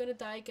then you're gonna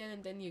die again,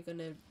 and then you're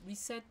gonna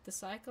reset the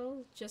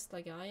cycle, just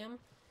like I am.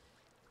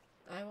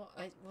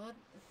 What?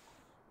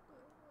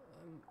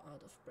 I'm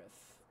out of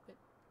breath. But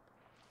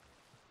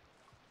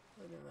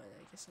oh, never mind,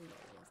 I guess I'm not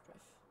out of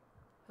breath.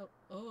 Help.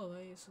 Oh, why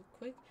are you so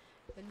quick?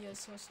 Then you're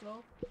so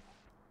slow.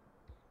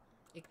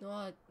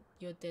 Ignore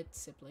your dead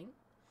sibling.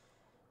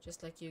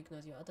 Just like you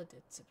ignored your other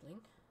dead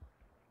sibling.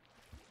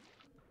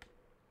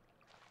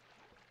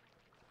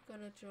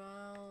 Gonna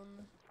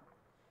drown.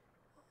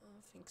 I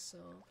don't think so,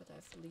 but I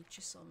have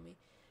leeches on me.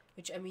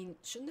 Which, I mean,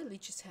 shouldn't the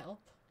leeches help?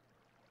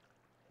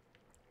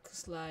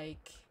 Cause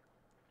like,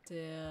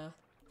 they're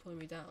pulling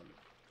me down.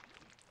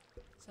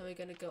 So we're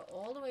gonna go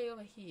all the way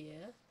over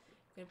here.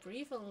 We're gonna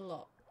breathe a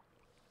lot.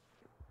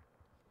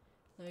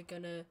 Now we're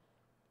gonna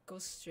go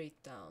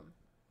straight down.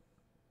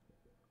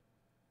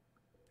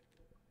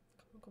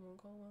 Come on,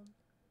 come on.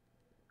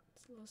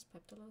 It's the lowest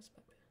pipe, the lowest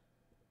pipe.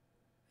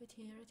 Right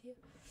here, right here.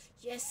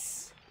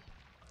 Yes!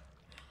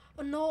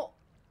 Oh no!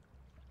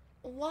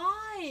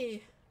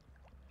 Why?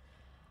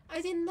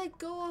 I didn't let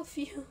go of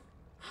you.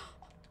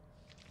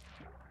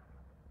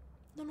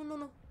 No, no, no,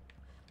 no.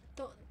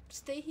 Don't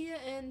stay here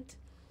and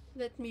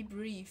let me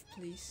breathe,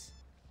 please.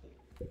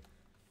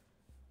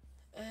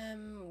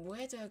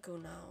 Where do I go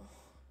now?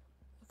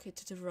 Okay,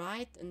 to the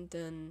right and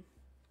then...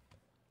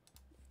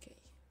 Okay,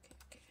 okay,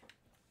 okay.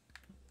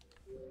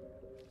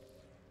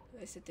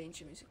 Where's the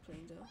danger music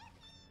playing though?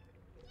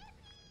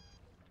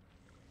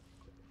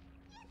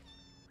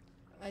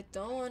 I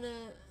don't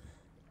wanna...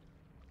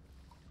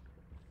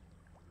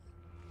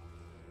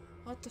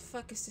 What the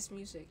fuck is this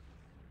music?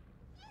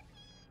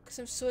 Because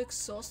I'm so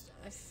exhausted.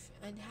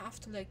 I have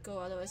to let go,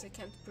 otherwise I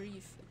can't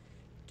breathe.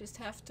 Just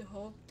have to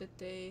hope that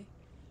they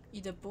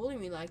either bully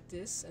me like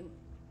this and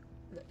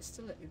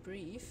still let me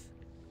breathe.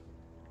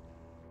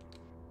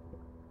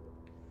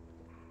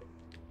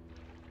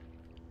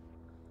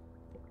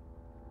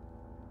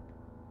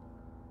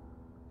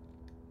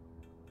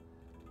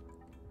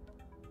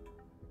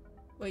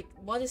 Wait,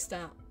 what is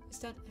that? Is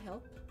that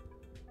help?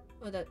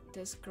 Oh, that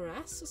there's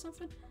grass or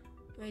something?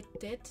 Wait,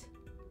 dead?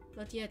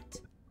 Not yet.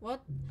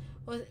 What?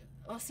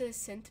 Was it a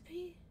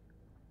centipede?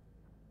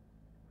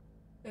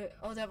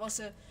 Oh, that was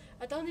a...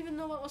 I don't even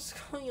know what was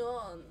going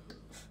on.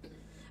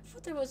 I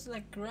thought there was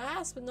like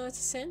grass, but no, it's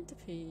a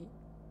centipede.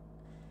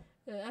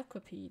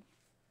 Aquapede,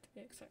 to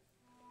be exact.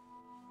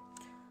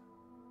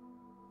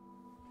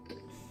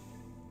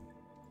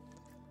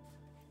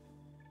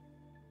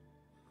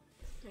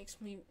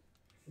 Makes me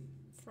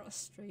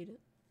frustrated.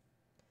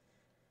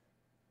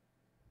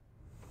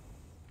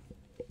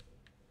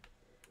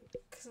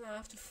 Because now I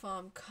have to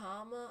farm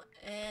karma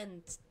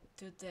and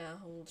do their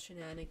whole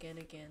shenanigan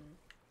again.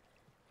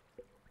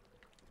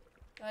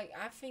 Like,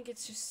 I think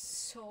it's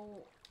just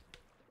so...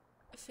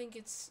 I think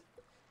it's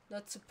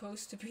not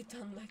supposed to be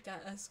done like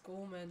that as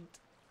gormand.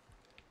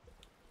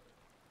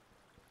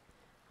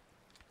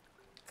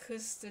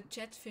 Because the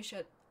jetfish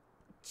are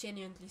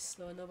genuinely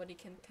slow. Nobody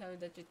can tell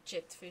that the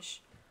jetfish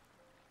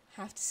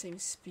have the same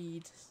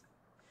speed.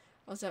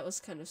 Also, that was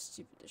kind of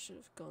stupid. I should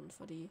have gone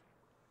for the...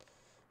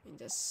 I mean,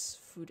 there's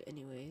food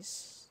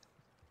anyways.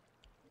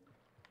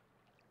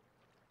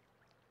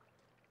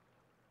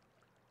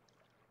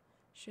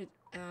 Should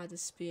add a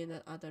spear in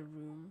that other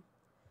room.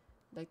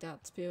 Like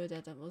that spear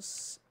that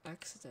was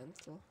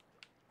accidental.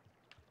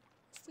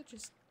 Is that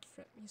just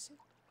fret music?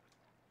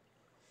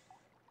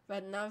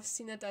 But now I've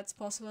seen that that's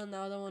possible,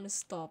 now I don't want to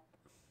stop.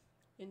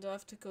 Even though I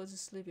have to go to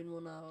sleep in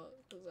 1 hour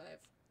because I have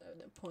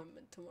an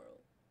appointment tomorrow.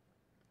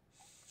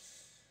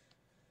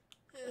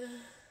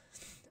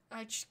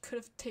 I could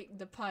have taken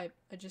the pipe.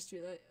 I just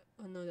realized.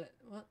 Oh no, that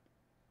what?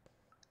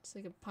 It's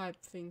like a pipe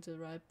thing to the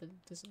right, but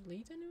it doesn't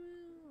lead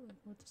anywhere. Like,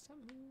 what does that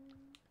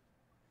mean?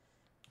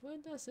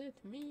 What does it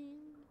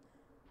mean?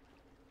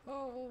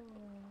 Oh.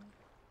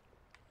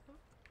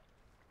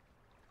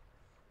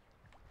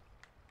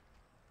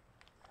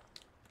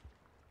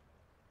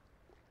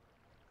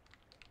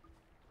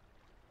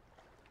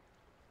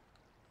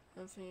 I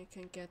don't think I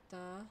can get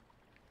that.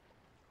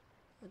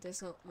 But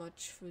there's not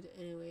much food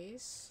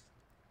anyways.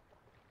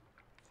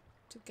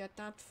 To get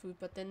that food,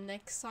 but then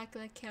next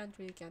cycle I can't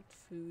really get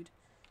food.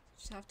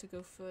 Just have to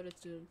go further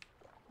to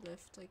the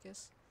left, I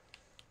guess.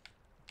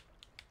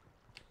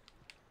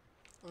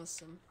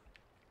 Awesome.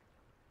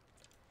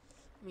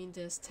 I mean,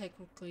 there's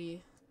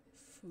technically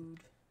food.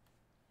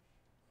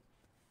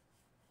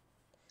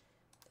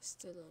 I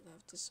still don't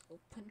have this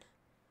open.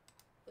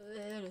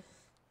 Ugh.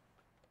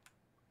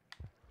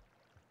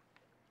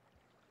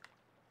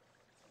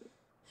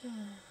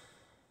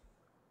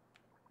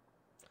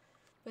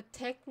 But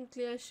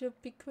technically I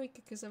should be quick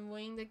because I'm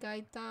weighing the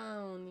guy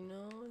down, you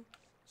know?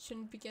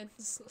 Shouldn't be getting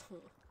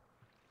slow.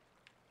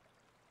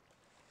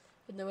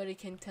 But nobody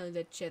can tell me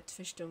that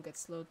jetfish don't get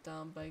slowed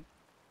down by...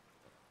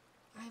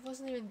 I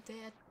wasn't even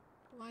dead.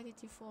 Why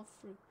did you fall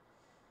through?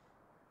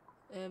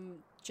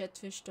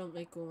 Jetfish don't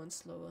make gormand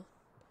slower.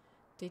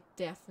 They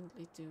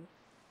definitely do.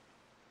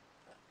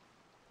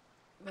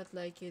 But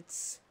like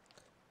it's...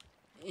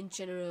 In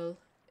general...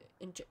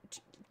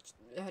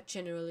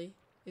 generally,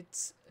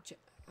 it's...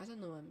 I don't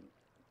know what I'm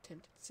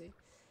tempted to say.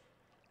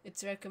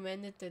 It's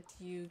recommended that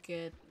you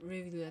get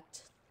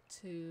Rivulet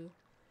to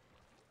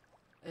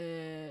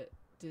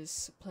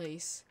this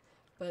place,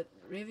 but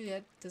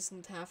Rivulet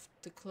doesn't have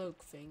the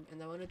cloak thing,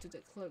 and I want to do the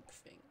cloak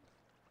thing.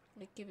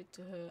 I'm gonna give it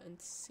to her and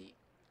see,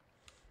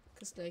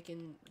 because like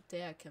in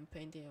their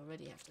campaign they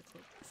already have the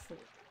cloak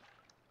before,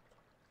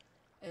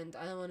 and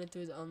I don't want to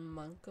do it on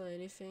monk or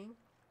anything.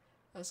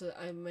 Also,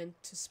 I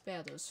meant to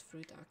spare those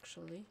fruit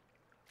actually.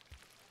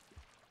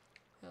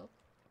 Help.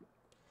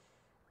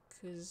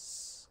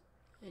 Because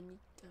I need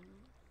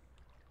them.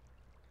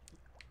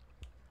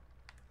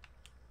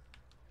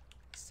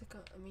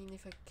 I mean,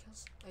 if I kill,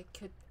 I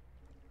could.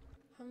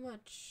 How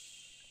much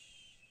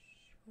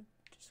would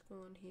just go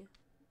on here?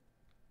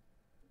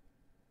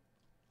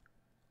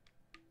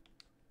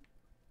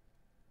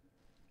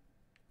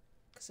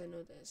 Because I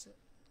know there's a.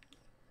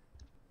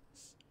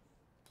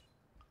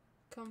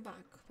 Come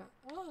back.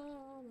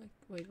 Oh my.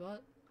 Wait,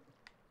 what?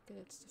 Okay,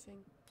 that's the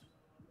thing.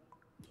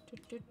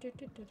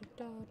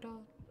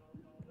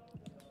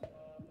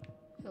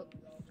 Help.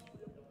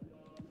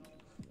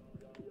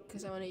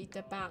 Because I want to eat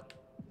the bat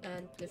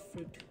and the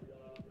fruit.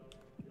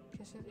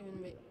 Because that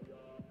even make...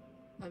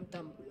 I'm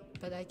dumb.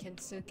 But I can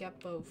still get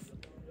both.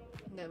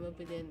 And that will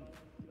be then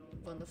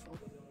wonderful.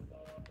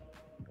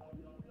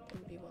 That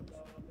would be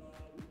wonderful.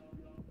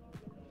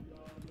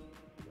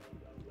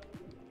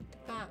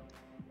 Bat.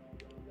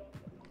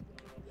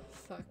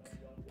 Fuck.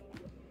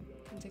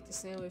 Can take the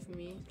snail with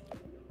me. I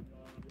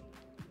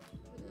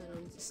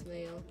don't need the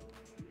snail.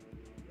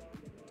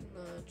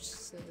 No,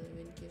 just snail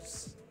even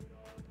gives.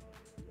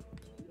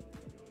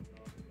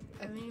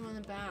 I really want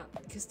a bat,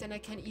 because then I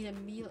can eat a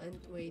meal and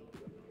wait.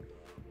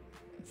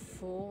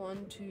 4,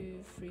 1,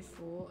 2, 3,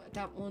 4.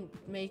 That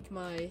won't make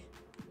my.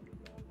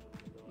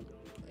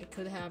 I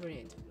could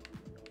hibernate.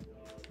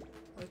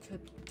 I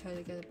could try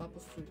to get a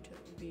bubble fruit. That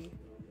would be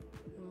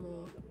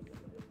more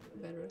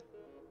better.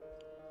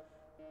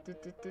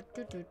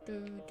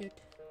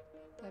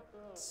 That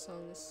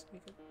song is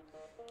really good.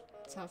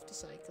 It's half the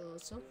cycle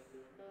also.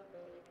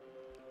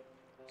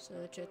 So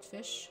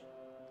jetfish.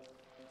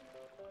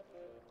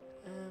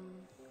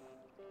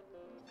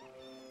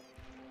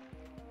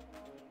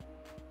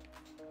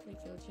 We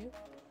killed you.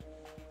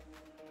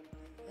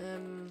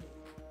 Let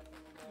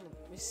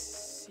me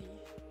see.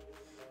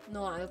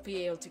 No, I'll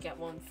be able to get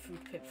 1 food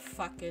pip.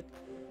 Fuck it.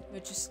 We're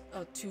just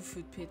 2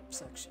 food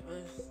pips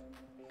actually.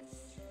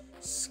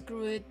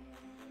 Screw it.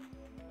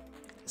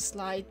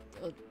 Slide.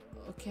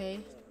 Okay.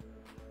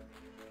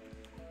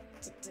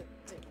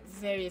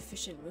 Very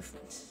efficient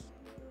movement.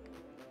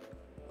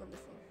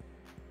 Wonderful.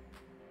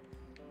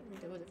 I mean,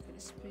 I would have got a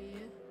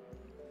spear.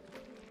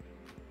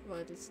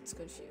 Right, it's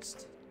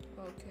confused.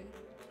 Okay.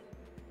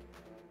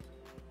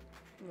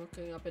 I'm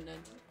walking up a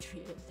 93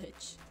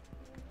 ledge.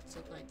 It's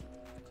not 90.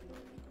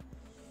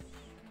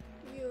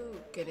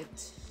 You get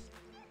it.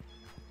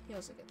 He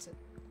also gets it.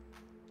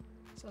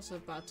 He's also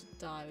about to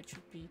die, which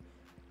would be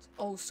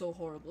oh so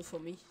horrible for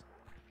me.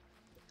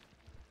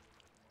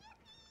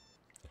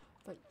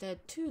 But there are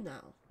 2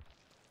 now.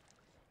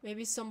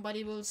 Maybe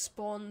somebody will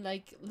spawn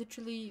like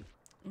literally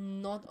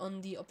not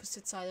on the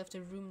opposite side of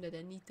the room that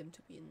I need them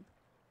to be in.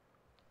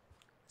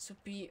 This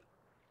would be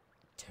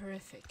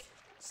terrific.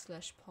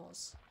 /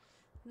 pause.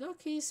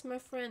 Look, he's my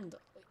friend.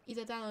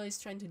 Either that or he's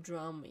trying to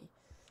drown me.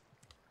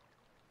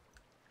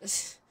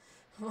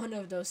 One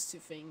of those 2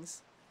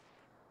 things.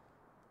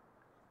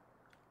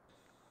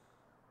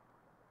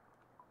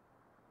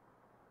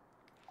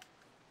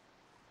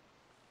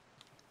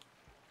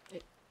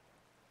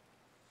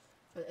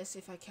 But as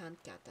if I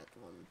can't get that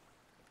one.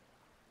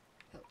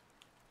 Help.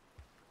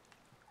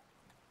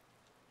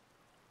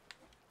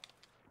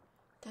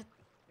 That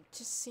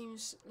just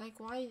seems like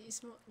why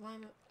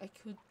am I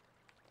could.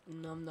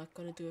 No, I'm not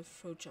gonna do a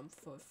throw jump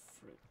for a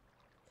fruit.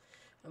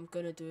 I'm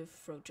gonna do a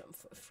throw jump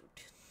for a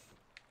fruit.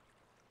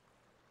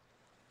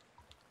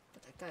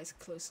 But that guy's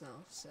close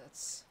now, so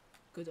that's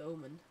good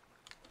omen.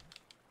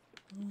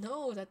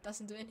 No, that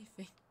doesn't do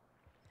anything.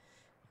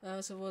 That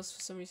also was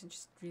for some reason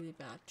just really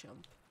bad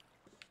jump.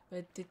 But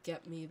it did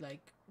get me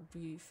like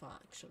really far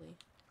actually.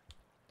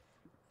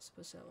 I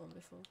suppose that one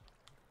before.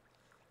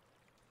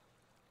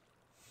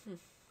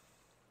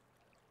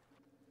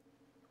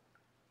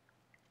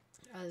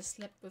 I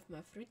slept with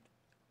my fruit.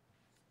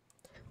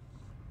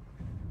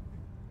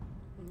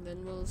 And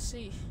then we'll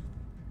see.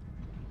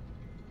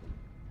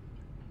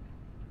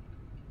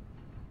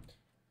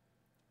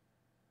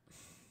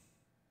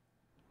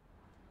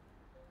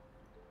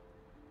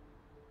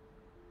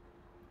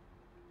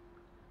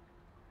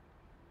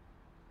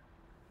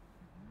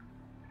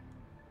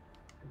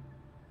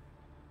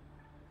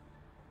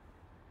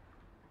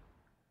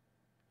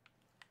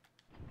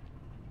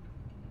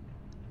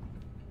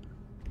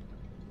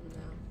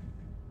 Now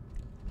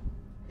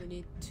we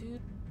need 2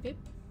 pip.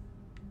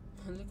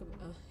 Look at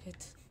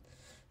hit.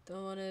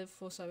 Don't wanna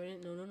force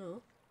it.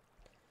 No.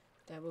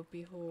 That would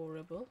be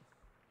horrible.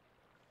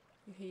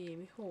 You hear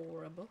me?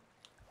 Horrible.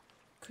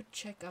 Could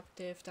check up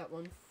there if that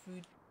one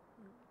food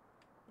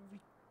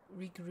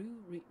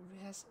regrew.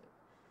 Has.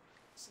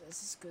 So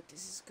this is good.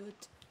 This is good.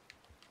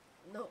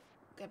 No,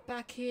 get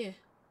back here,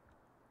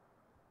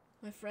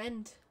 my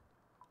friend.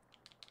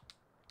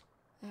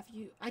 Have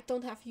you? I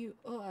don't have you.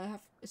 Oh, I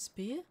have a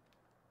spear.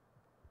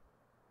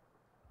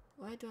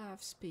 Why do I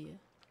have spear?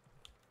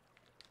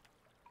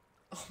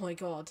 Oh my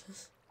god.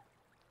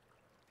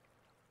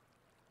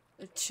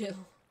 Chill.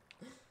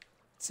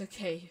 It's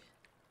okay.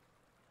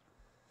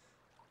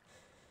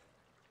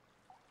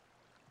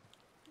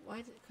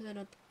 Why could I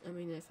not? I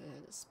mean, if I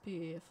had a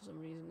spear for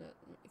some reason, that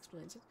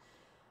explains it.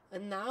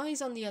 And now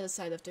he's on the other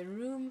side of the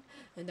room,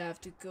 and I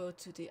have to go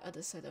to the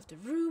other side of the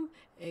room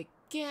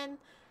again.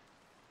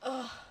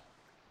 Ugh.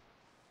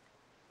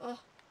 Ugh.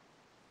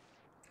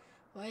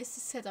 Why is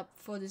the setup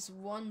for this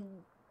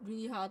one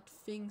really hard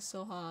thing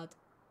so hard?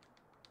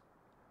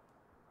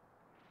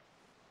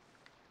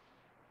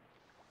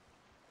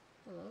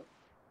 Hello?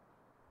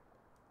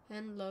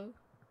 Hello?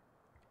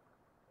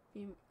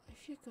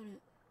 If you're gonna...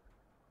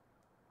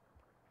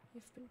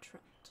 You've been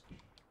trapped.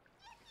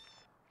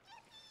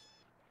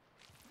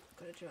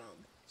 Gonna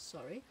drown.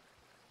 Sorry.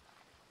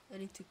 I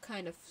need to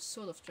kind of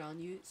sort of drown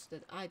you so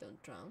that I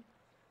don't drown.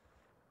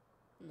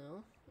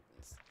 No.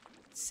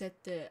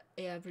 Set the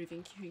air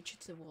breathing creature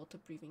to the water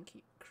breathing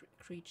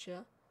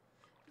creature.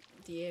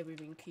 The air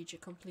breathing creature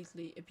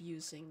completely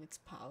abusing its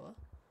power.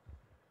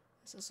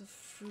 There's also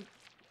fruit.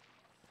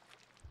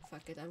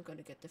 Fuck it, I'm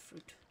gonna get the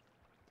fruit.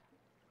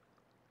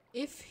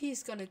 If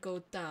he's gonna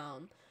go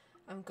down,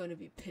 I'm gonna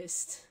be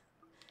pissed.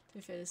 To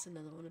be fair, there's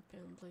another one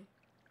apparently.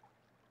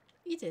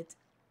 Eat it.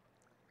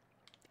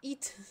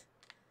 Eat.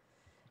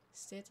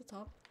 Stay at the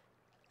top.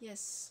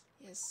 Yes,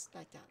 yes,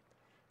 like that.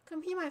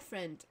 Come here, my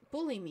friend.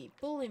 Bully me,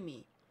 bully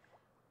me.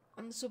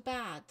 I'm so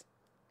bad.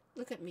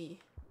 Look at me.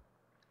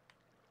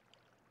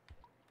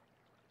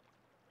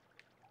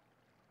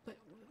 But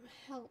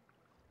help.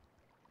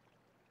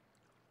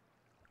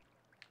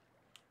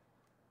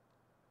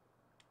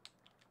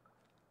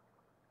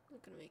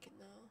 Not gonna make it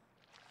now.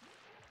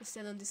 I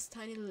stand on this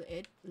tiny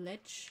little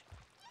ledge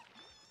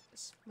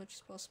as much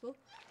as possible.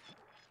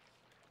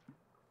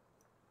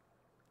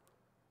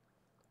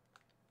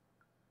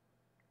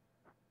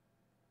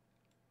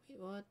 Wait,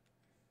 what?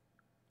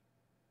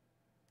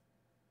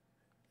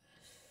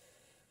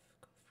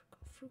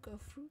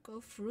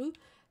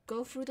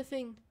 Go through the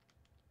thing.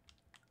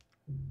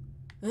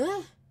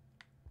 Huh?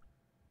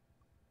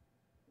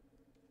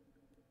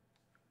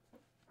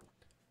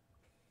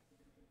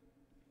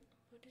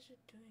 What is it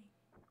doing?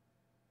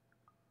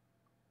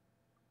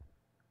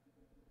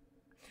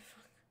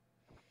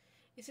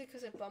 Is it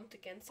because I bumped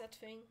against that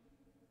thing?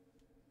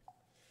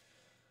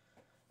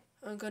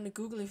 I'm gonna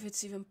Google if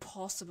it's even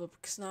possible,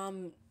 because now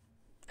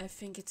I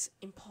think it's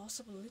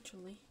impossible,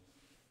 literally.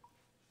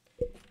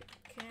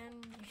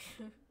 Can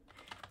you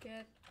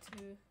get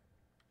to...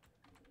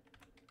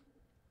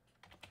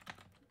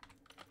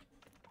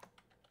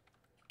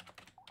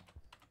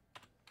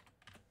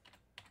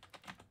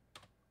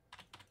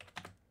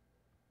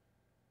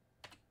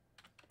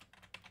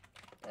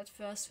 That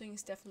first thing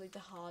is definitely the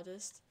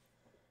hardest.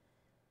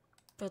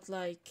 But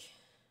like...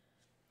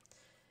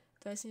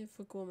 Do I see it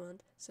for gormand?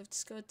 So I've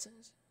discovered...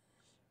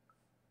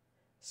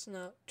 So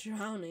now,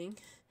 drowning.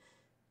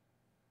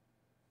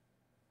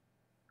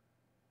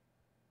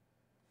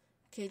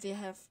 Okay, they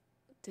have...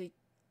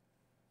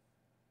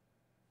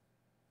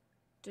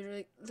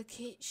 The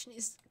location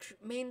is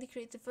mainly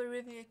created for a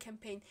review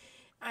campaign.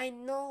 I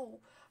know,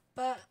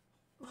 but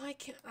why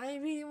can't I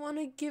really want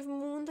to give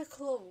Moon the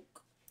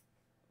cloak?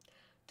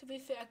 To be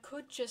fair, I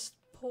could just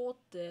port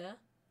there,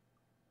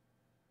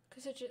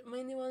 because I just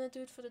mainly want to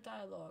do it for the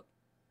dialogue.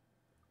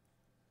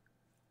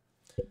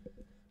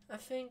 I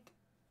think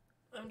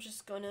I'm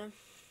just gonna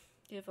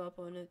give up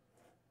on it.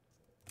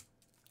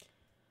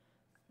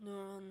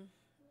 Neuron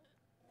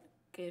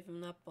gave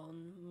him up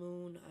on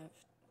Moon.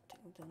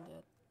 I've done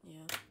that.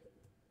 Yeah.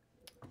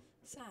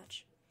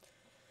 Sad.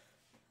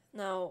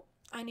 Now,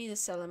 I need a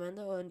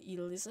salamander or an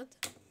eel lizard,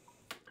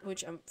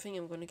 which I think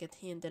I'm gonna get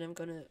here, and then I'm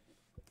gonna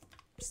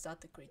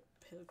start the Great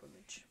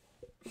Pilgrimage.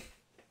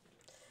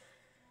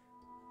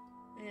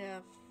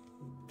 Yeah.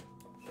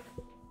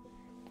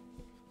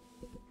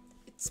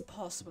 It's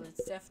possible,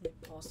 it's definitely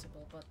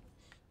possible, but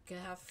you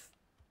gotta have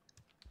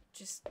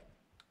just...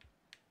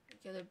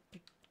 it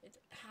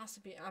has to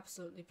be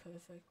absolutely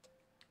perfect.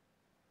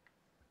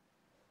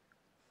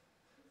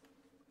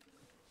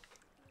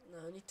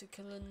 Now I need to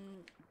kill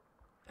an...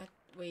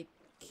 wait,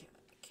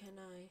 can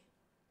I?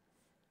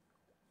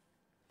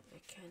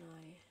 Can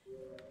I?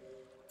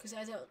 Because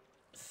I don't...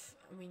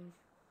 I mean...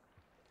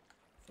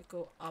 If I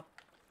go up...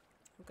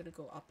 I'm gonna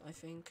go up, I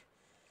think.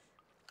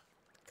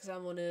 Because I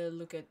want to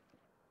look at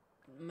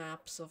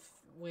maps of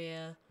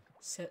where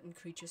certain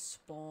creatures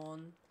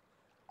spawn.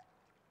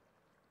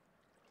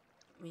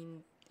 I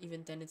mean,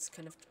 even then it's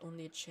kind of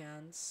only a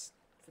chance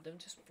for them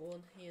to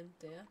spawn here and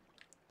there.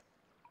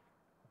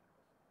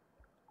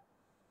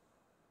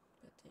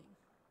 But dang.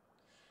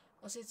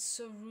 Also, it's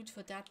so rude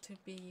for that to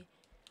be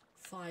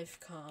 5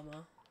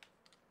 karma.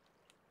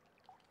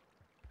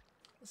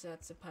 So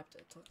that's the pipe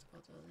that I talked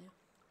about earlier.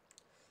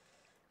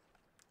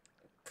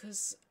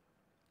 Because,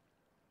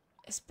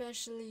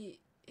 especially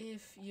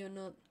if you're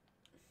not,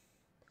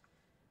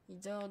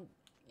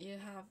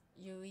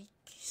 you're weak,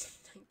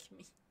 like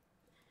me.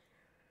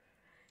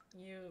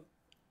 You're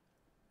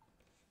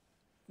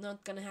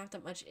not gonna have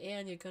that much air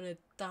and you're gonna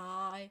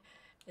die.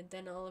 And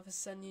then all of a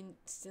sudden you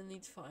still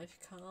need 5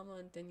 karma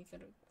and then you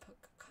gotta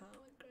fuck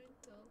karma grind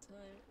the whole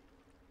time.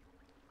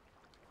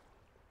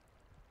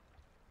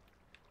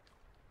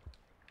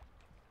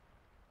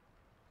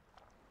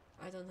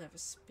 I don't have a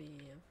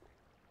spear.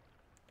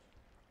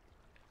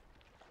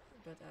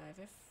 But I have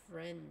a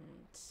friend.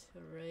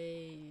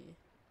 Hooray.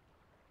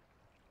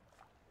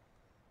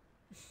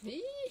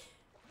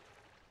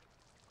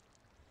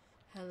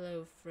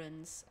 Hello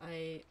friends.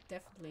 I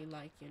definitely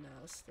like you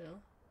now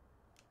still.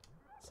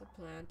 It's a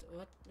plant.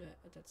 What?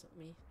 That's not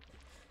me.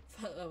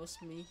 Thought that was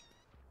me.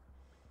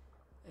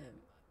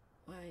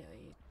 Why are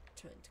you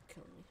trying to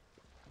kill me?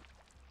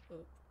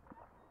 Oh.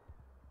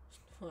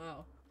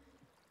 Wow.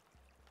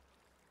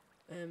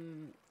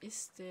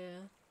 Is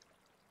there...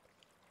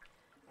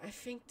 I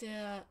think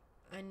there...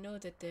 I know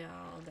that they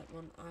are on that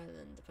one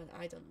island, but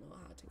I don't know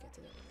how to get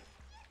to that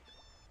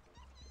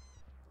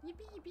one.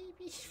 Yippee yippee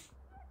yippee.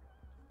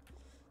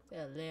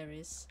 They're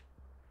hilarious.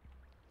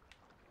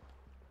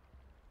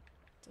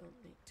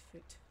 Don't need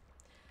food.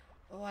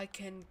 Oh, I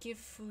can give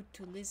food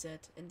to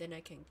lizard, and then I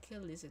can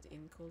kill lizard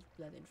in cold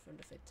blood in front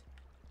of it.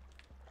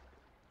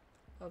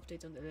 Hope they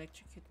don't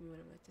electrocute me when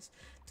I'm like this.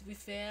 To be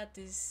fair,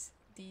 these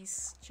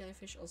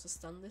jellyfish also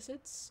stun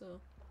lizards,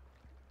 so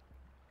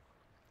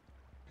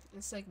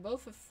it's like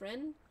both a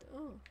friend.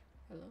 Oh,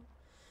 hello,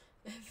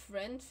 a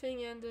friend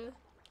thing and a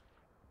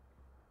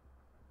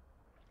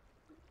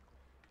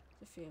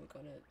the thing I'm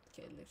gonna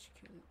get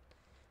electrocuted.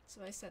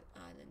 So I said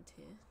island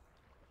here.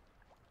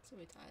 So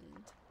wait,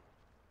 island.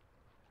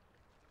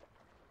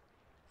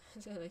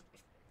 So like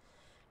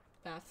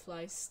bad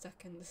flies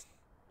stuck in this.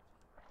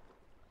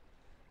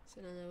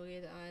 So then a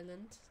weird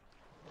island.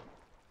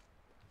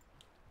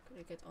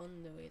 Gonna get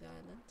on the weird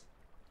island.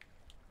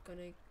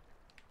 Gonna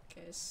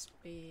get a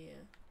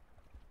spear.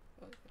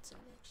 Oh, what's an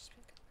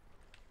spear?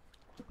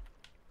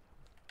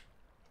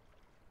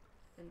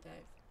 And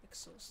I've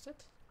exhausted.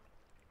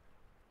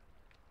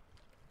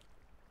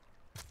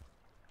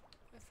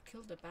 I've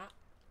killed a bat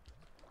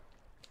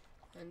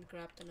and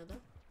grabbed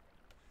another.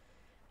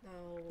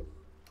 Now,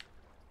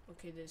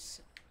 okay,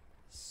 this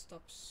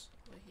stops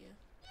over here.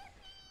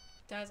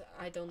 That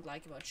I don't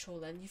like about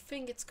shoreline. You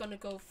think it's gonna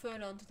go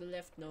further on to the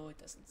left? No, it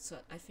doesn't. So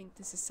I think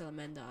this is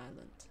Salamander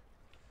Island.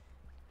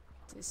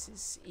 This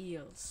is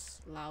eels,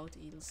 loud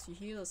eels. You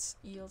hear those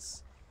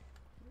eels?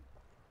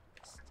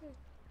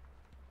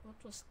 What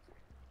was?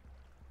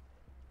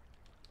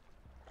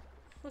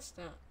 What's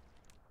that?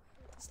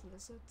 This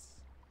lizards.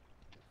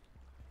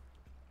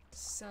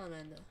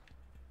 Salamander.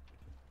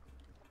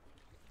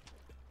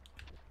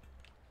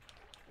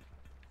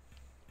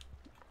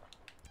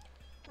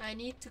 I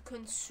need to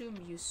consume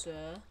you,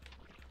 sir.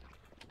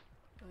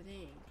 Oh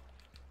dang.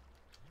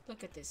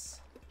 Look at this.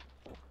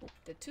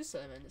 There are 2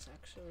 salamanders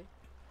actually.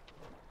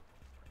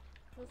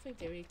 I don't think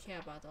they really care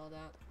about all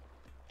that.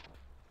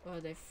 Oh,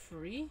 they're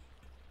free?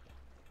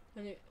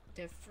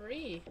 They're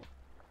free.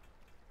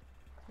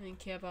 They don't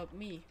care about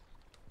me.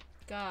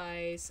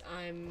 Guys,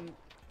 I'm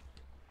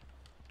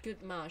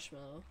good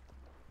marshmallow.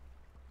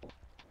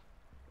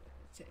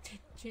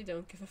 She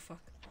don't give a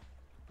fuck.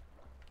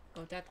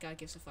 Oh, that guy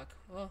gives a fuck.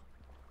 Oh,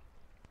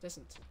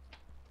 doesn't.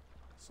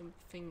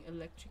 Something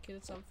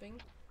electrocuted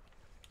something.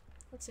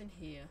 What's in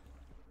here?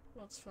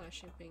 What's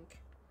flashing pink?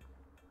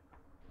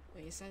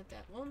 Wait, is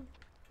that one?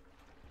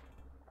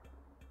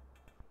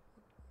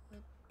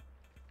 What?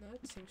 No,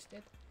 it seems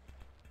dead.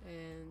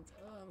 And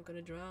oh, I'm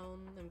gonna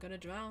drown. I'm gonna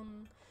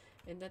drown.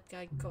 And that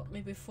guy got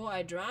me before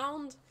I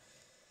drowned.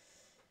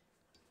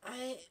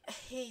 I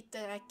hate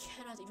that I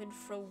cannot even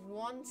throw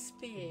one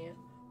spear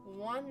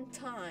one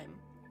time.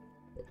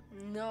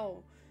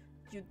 No,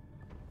 you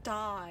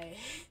die.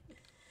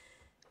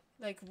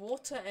 Like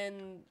water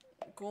and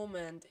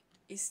gormand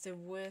is the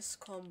worst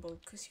combo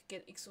because you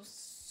get exhausted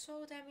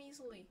so damn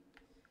easily.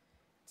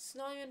 It's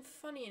not even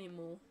funny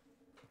anymore.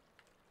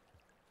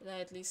 But I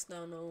at least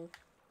now know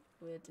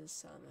where the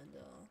salamander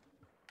are.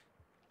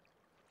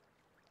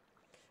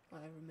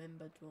 I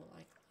remembered more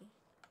likely.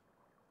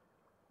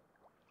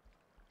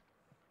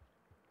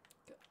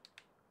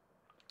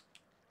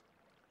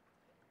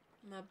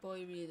 My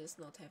boy really does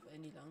not have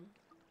any lung.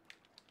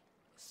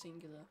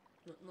 Singular.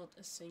 Not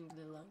a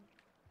singular lung.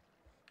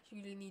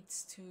 He really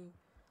needs to,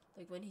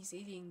 like when he's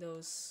eating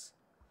those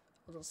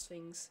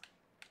things,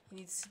 he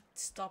needs to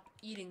stop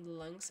eating the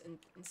lungs and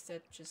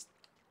instead just,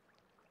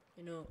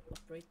 you know,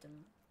 operate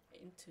them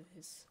into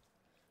his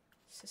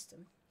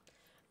system.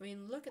 I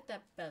mean, look at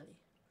that belly.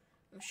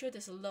 I'm sure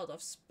there's a lot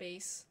of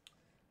space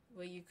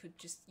where you could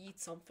just eat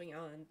something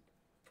out and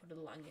put a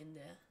lung in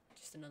there.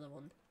 Just another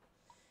one.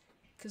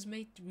 Because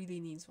mate really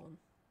needs one.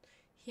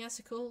 He has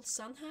a cool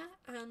sun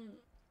hat and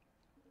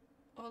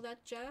all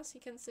that jazz. He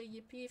can say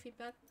yippee if he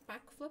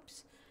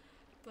backflips.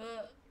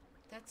 But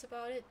that's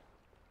about it.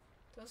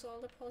 Those are all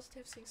the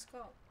positives he's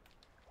got.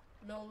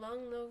 No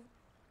lung, no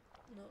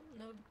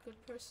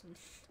good person.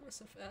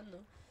 As a fan, no.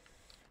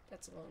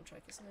 That's a long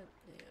track, isn't it?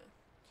 Yeah.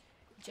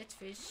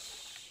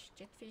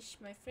 Jetfish,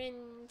 my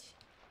friend.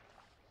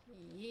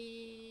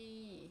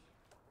 Yay.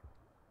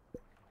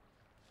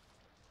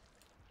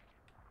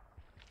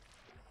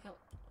 Help.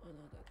 Oh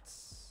no,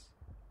 that's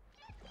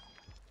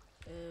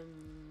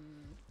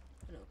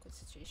no, good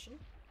situation.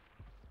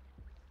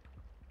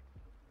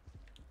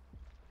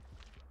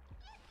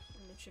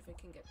 I'm not sure if I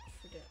can get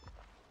through that.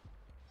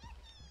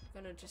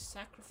 I'm gonna just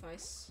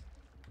sacrifice.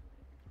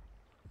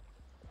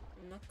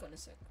 I'm not gonna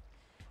sacrifice.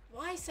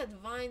 Why is that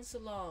vine so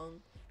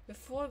long?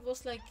 Before it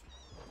was like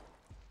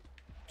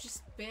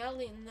just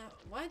barely enough.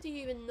 Why do you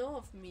even know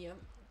of me?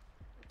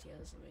 Yeah,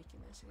 doesn't make it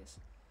nice, I guess.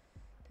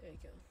 There we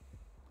go.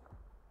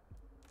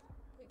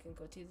 I can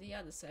go to the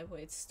other side where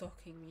it's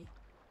stalking me.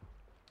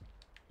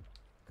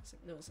 Because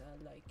it knows I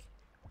like.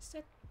 Is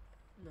that?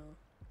 No.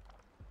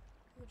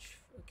 Which?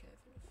 Okay, I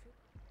have enough food.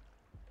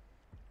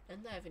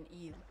 And I have an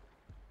eel.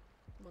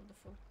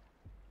 Wonderful.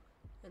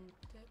 And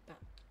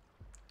bat.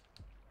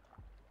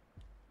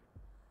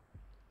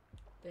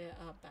 There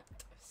are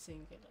bat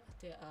singular.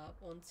 There are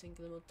one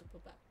singular multiple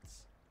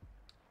bats.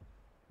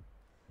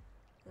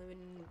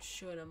 I'm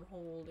sure I'm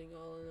holding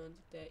all on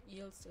the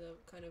eels that are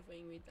kind of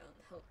weighing me down.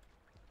 Help.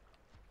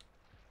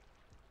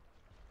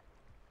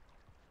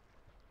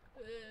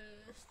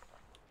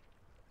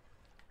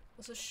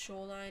 Also,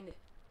 shoreline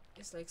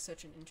is like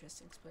such an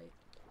interesting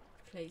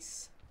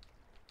place.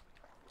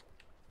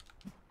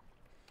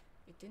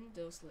 Wait, didn't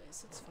those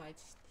lizards fight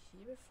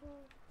here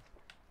before?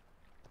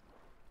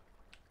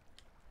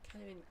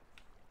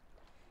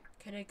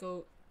 Can I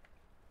go?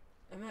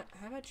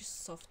 Have I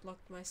just soft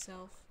locked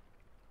myself?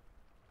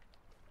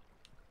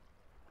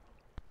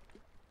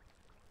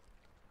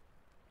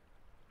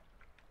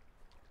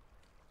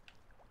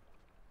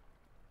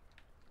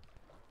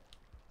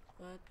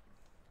 What?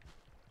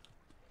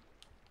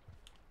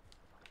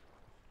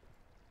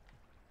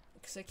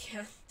 Because I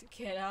can't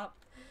get up,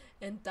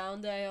 and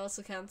down there I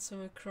also can't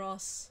swim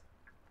across.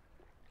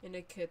 And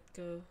I could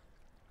go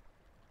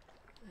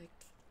like.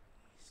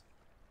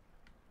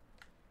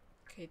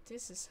 Okay,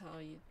 this is how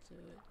you do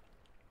it.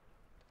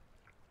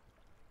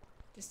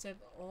 Just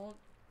have all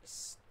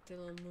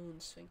still on moon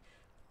swing.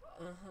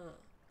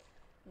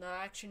 Now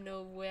I actually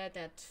know where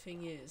that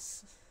thing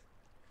is.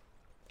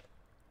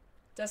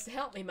 Doesn't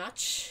help me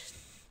much.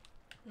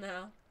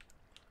 Now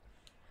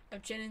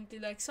I'm genuinely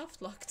like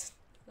soft locked.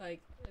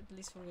 Like at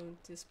least from going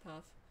this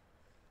path.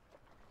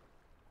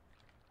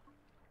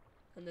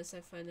 Unless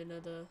I find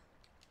another.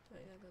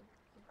 Wait,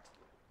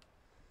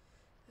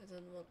 I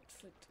don't want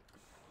food.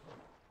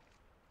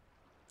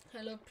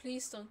 Hello,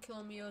 please don't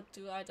kill me or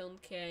do I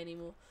don't care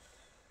anymore.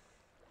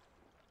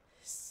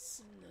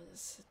 It's another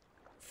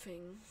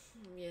thing.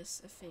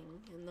 Yes, a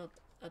thing and not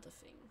other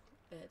thing.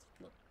 But I did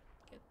not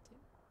get the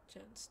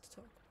chance to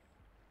talk.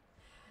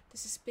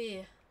 This is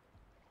Spear.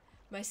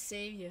 My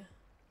savior.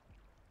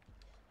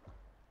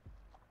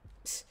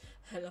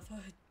 I love how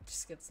it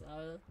just gets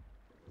louder.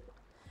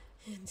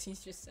 And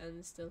he's just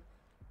standing still.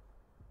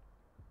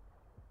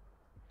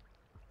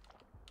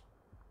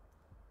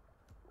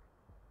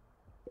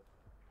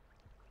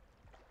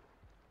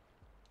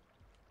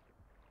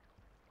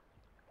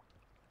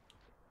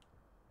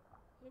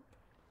 Yep.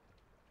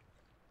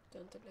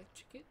 Don't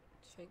electrocute.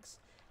 Thanks.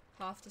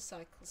 Half the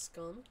cycle's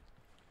gone.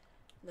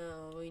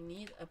 Now we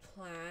need a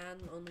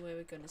plan on where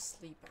we're gonna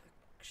sleep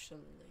actually.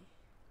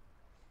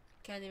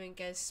 Can't even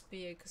get a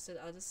spear because that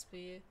other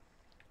spear,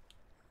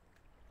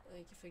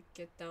 like if I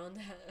get down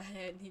there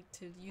I need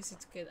to use it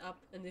to get up,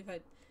 and if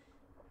I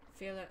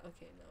feel like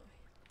okay no.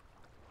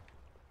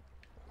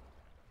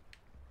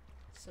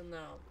 So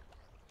now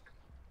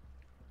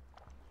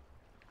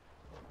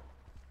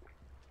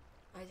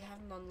I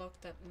haven't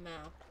unlocked that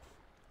map.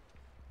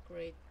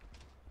 Great.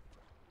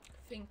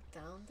 I think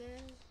down there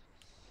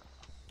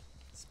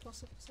it's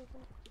possible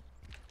something.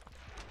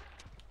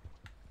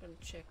 Gonna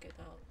check it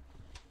out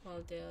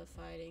while they're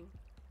fighting.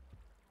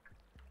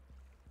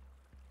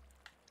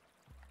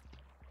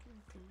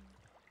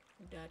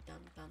 Da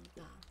dum dum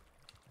dum.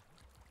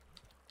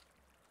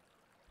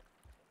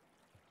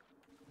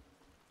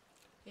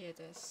 Yeah,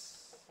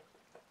 that's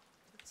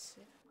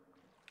it.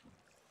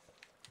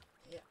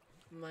 Yeah,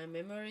 my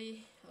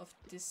memory of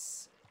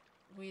this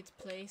weird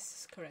place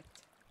is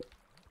correct.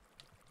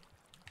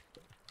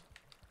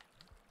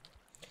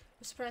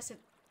 I'm surprised that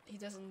he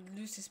doesn't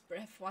lose his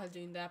breath while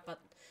doing that, but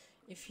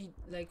if he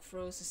like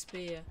throws a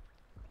spear.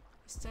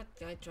 Is that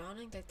guy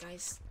drowning? That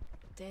guy's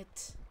dead.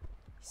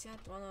 Is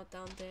that one out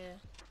down there?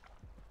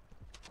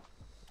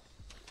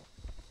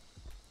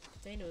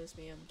 If they notice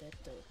me, I'm dead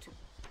though too.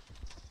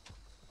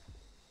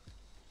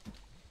 Oh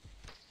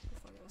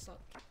fuck, I was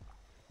out.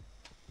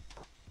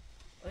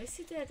 Oh, is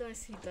he dead or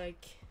is he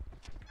like...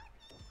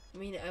 I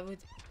mean, I would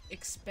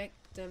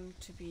expect them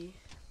to be...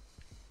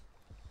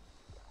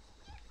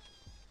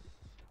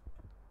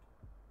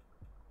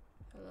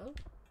 Hello?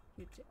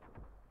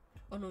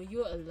 Oh no,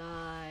 you're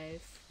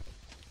alive.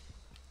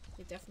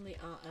 You definitely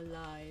are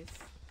alive.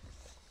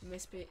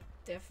 Misby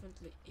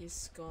definitely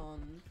is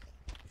gone.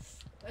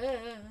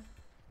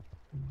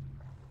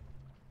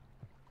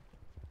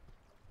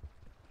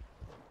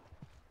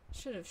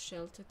 Should have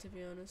sheltered, to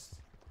be honest.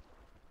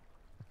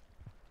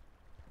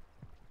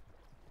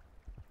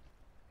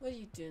 What are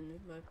you doing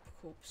with my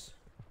corpse?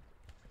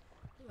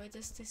 Why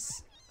does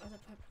this other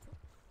pipe go?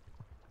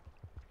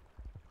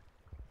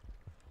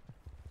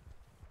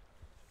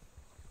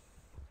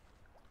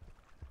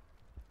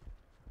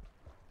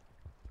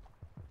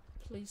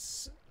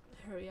 Please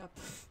hurry up.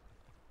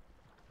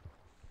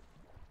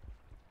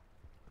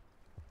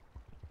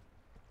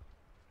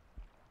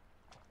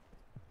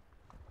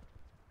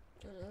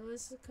 Don't know,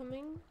 is it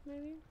coming?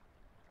 Maybe?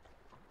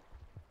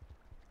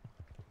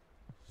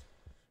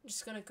 I'm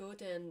just gonna go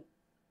there and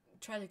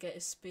try to get a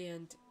spear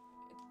and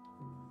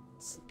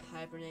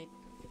hibernate.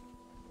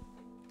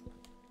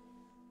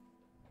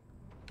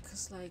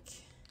 Cause like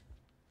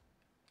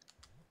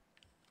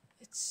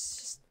it's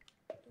just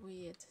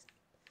weird.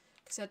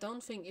 Cause I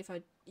don't think if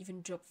I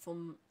even dropped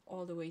from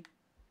all the way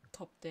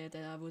top there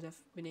that I would have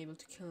been able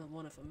to kill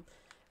one of them.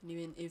 And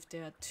even if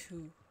there are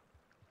two.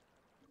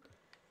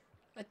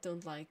 I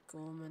don't like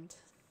Gormand.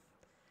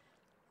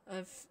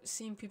 I've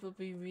seen people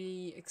be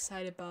really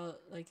excited about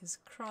like his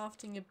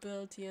crafting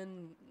ability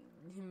and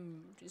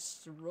him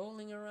just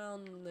rolling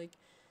around like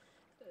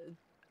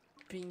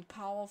being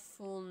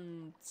powerful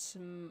and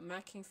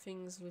smacking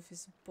things with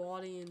his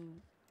body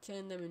and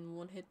killing them in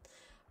one hit,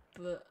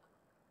 but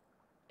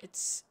it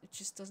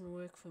just doesn't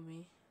work for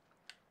me.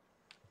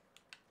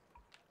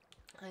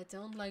 I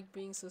don't like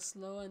being so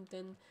slow, and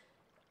then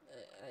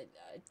I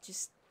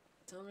just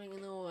don't really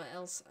know what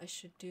else I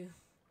should do.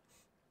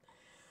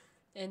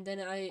 And then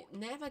I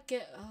never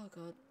get, oh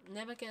god,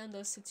 never get in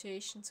those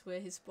situations where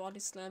his body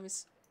slam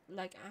is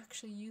like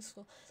actually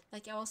useful.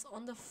 Like I was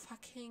on the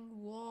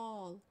fucking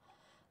wall.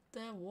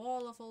 The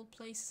wall of all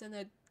places, and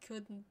I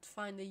couldn't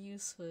find a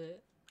use for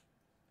it.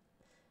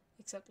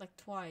 Except like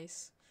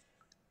twice.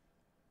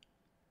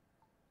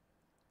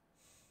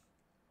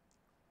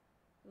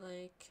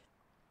 Like,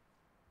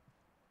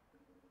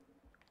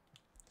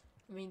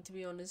 I mean, to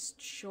be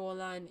honest,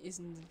 Shoreline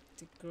isn't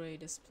the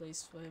greatest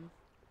place for him.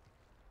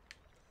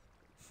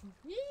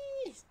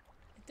 Yee!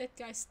 That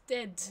guy's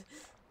dead.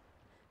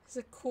 It's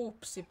a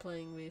corpse you're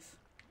playing with.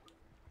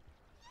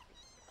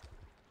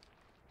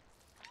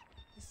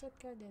 Is that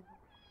guy dead?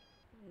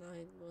 No,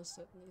 it most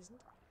certainly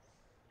isn't.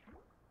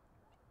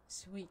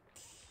 It's weak.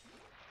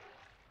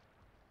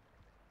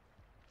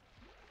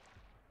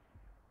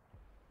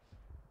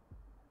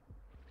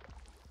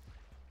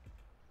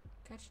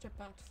 Catch the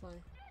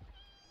batfly.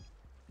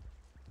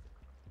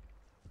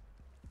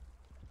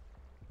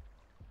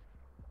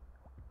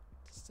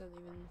 Does that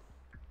even...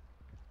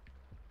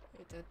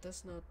 Wait, that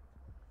does not...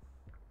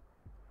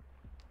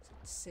 Is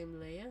it the same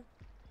layer?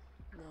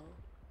 No.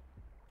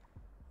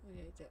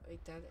 Okay,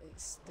 wait, that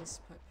is this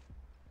pipe.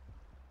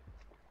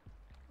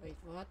 Wait,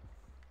 what?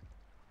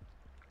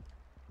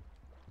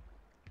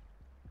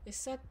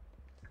 Is that...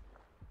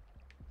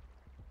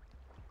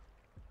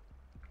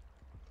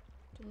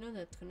 I didn't know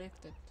that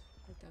connected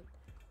like that.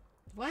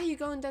 Why are you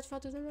going that far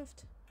to the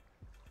left?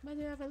 Why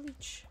do you have a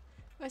leech?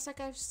 Why is that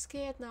guy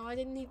scared now? Why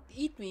didn't he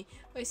eat me?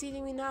 Why is he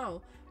eating me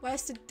now? Why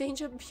is the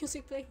danger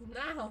music playing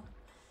now?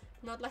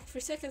 Not like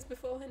 3 seconds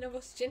before when I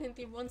was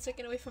genuinely 1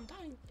 second away from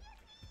dying.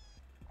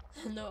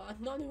 No,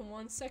 not even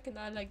 1 second.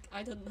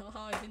 I don't know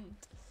how I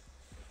didn't.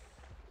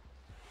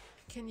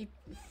 Can you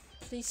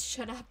please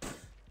shut up?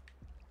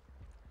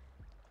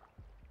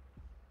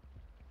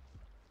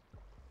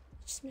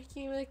 Just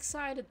making me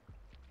excited.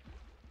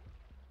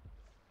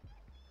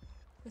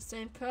 I'm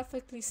staying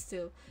perfectly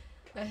still.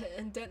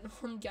 And then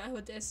one guy who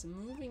is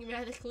moving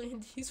radically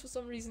and he's for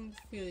some reason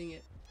feeling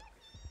it.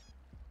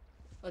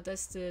 Oh,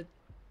 that's the...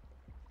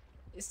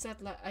 Is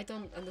that like... I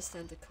don't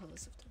understand the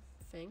colors of them.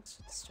 Thanks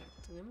for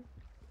distracting him.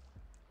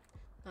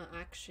 Now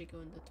actually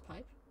go in that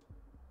pipe.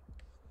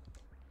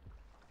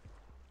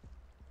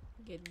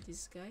 Get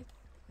this guy.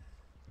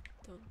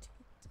 Don't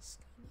hit this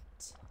guy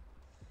yet.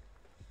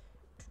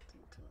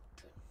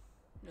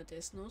 No,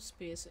 there's no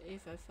spear, so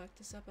if I fuck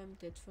this up, I'm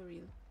dead for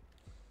real.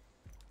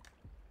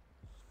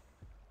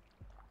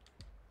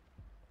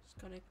 Just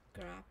gonna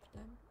grab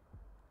them.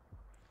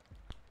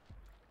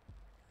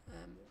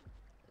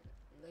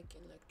 Like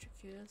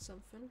electrocute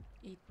something.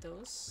 Eat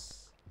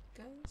those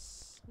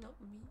guys, not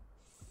me.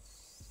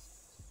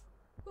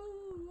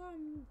 Oh,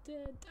 I'm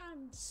dead.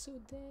 I'm so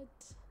dead.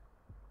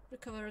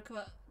 Recover,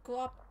 recover. Go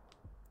up.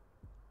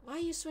 Why are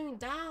you swimming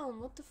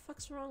down? What the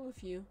fuck's wrong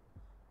with you?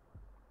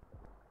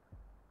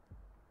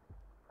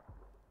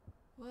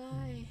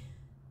 Why?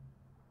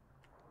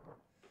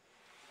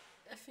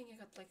 I think I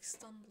got like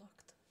stun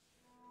blocked.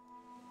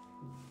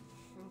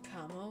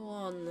 Come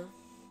on.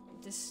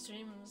 This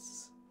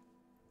stream's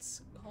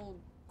whole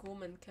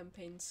gormand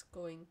campaign's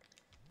going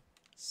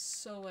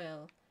so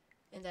well.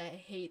 And I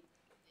hate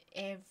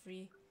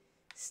every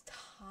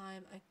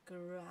time I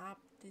grab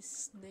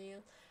this snail.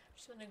 I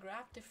just wanna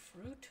grab the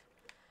fruit.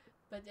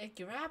 But I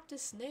grab the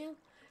snail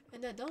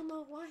and I don't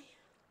know why.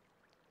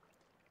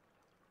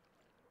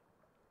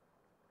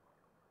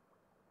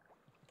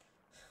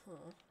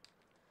 Oh.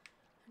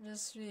 I'm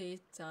just really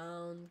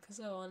down because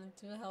I wanted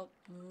to help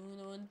Moon.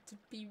 I wanted to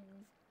be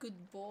a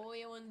good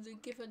boy. I wanted to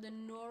give her the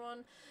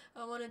Neuron.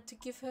 I wanted to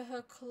give her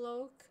her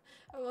cloak.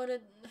 I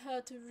wanted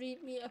her to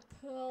read me a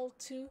pearl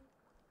too.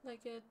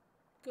 Like a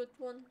good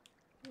one.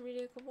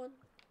 Really a good one.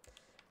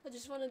 I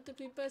just wanted to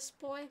be best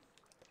boy.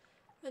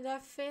 And I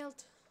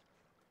failed.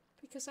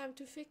 Because I'm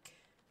too thick.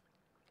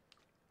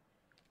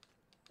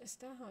 Is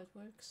that how it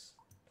works?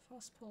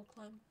 Fast pole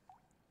climb.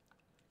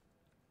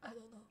 I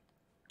don't know.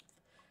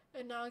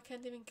 And now I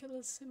can't even kill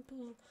a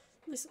simple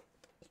listen.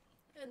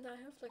 And I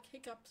have like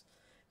hiccups.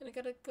 And I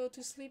gotta go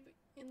to sleep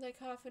in like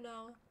half an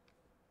hour.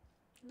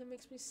 And that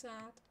makes me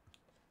sad.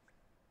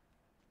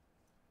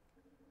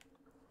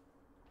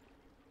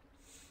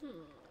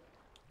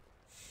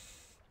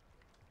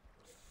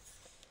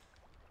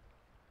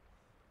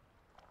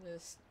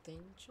 There's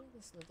danger?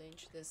 There's no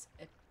danger. There's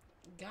a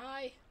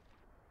guy.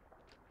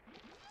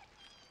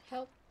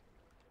 Help.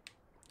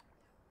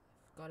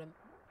 Got him.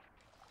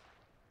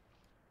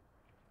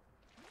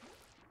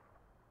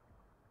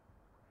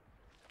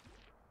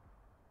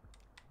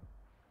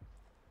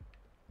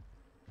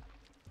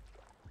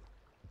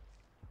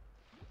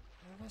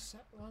 What's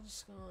that?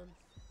 What's going on?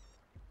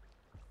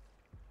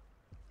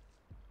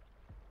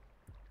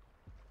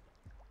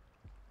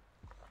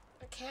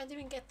 I can't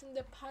even get in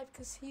the pipe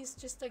because he's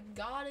just like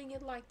guarding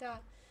it like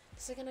that.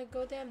 Because I'm gonna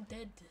go damn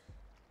dead.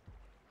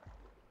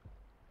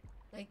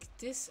 Like,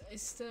 this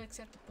is still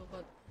acceptable,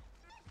 but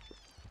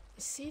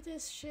you see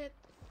this shit?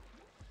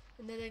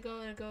 And then they're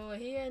gonna go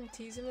here and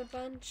tease him a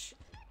bunch.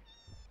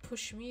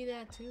 Push me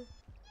there too.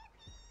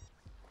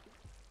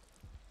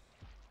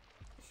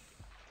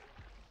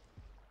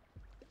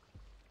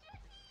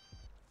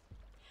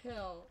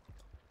 Hell.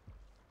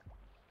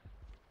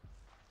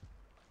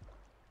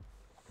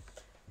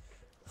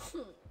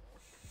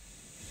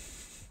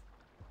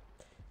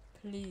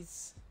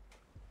 Please.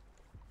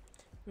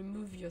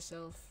 Remove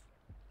yourself.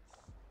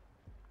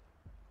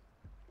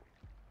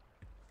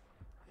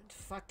 And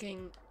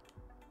fucking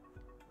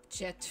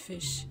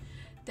jetfish.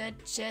 That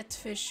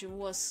jetfish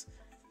was...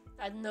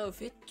 I don't know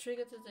if it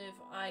triggered it or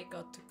if I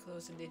got too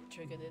close and it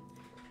triggered it.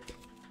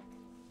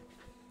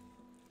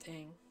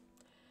 Dang.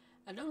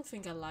 I don't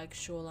think I like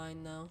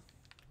shoreline now.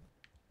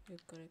 You're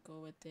gonna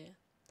go with there.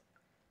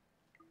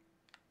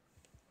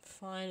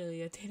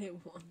 Finally, I did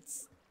it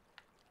once.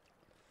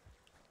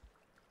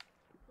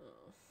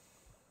 Oh.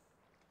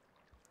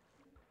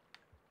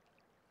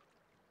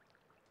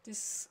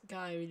 This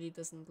guy really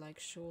doesn't like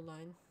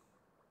shoreline.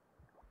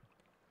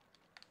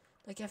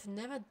 Like, I've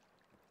never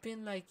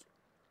been like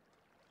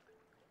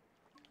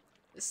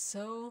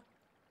so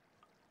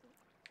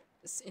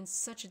in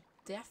such a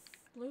death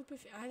loop.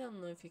 If I don't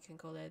know if you can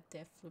call that a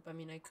death loop. I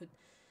mean, I could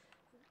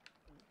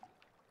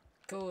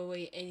go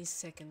away any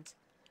second,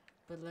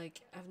 but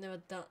like I've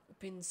never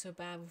been so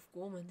bad with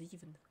gormand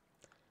even.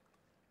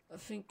 I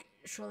think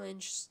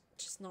shoreline's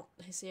just not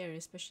his area,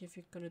 especially if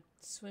you're gonna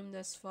swim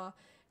this far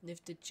and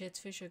if the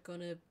jetfish are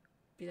gonna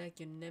be like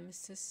your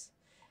nemesis.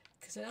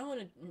 Because I don't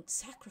want to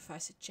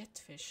sacrifice a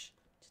jetfish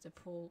to the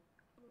poor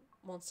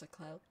monster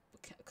cult.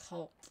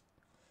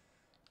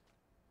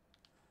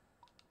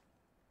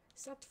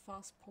 Is that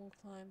fast pole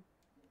climb?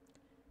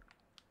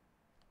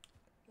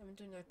 I'm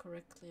doing that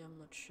correctly, I'm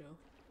not sure.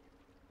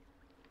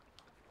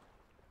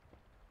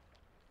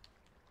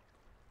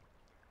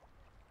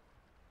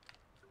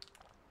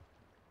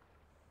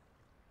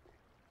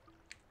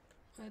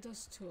 Why are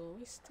those two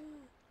always there?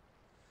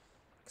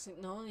 Because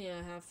normally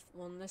I have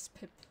one less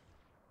pip,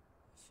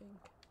 I think.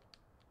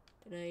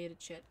 Then I ate a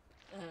jet,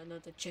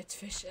 not a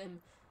jetfish.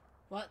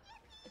 What?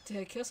 Did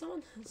I kill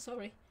someone?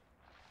 Sorry.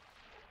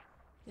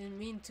 Didn't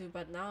mean to,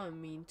 but now I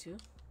mean to.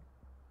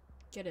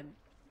 Get him.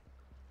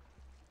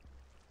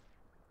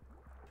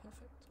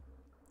 Perfect.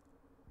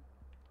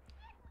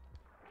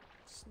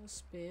 There's no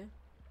spear.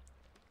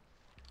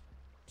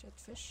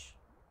 Jetfish.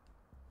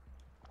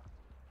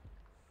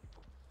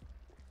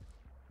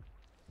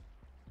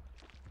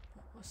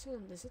 What's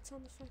that? Does it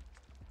sound effect?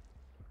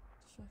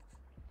 Fuck.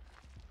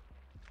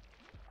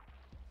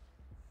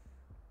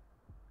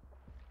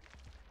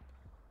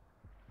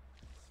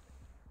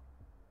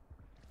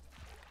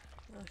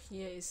 Now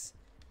here is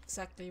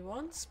exactly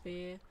one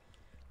spear,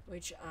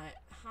 which I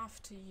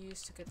have to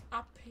use to get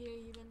up here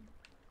even.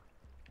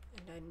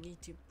 And I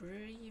need to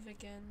breathe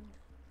again.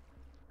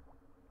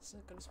 Is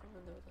it gonna spawn?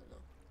 No, I don't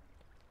know.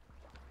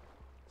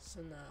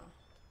 So now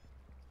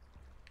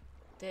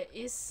there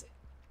is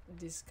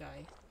this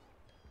guy.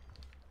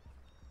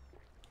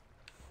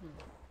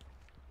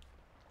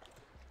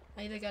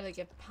 I either gotta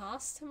get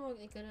past him or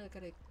I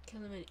gotta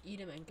kill him and eat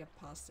him and get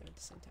past him at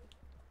the same time.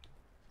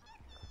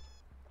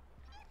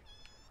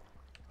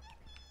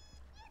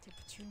 The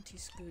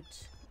opportunity's good.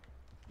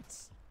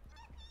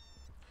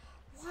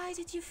 Why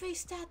did you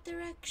face that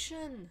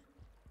direction?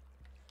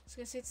 I was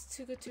gonna say it's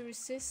too good to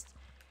resist,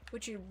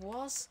 which it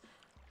was,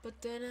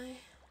 but then I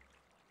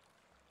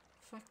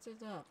fucked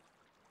it up.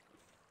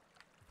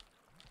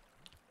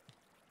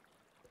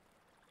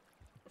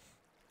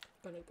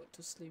 Gonna go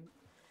to sleep,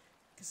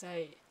 because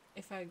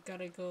if I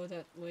gotta go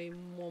that way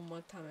one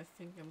more time, I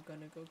think I'm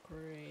gonna go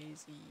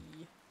crazy.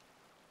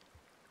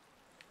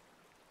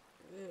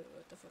 Ew,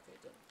 what the fuck I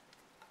done?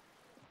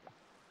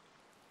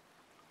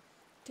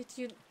 Did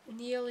you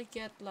nearly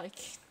get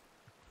like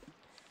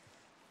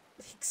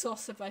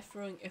exhausted by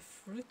throwing a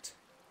fruit?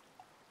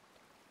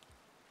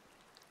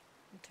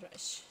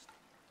 Trash.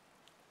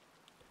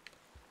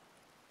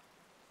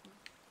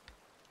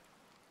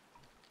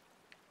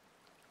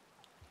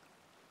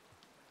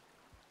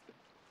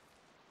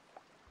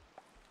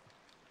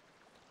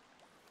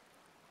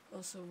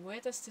 Also, where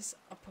does this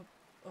upper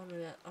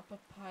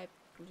pipe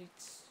lead?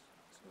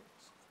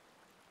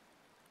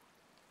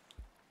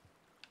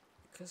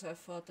 Because I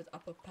thought that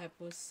upper pipe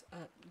was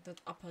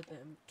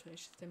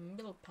the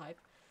middle pipe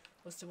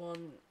was the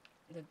one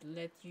that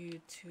led you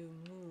to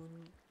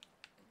moon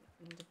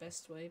in the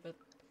best way, but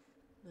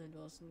no, it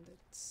wasn't.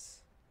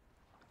 It's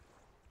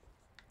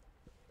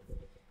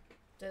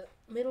the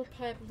middle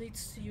pipe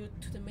leads you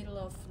to the middle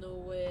of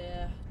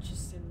nowhere,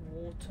 just in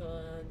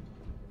water, and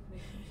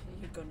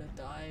you're gonna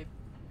die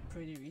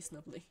pretty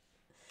reasonably.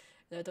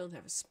 And I don't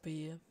have a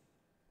spear.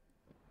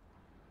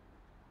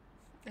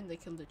 And they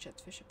killed the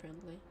jetfish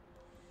apparently.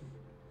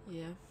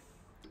 Yeah.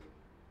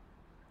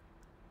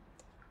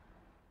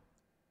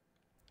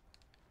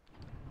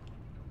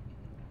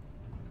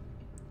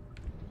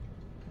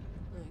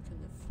 I can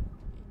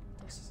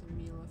have this is a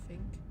meal, I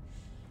think.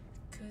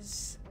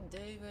 Because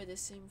they were the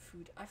same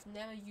food. I've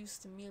never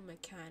used the meal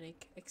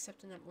mechanic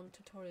except in that one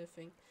tutorial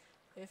thing.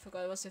 I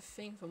forgot it was a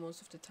thing for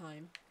most of the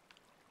time.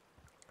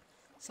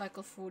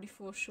 Cycle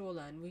 44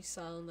 shoreline, we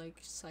sound like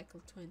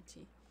cycle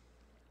 20.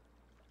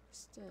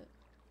 It's the...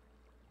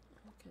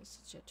 okay, it's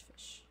a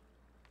jetfish.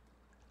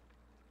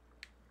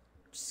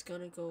 Just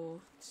gonna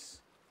go...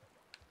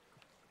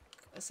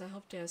 as I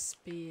hope there are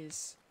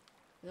spears.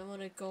 I don't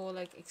wanna go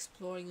like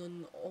exploring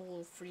on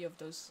all three of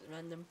those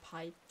random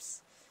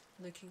pipes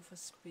looking for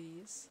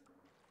spears.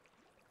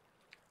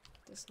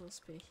 There's no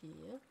spear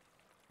here.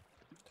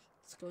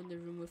 Let's go in the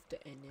room with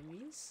the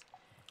enemies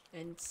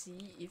and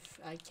see if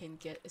I can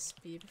get a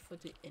spear before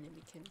the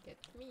enemy can get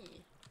me.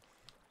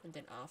 And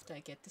then after I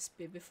get the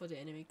spear before the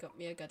enemy got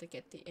me, I gotta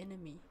get the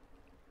enemy.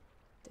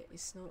 There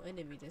is no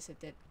enemy, there's a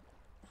dead,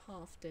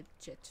 half dead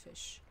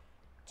jetfish.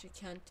 Which you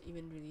can't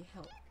even really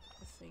help,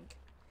 I think.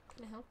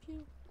 Can I help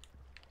you?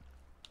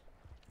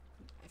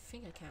 I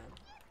think I can.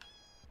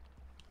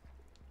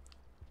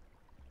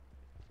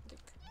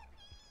 Look.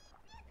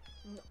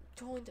 No,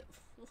 join the...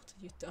 what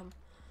are you dumb?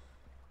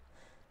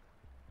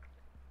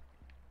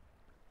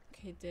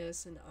 Okay,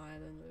 there's an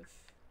island with...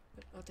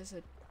 oh, there's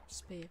a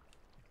spear.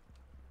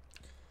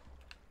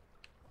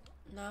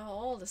 Now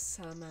all the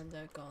salamander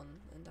are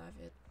gone and I have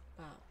it.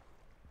 Wow.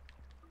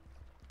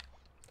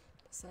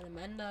 The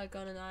salamander are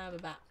gone and I have a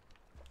bat.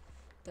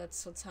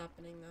 That's what's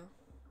happening now.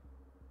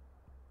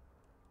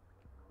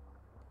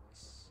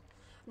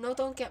 No,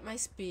 don't get my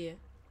spear.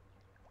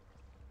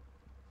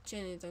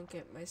 Jenny, don't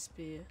get my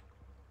spear.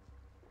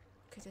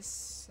 Okay, there's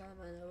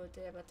salmon over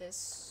there, but there's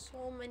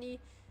so many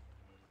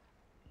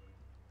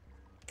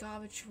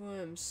garbage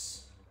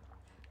worms.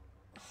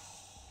 Oh.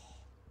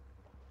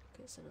 Okay,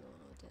 there's another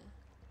one over there.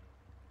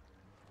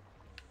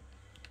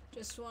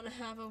 Just want to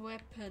have a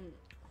weapon.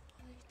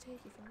 Why do you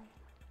take it from me?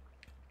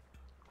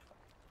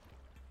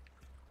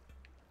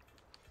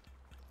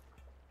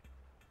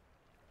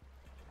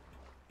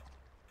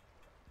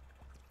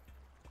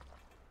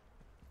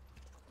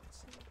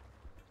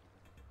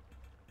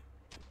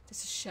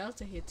 There's a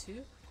shelter here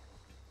too.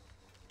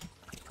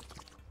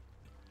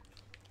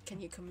 Can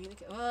you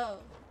communicate? Oh,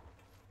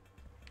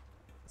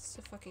 it's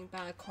a fucking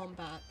bad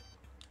combat.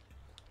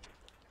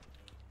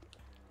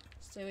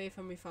 Stay away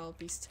from me, foul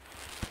beast.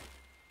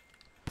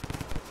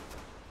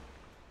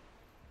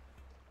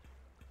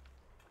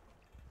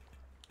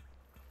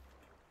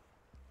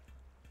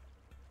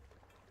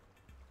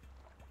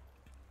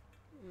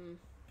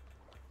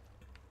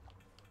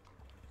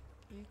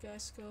 You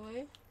guys go away.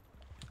 I'm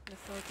gonna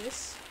throw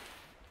this.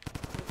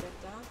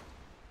 Get that.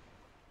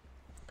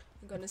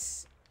 I'm gonna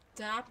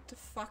stab the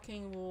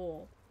fucking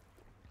wall.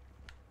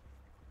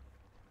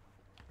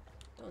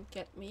 Don't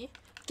get me.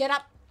 Get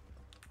up!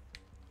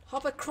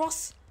 Hop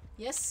across!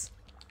 Yes!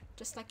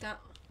 Just like that.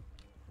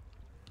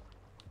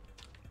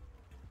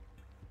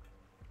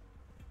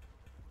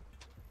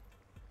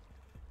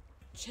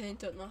 Jane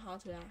don't know how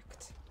to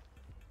act.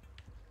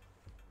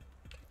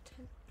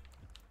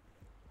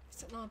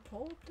 that not a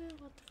port there?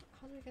 What the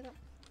how do I get up?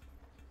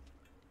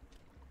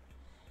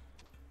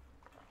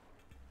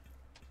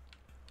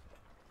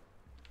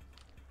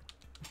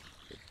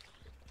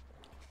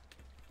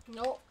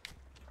 No.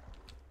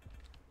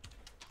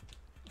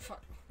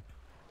 Fuck.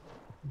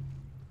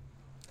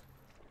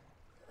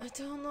 I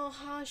don't know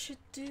how I should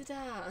do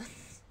that.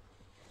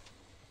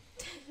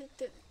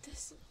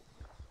 This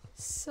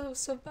is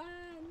so bad.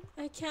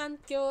 I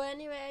can't go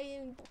anywhere.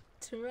 I'm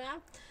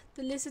trapped.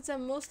 The lizards are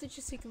mostly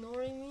just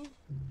ignoring me.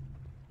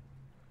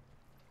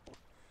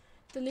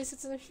 The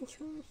lizards are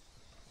ignoring me.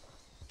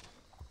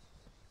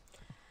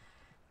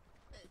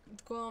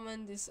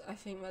 Gormand is, I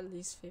think, my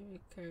least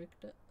favorite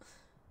character.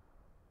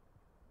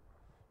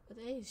 But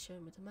hey, he's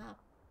showing me the map.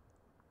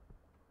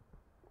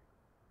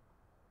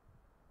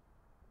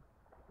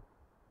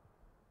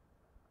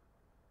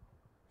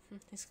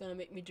 He's gonna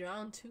make me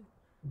drown too.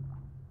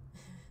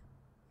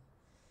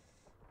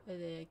 But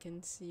I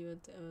can see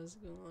what was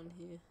going on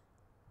here.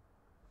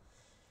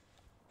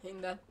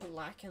 In that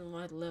black and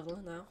white level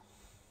now.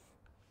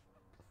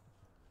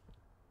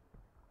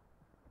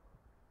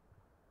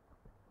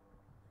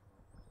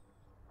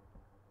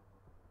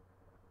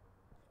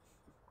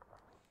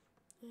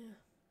 Yeah.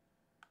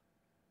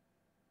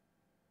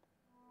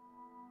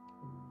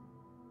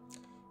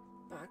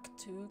 Back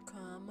to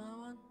Karma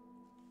one.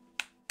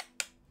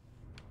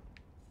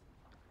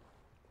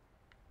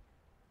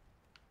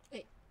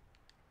 Hey.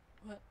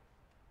 What?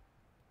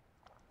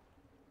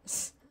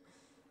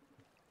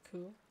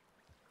 Cool.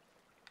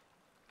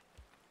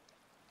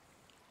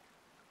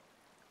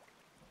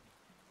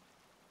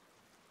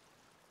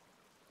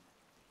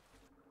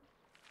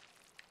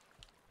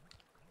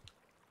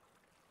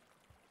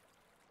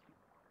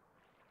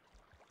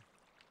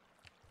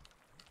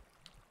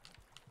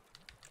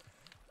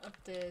 Up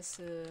there's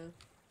a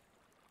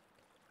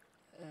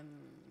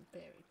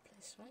berry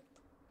place, right?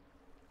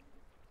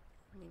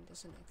 I mean,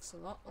 there's an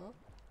axolotl.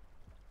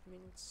 I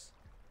mean, it's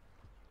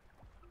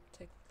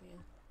technically a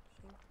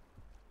thing.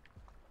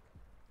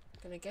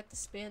 Gonna get the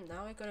spear, and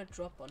now I'm gonna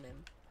drop on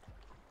him.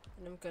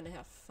 And I'm gonna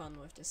have fun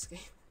with this game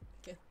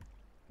again.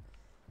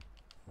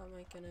 How am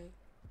I gonna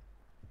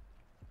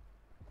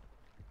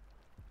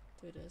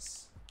do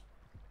this?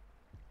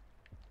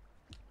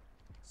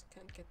 Just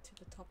can't get to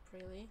the top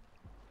really.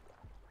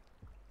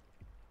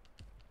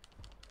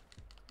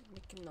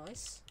 Making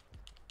noise.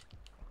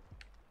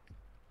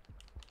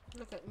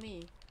 Look at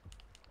me.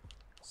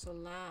 So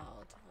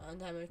loud.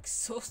 And I'm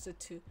exhausted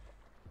too.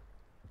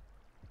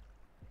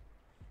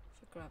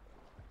 Grab.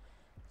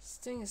 This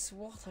thing is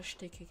water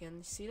stick again.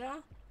 You see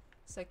that?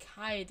 It's like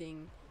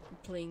hiding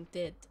and playing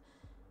dead.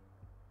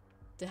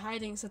 The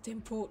hiding is not the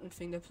important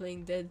thing. The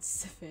playing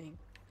dead's the thing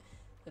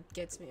that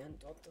gets me. And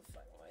what the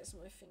fuck? Why is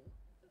my thing?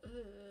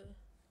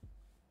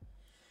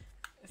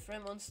 A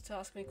friend wants to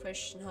ask me a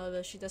question.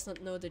 However, she does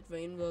not know that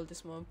Rain World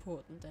is more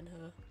important than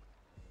her.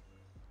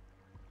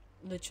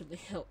 Literally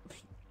help me.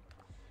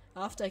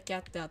 After I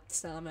get that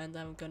salamander,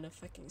 I'm gonna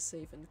fucking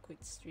save and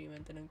quit stream,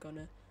 and then I'm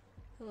gonna.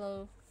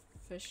 Hello.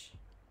 Fish.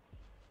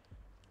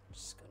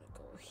 Just gonna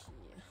go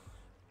here.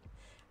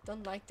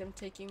 Don't like them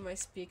taking my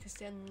spear because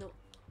they're no.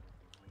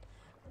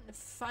 A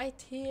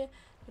fight here,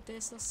 but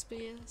there's no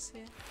spears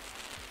here.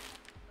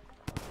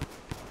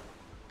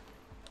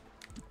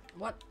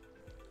 What?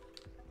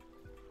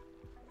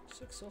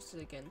 So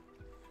exhausted again.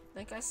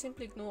 That guy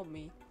simply ignored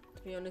me.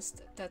 To be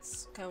honest,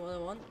 that's kind of what I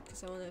want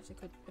because I want to have a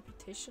good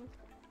reputation.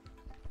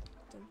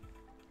 Then.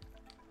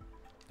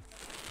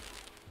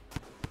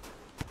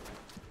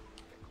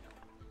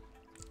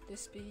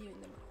 This be you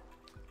in the mouth.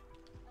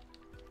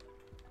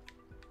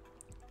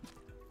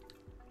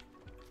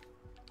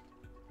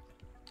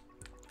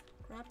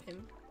 Grab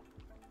him.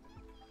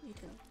 Eat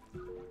him.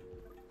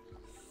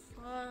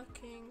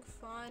 Fucking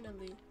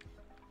finally.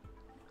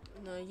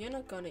 No, you're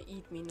not gonna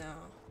eat me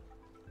now.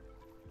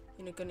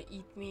 You're not gonna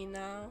eat me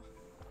now.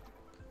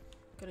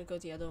 Gonna go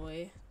the other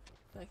way.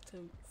 Back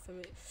to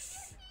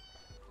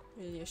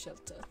familiar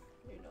shelter.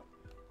 You know.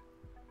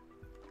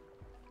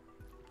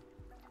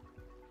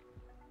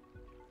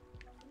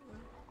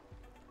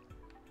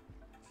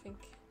 I think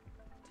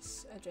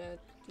this I do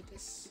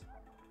this.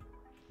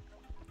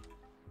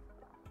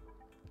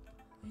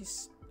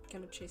 He's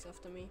gonna chase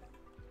after me.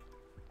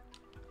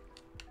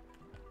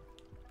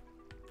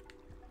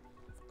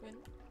 Gwen.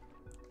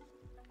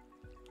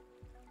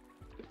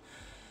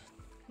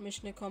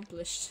 Mission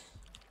accomplished.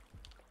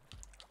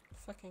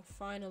 Fucking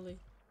finally.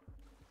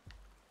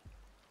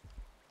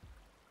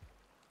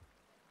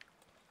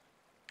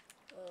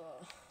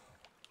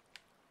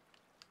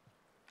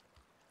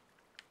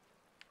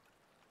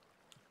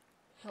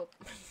 Help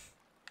me.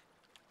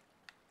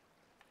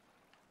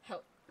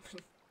 Help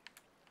me.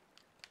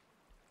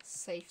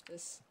 Save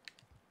this.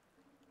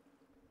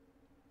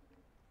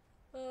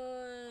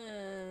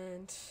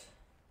 And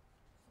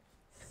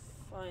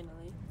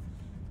finally.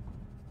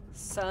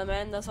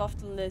 Salamanders off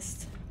the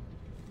list.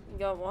 We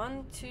got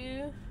 1,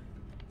 2,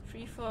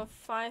 3, 4,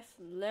 5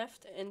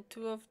 left, and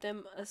 2 of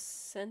them are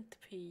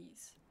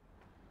centipedes.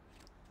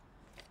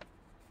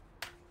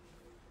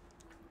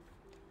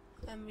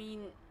 I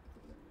mean,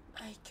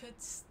 I could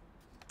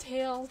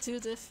still do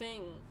the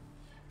thing.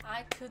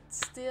 I could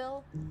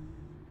still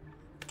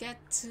get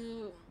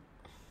to.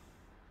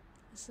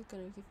 Is it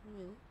gonna give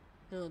me?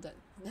 No, that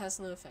has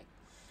no effect.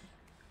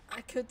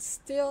 I could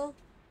still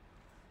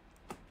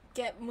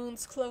get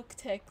Moon's cloak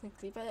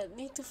technically, but I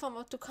need to farm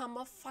up to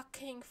combo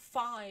fucking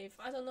 5.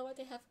 I don't know why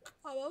they have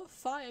combo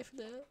 5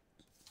 there.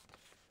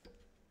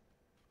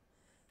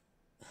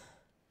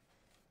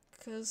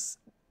 Because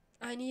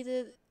I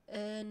needed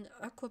an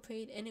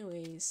aquapade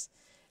anyways,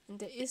 and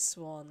there is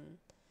one.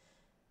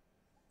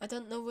 I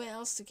don't know where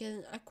else to get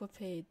an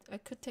aquapade. I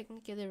could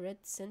technically get a red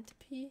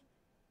centipede,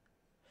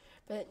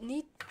 but I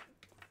need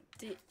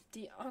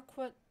the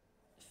aqua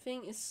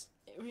thing is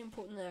really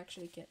important to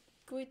actually get.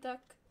 Gooey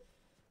duck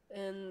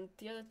and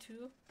the other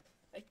two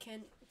I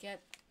can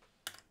get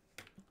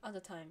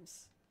other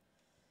times.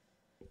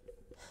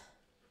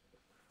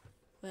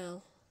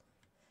 Well,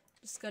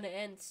 just gonna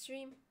end the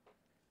stream.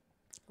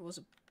 It was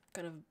a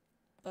kind of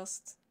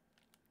bust,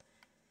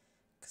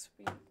 cause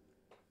we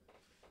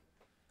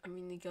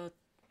got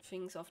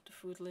things off the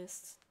food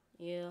list,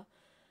 yeah,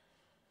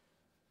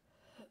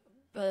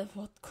 but at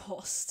what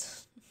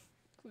cost?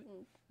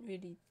 Couldn't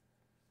really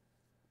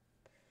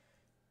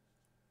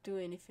do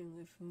anything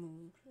with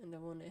Moon, and I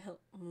want to help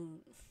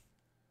Moon.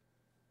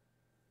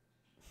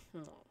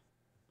 No.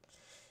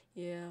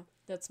 Yeah,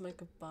 that's my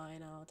goodbye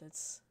now.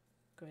 That's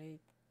great.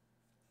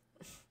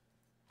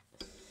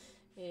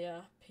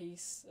 Yeah,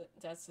 peace.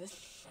 That's it.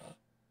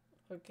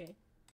 Okay.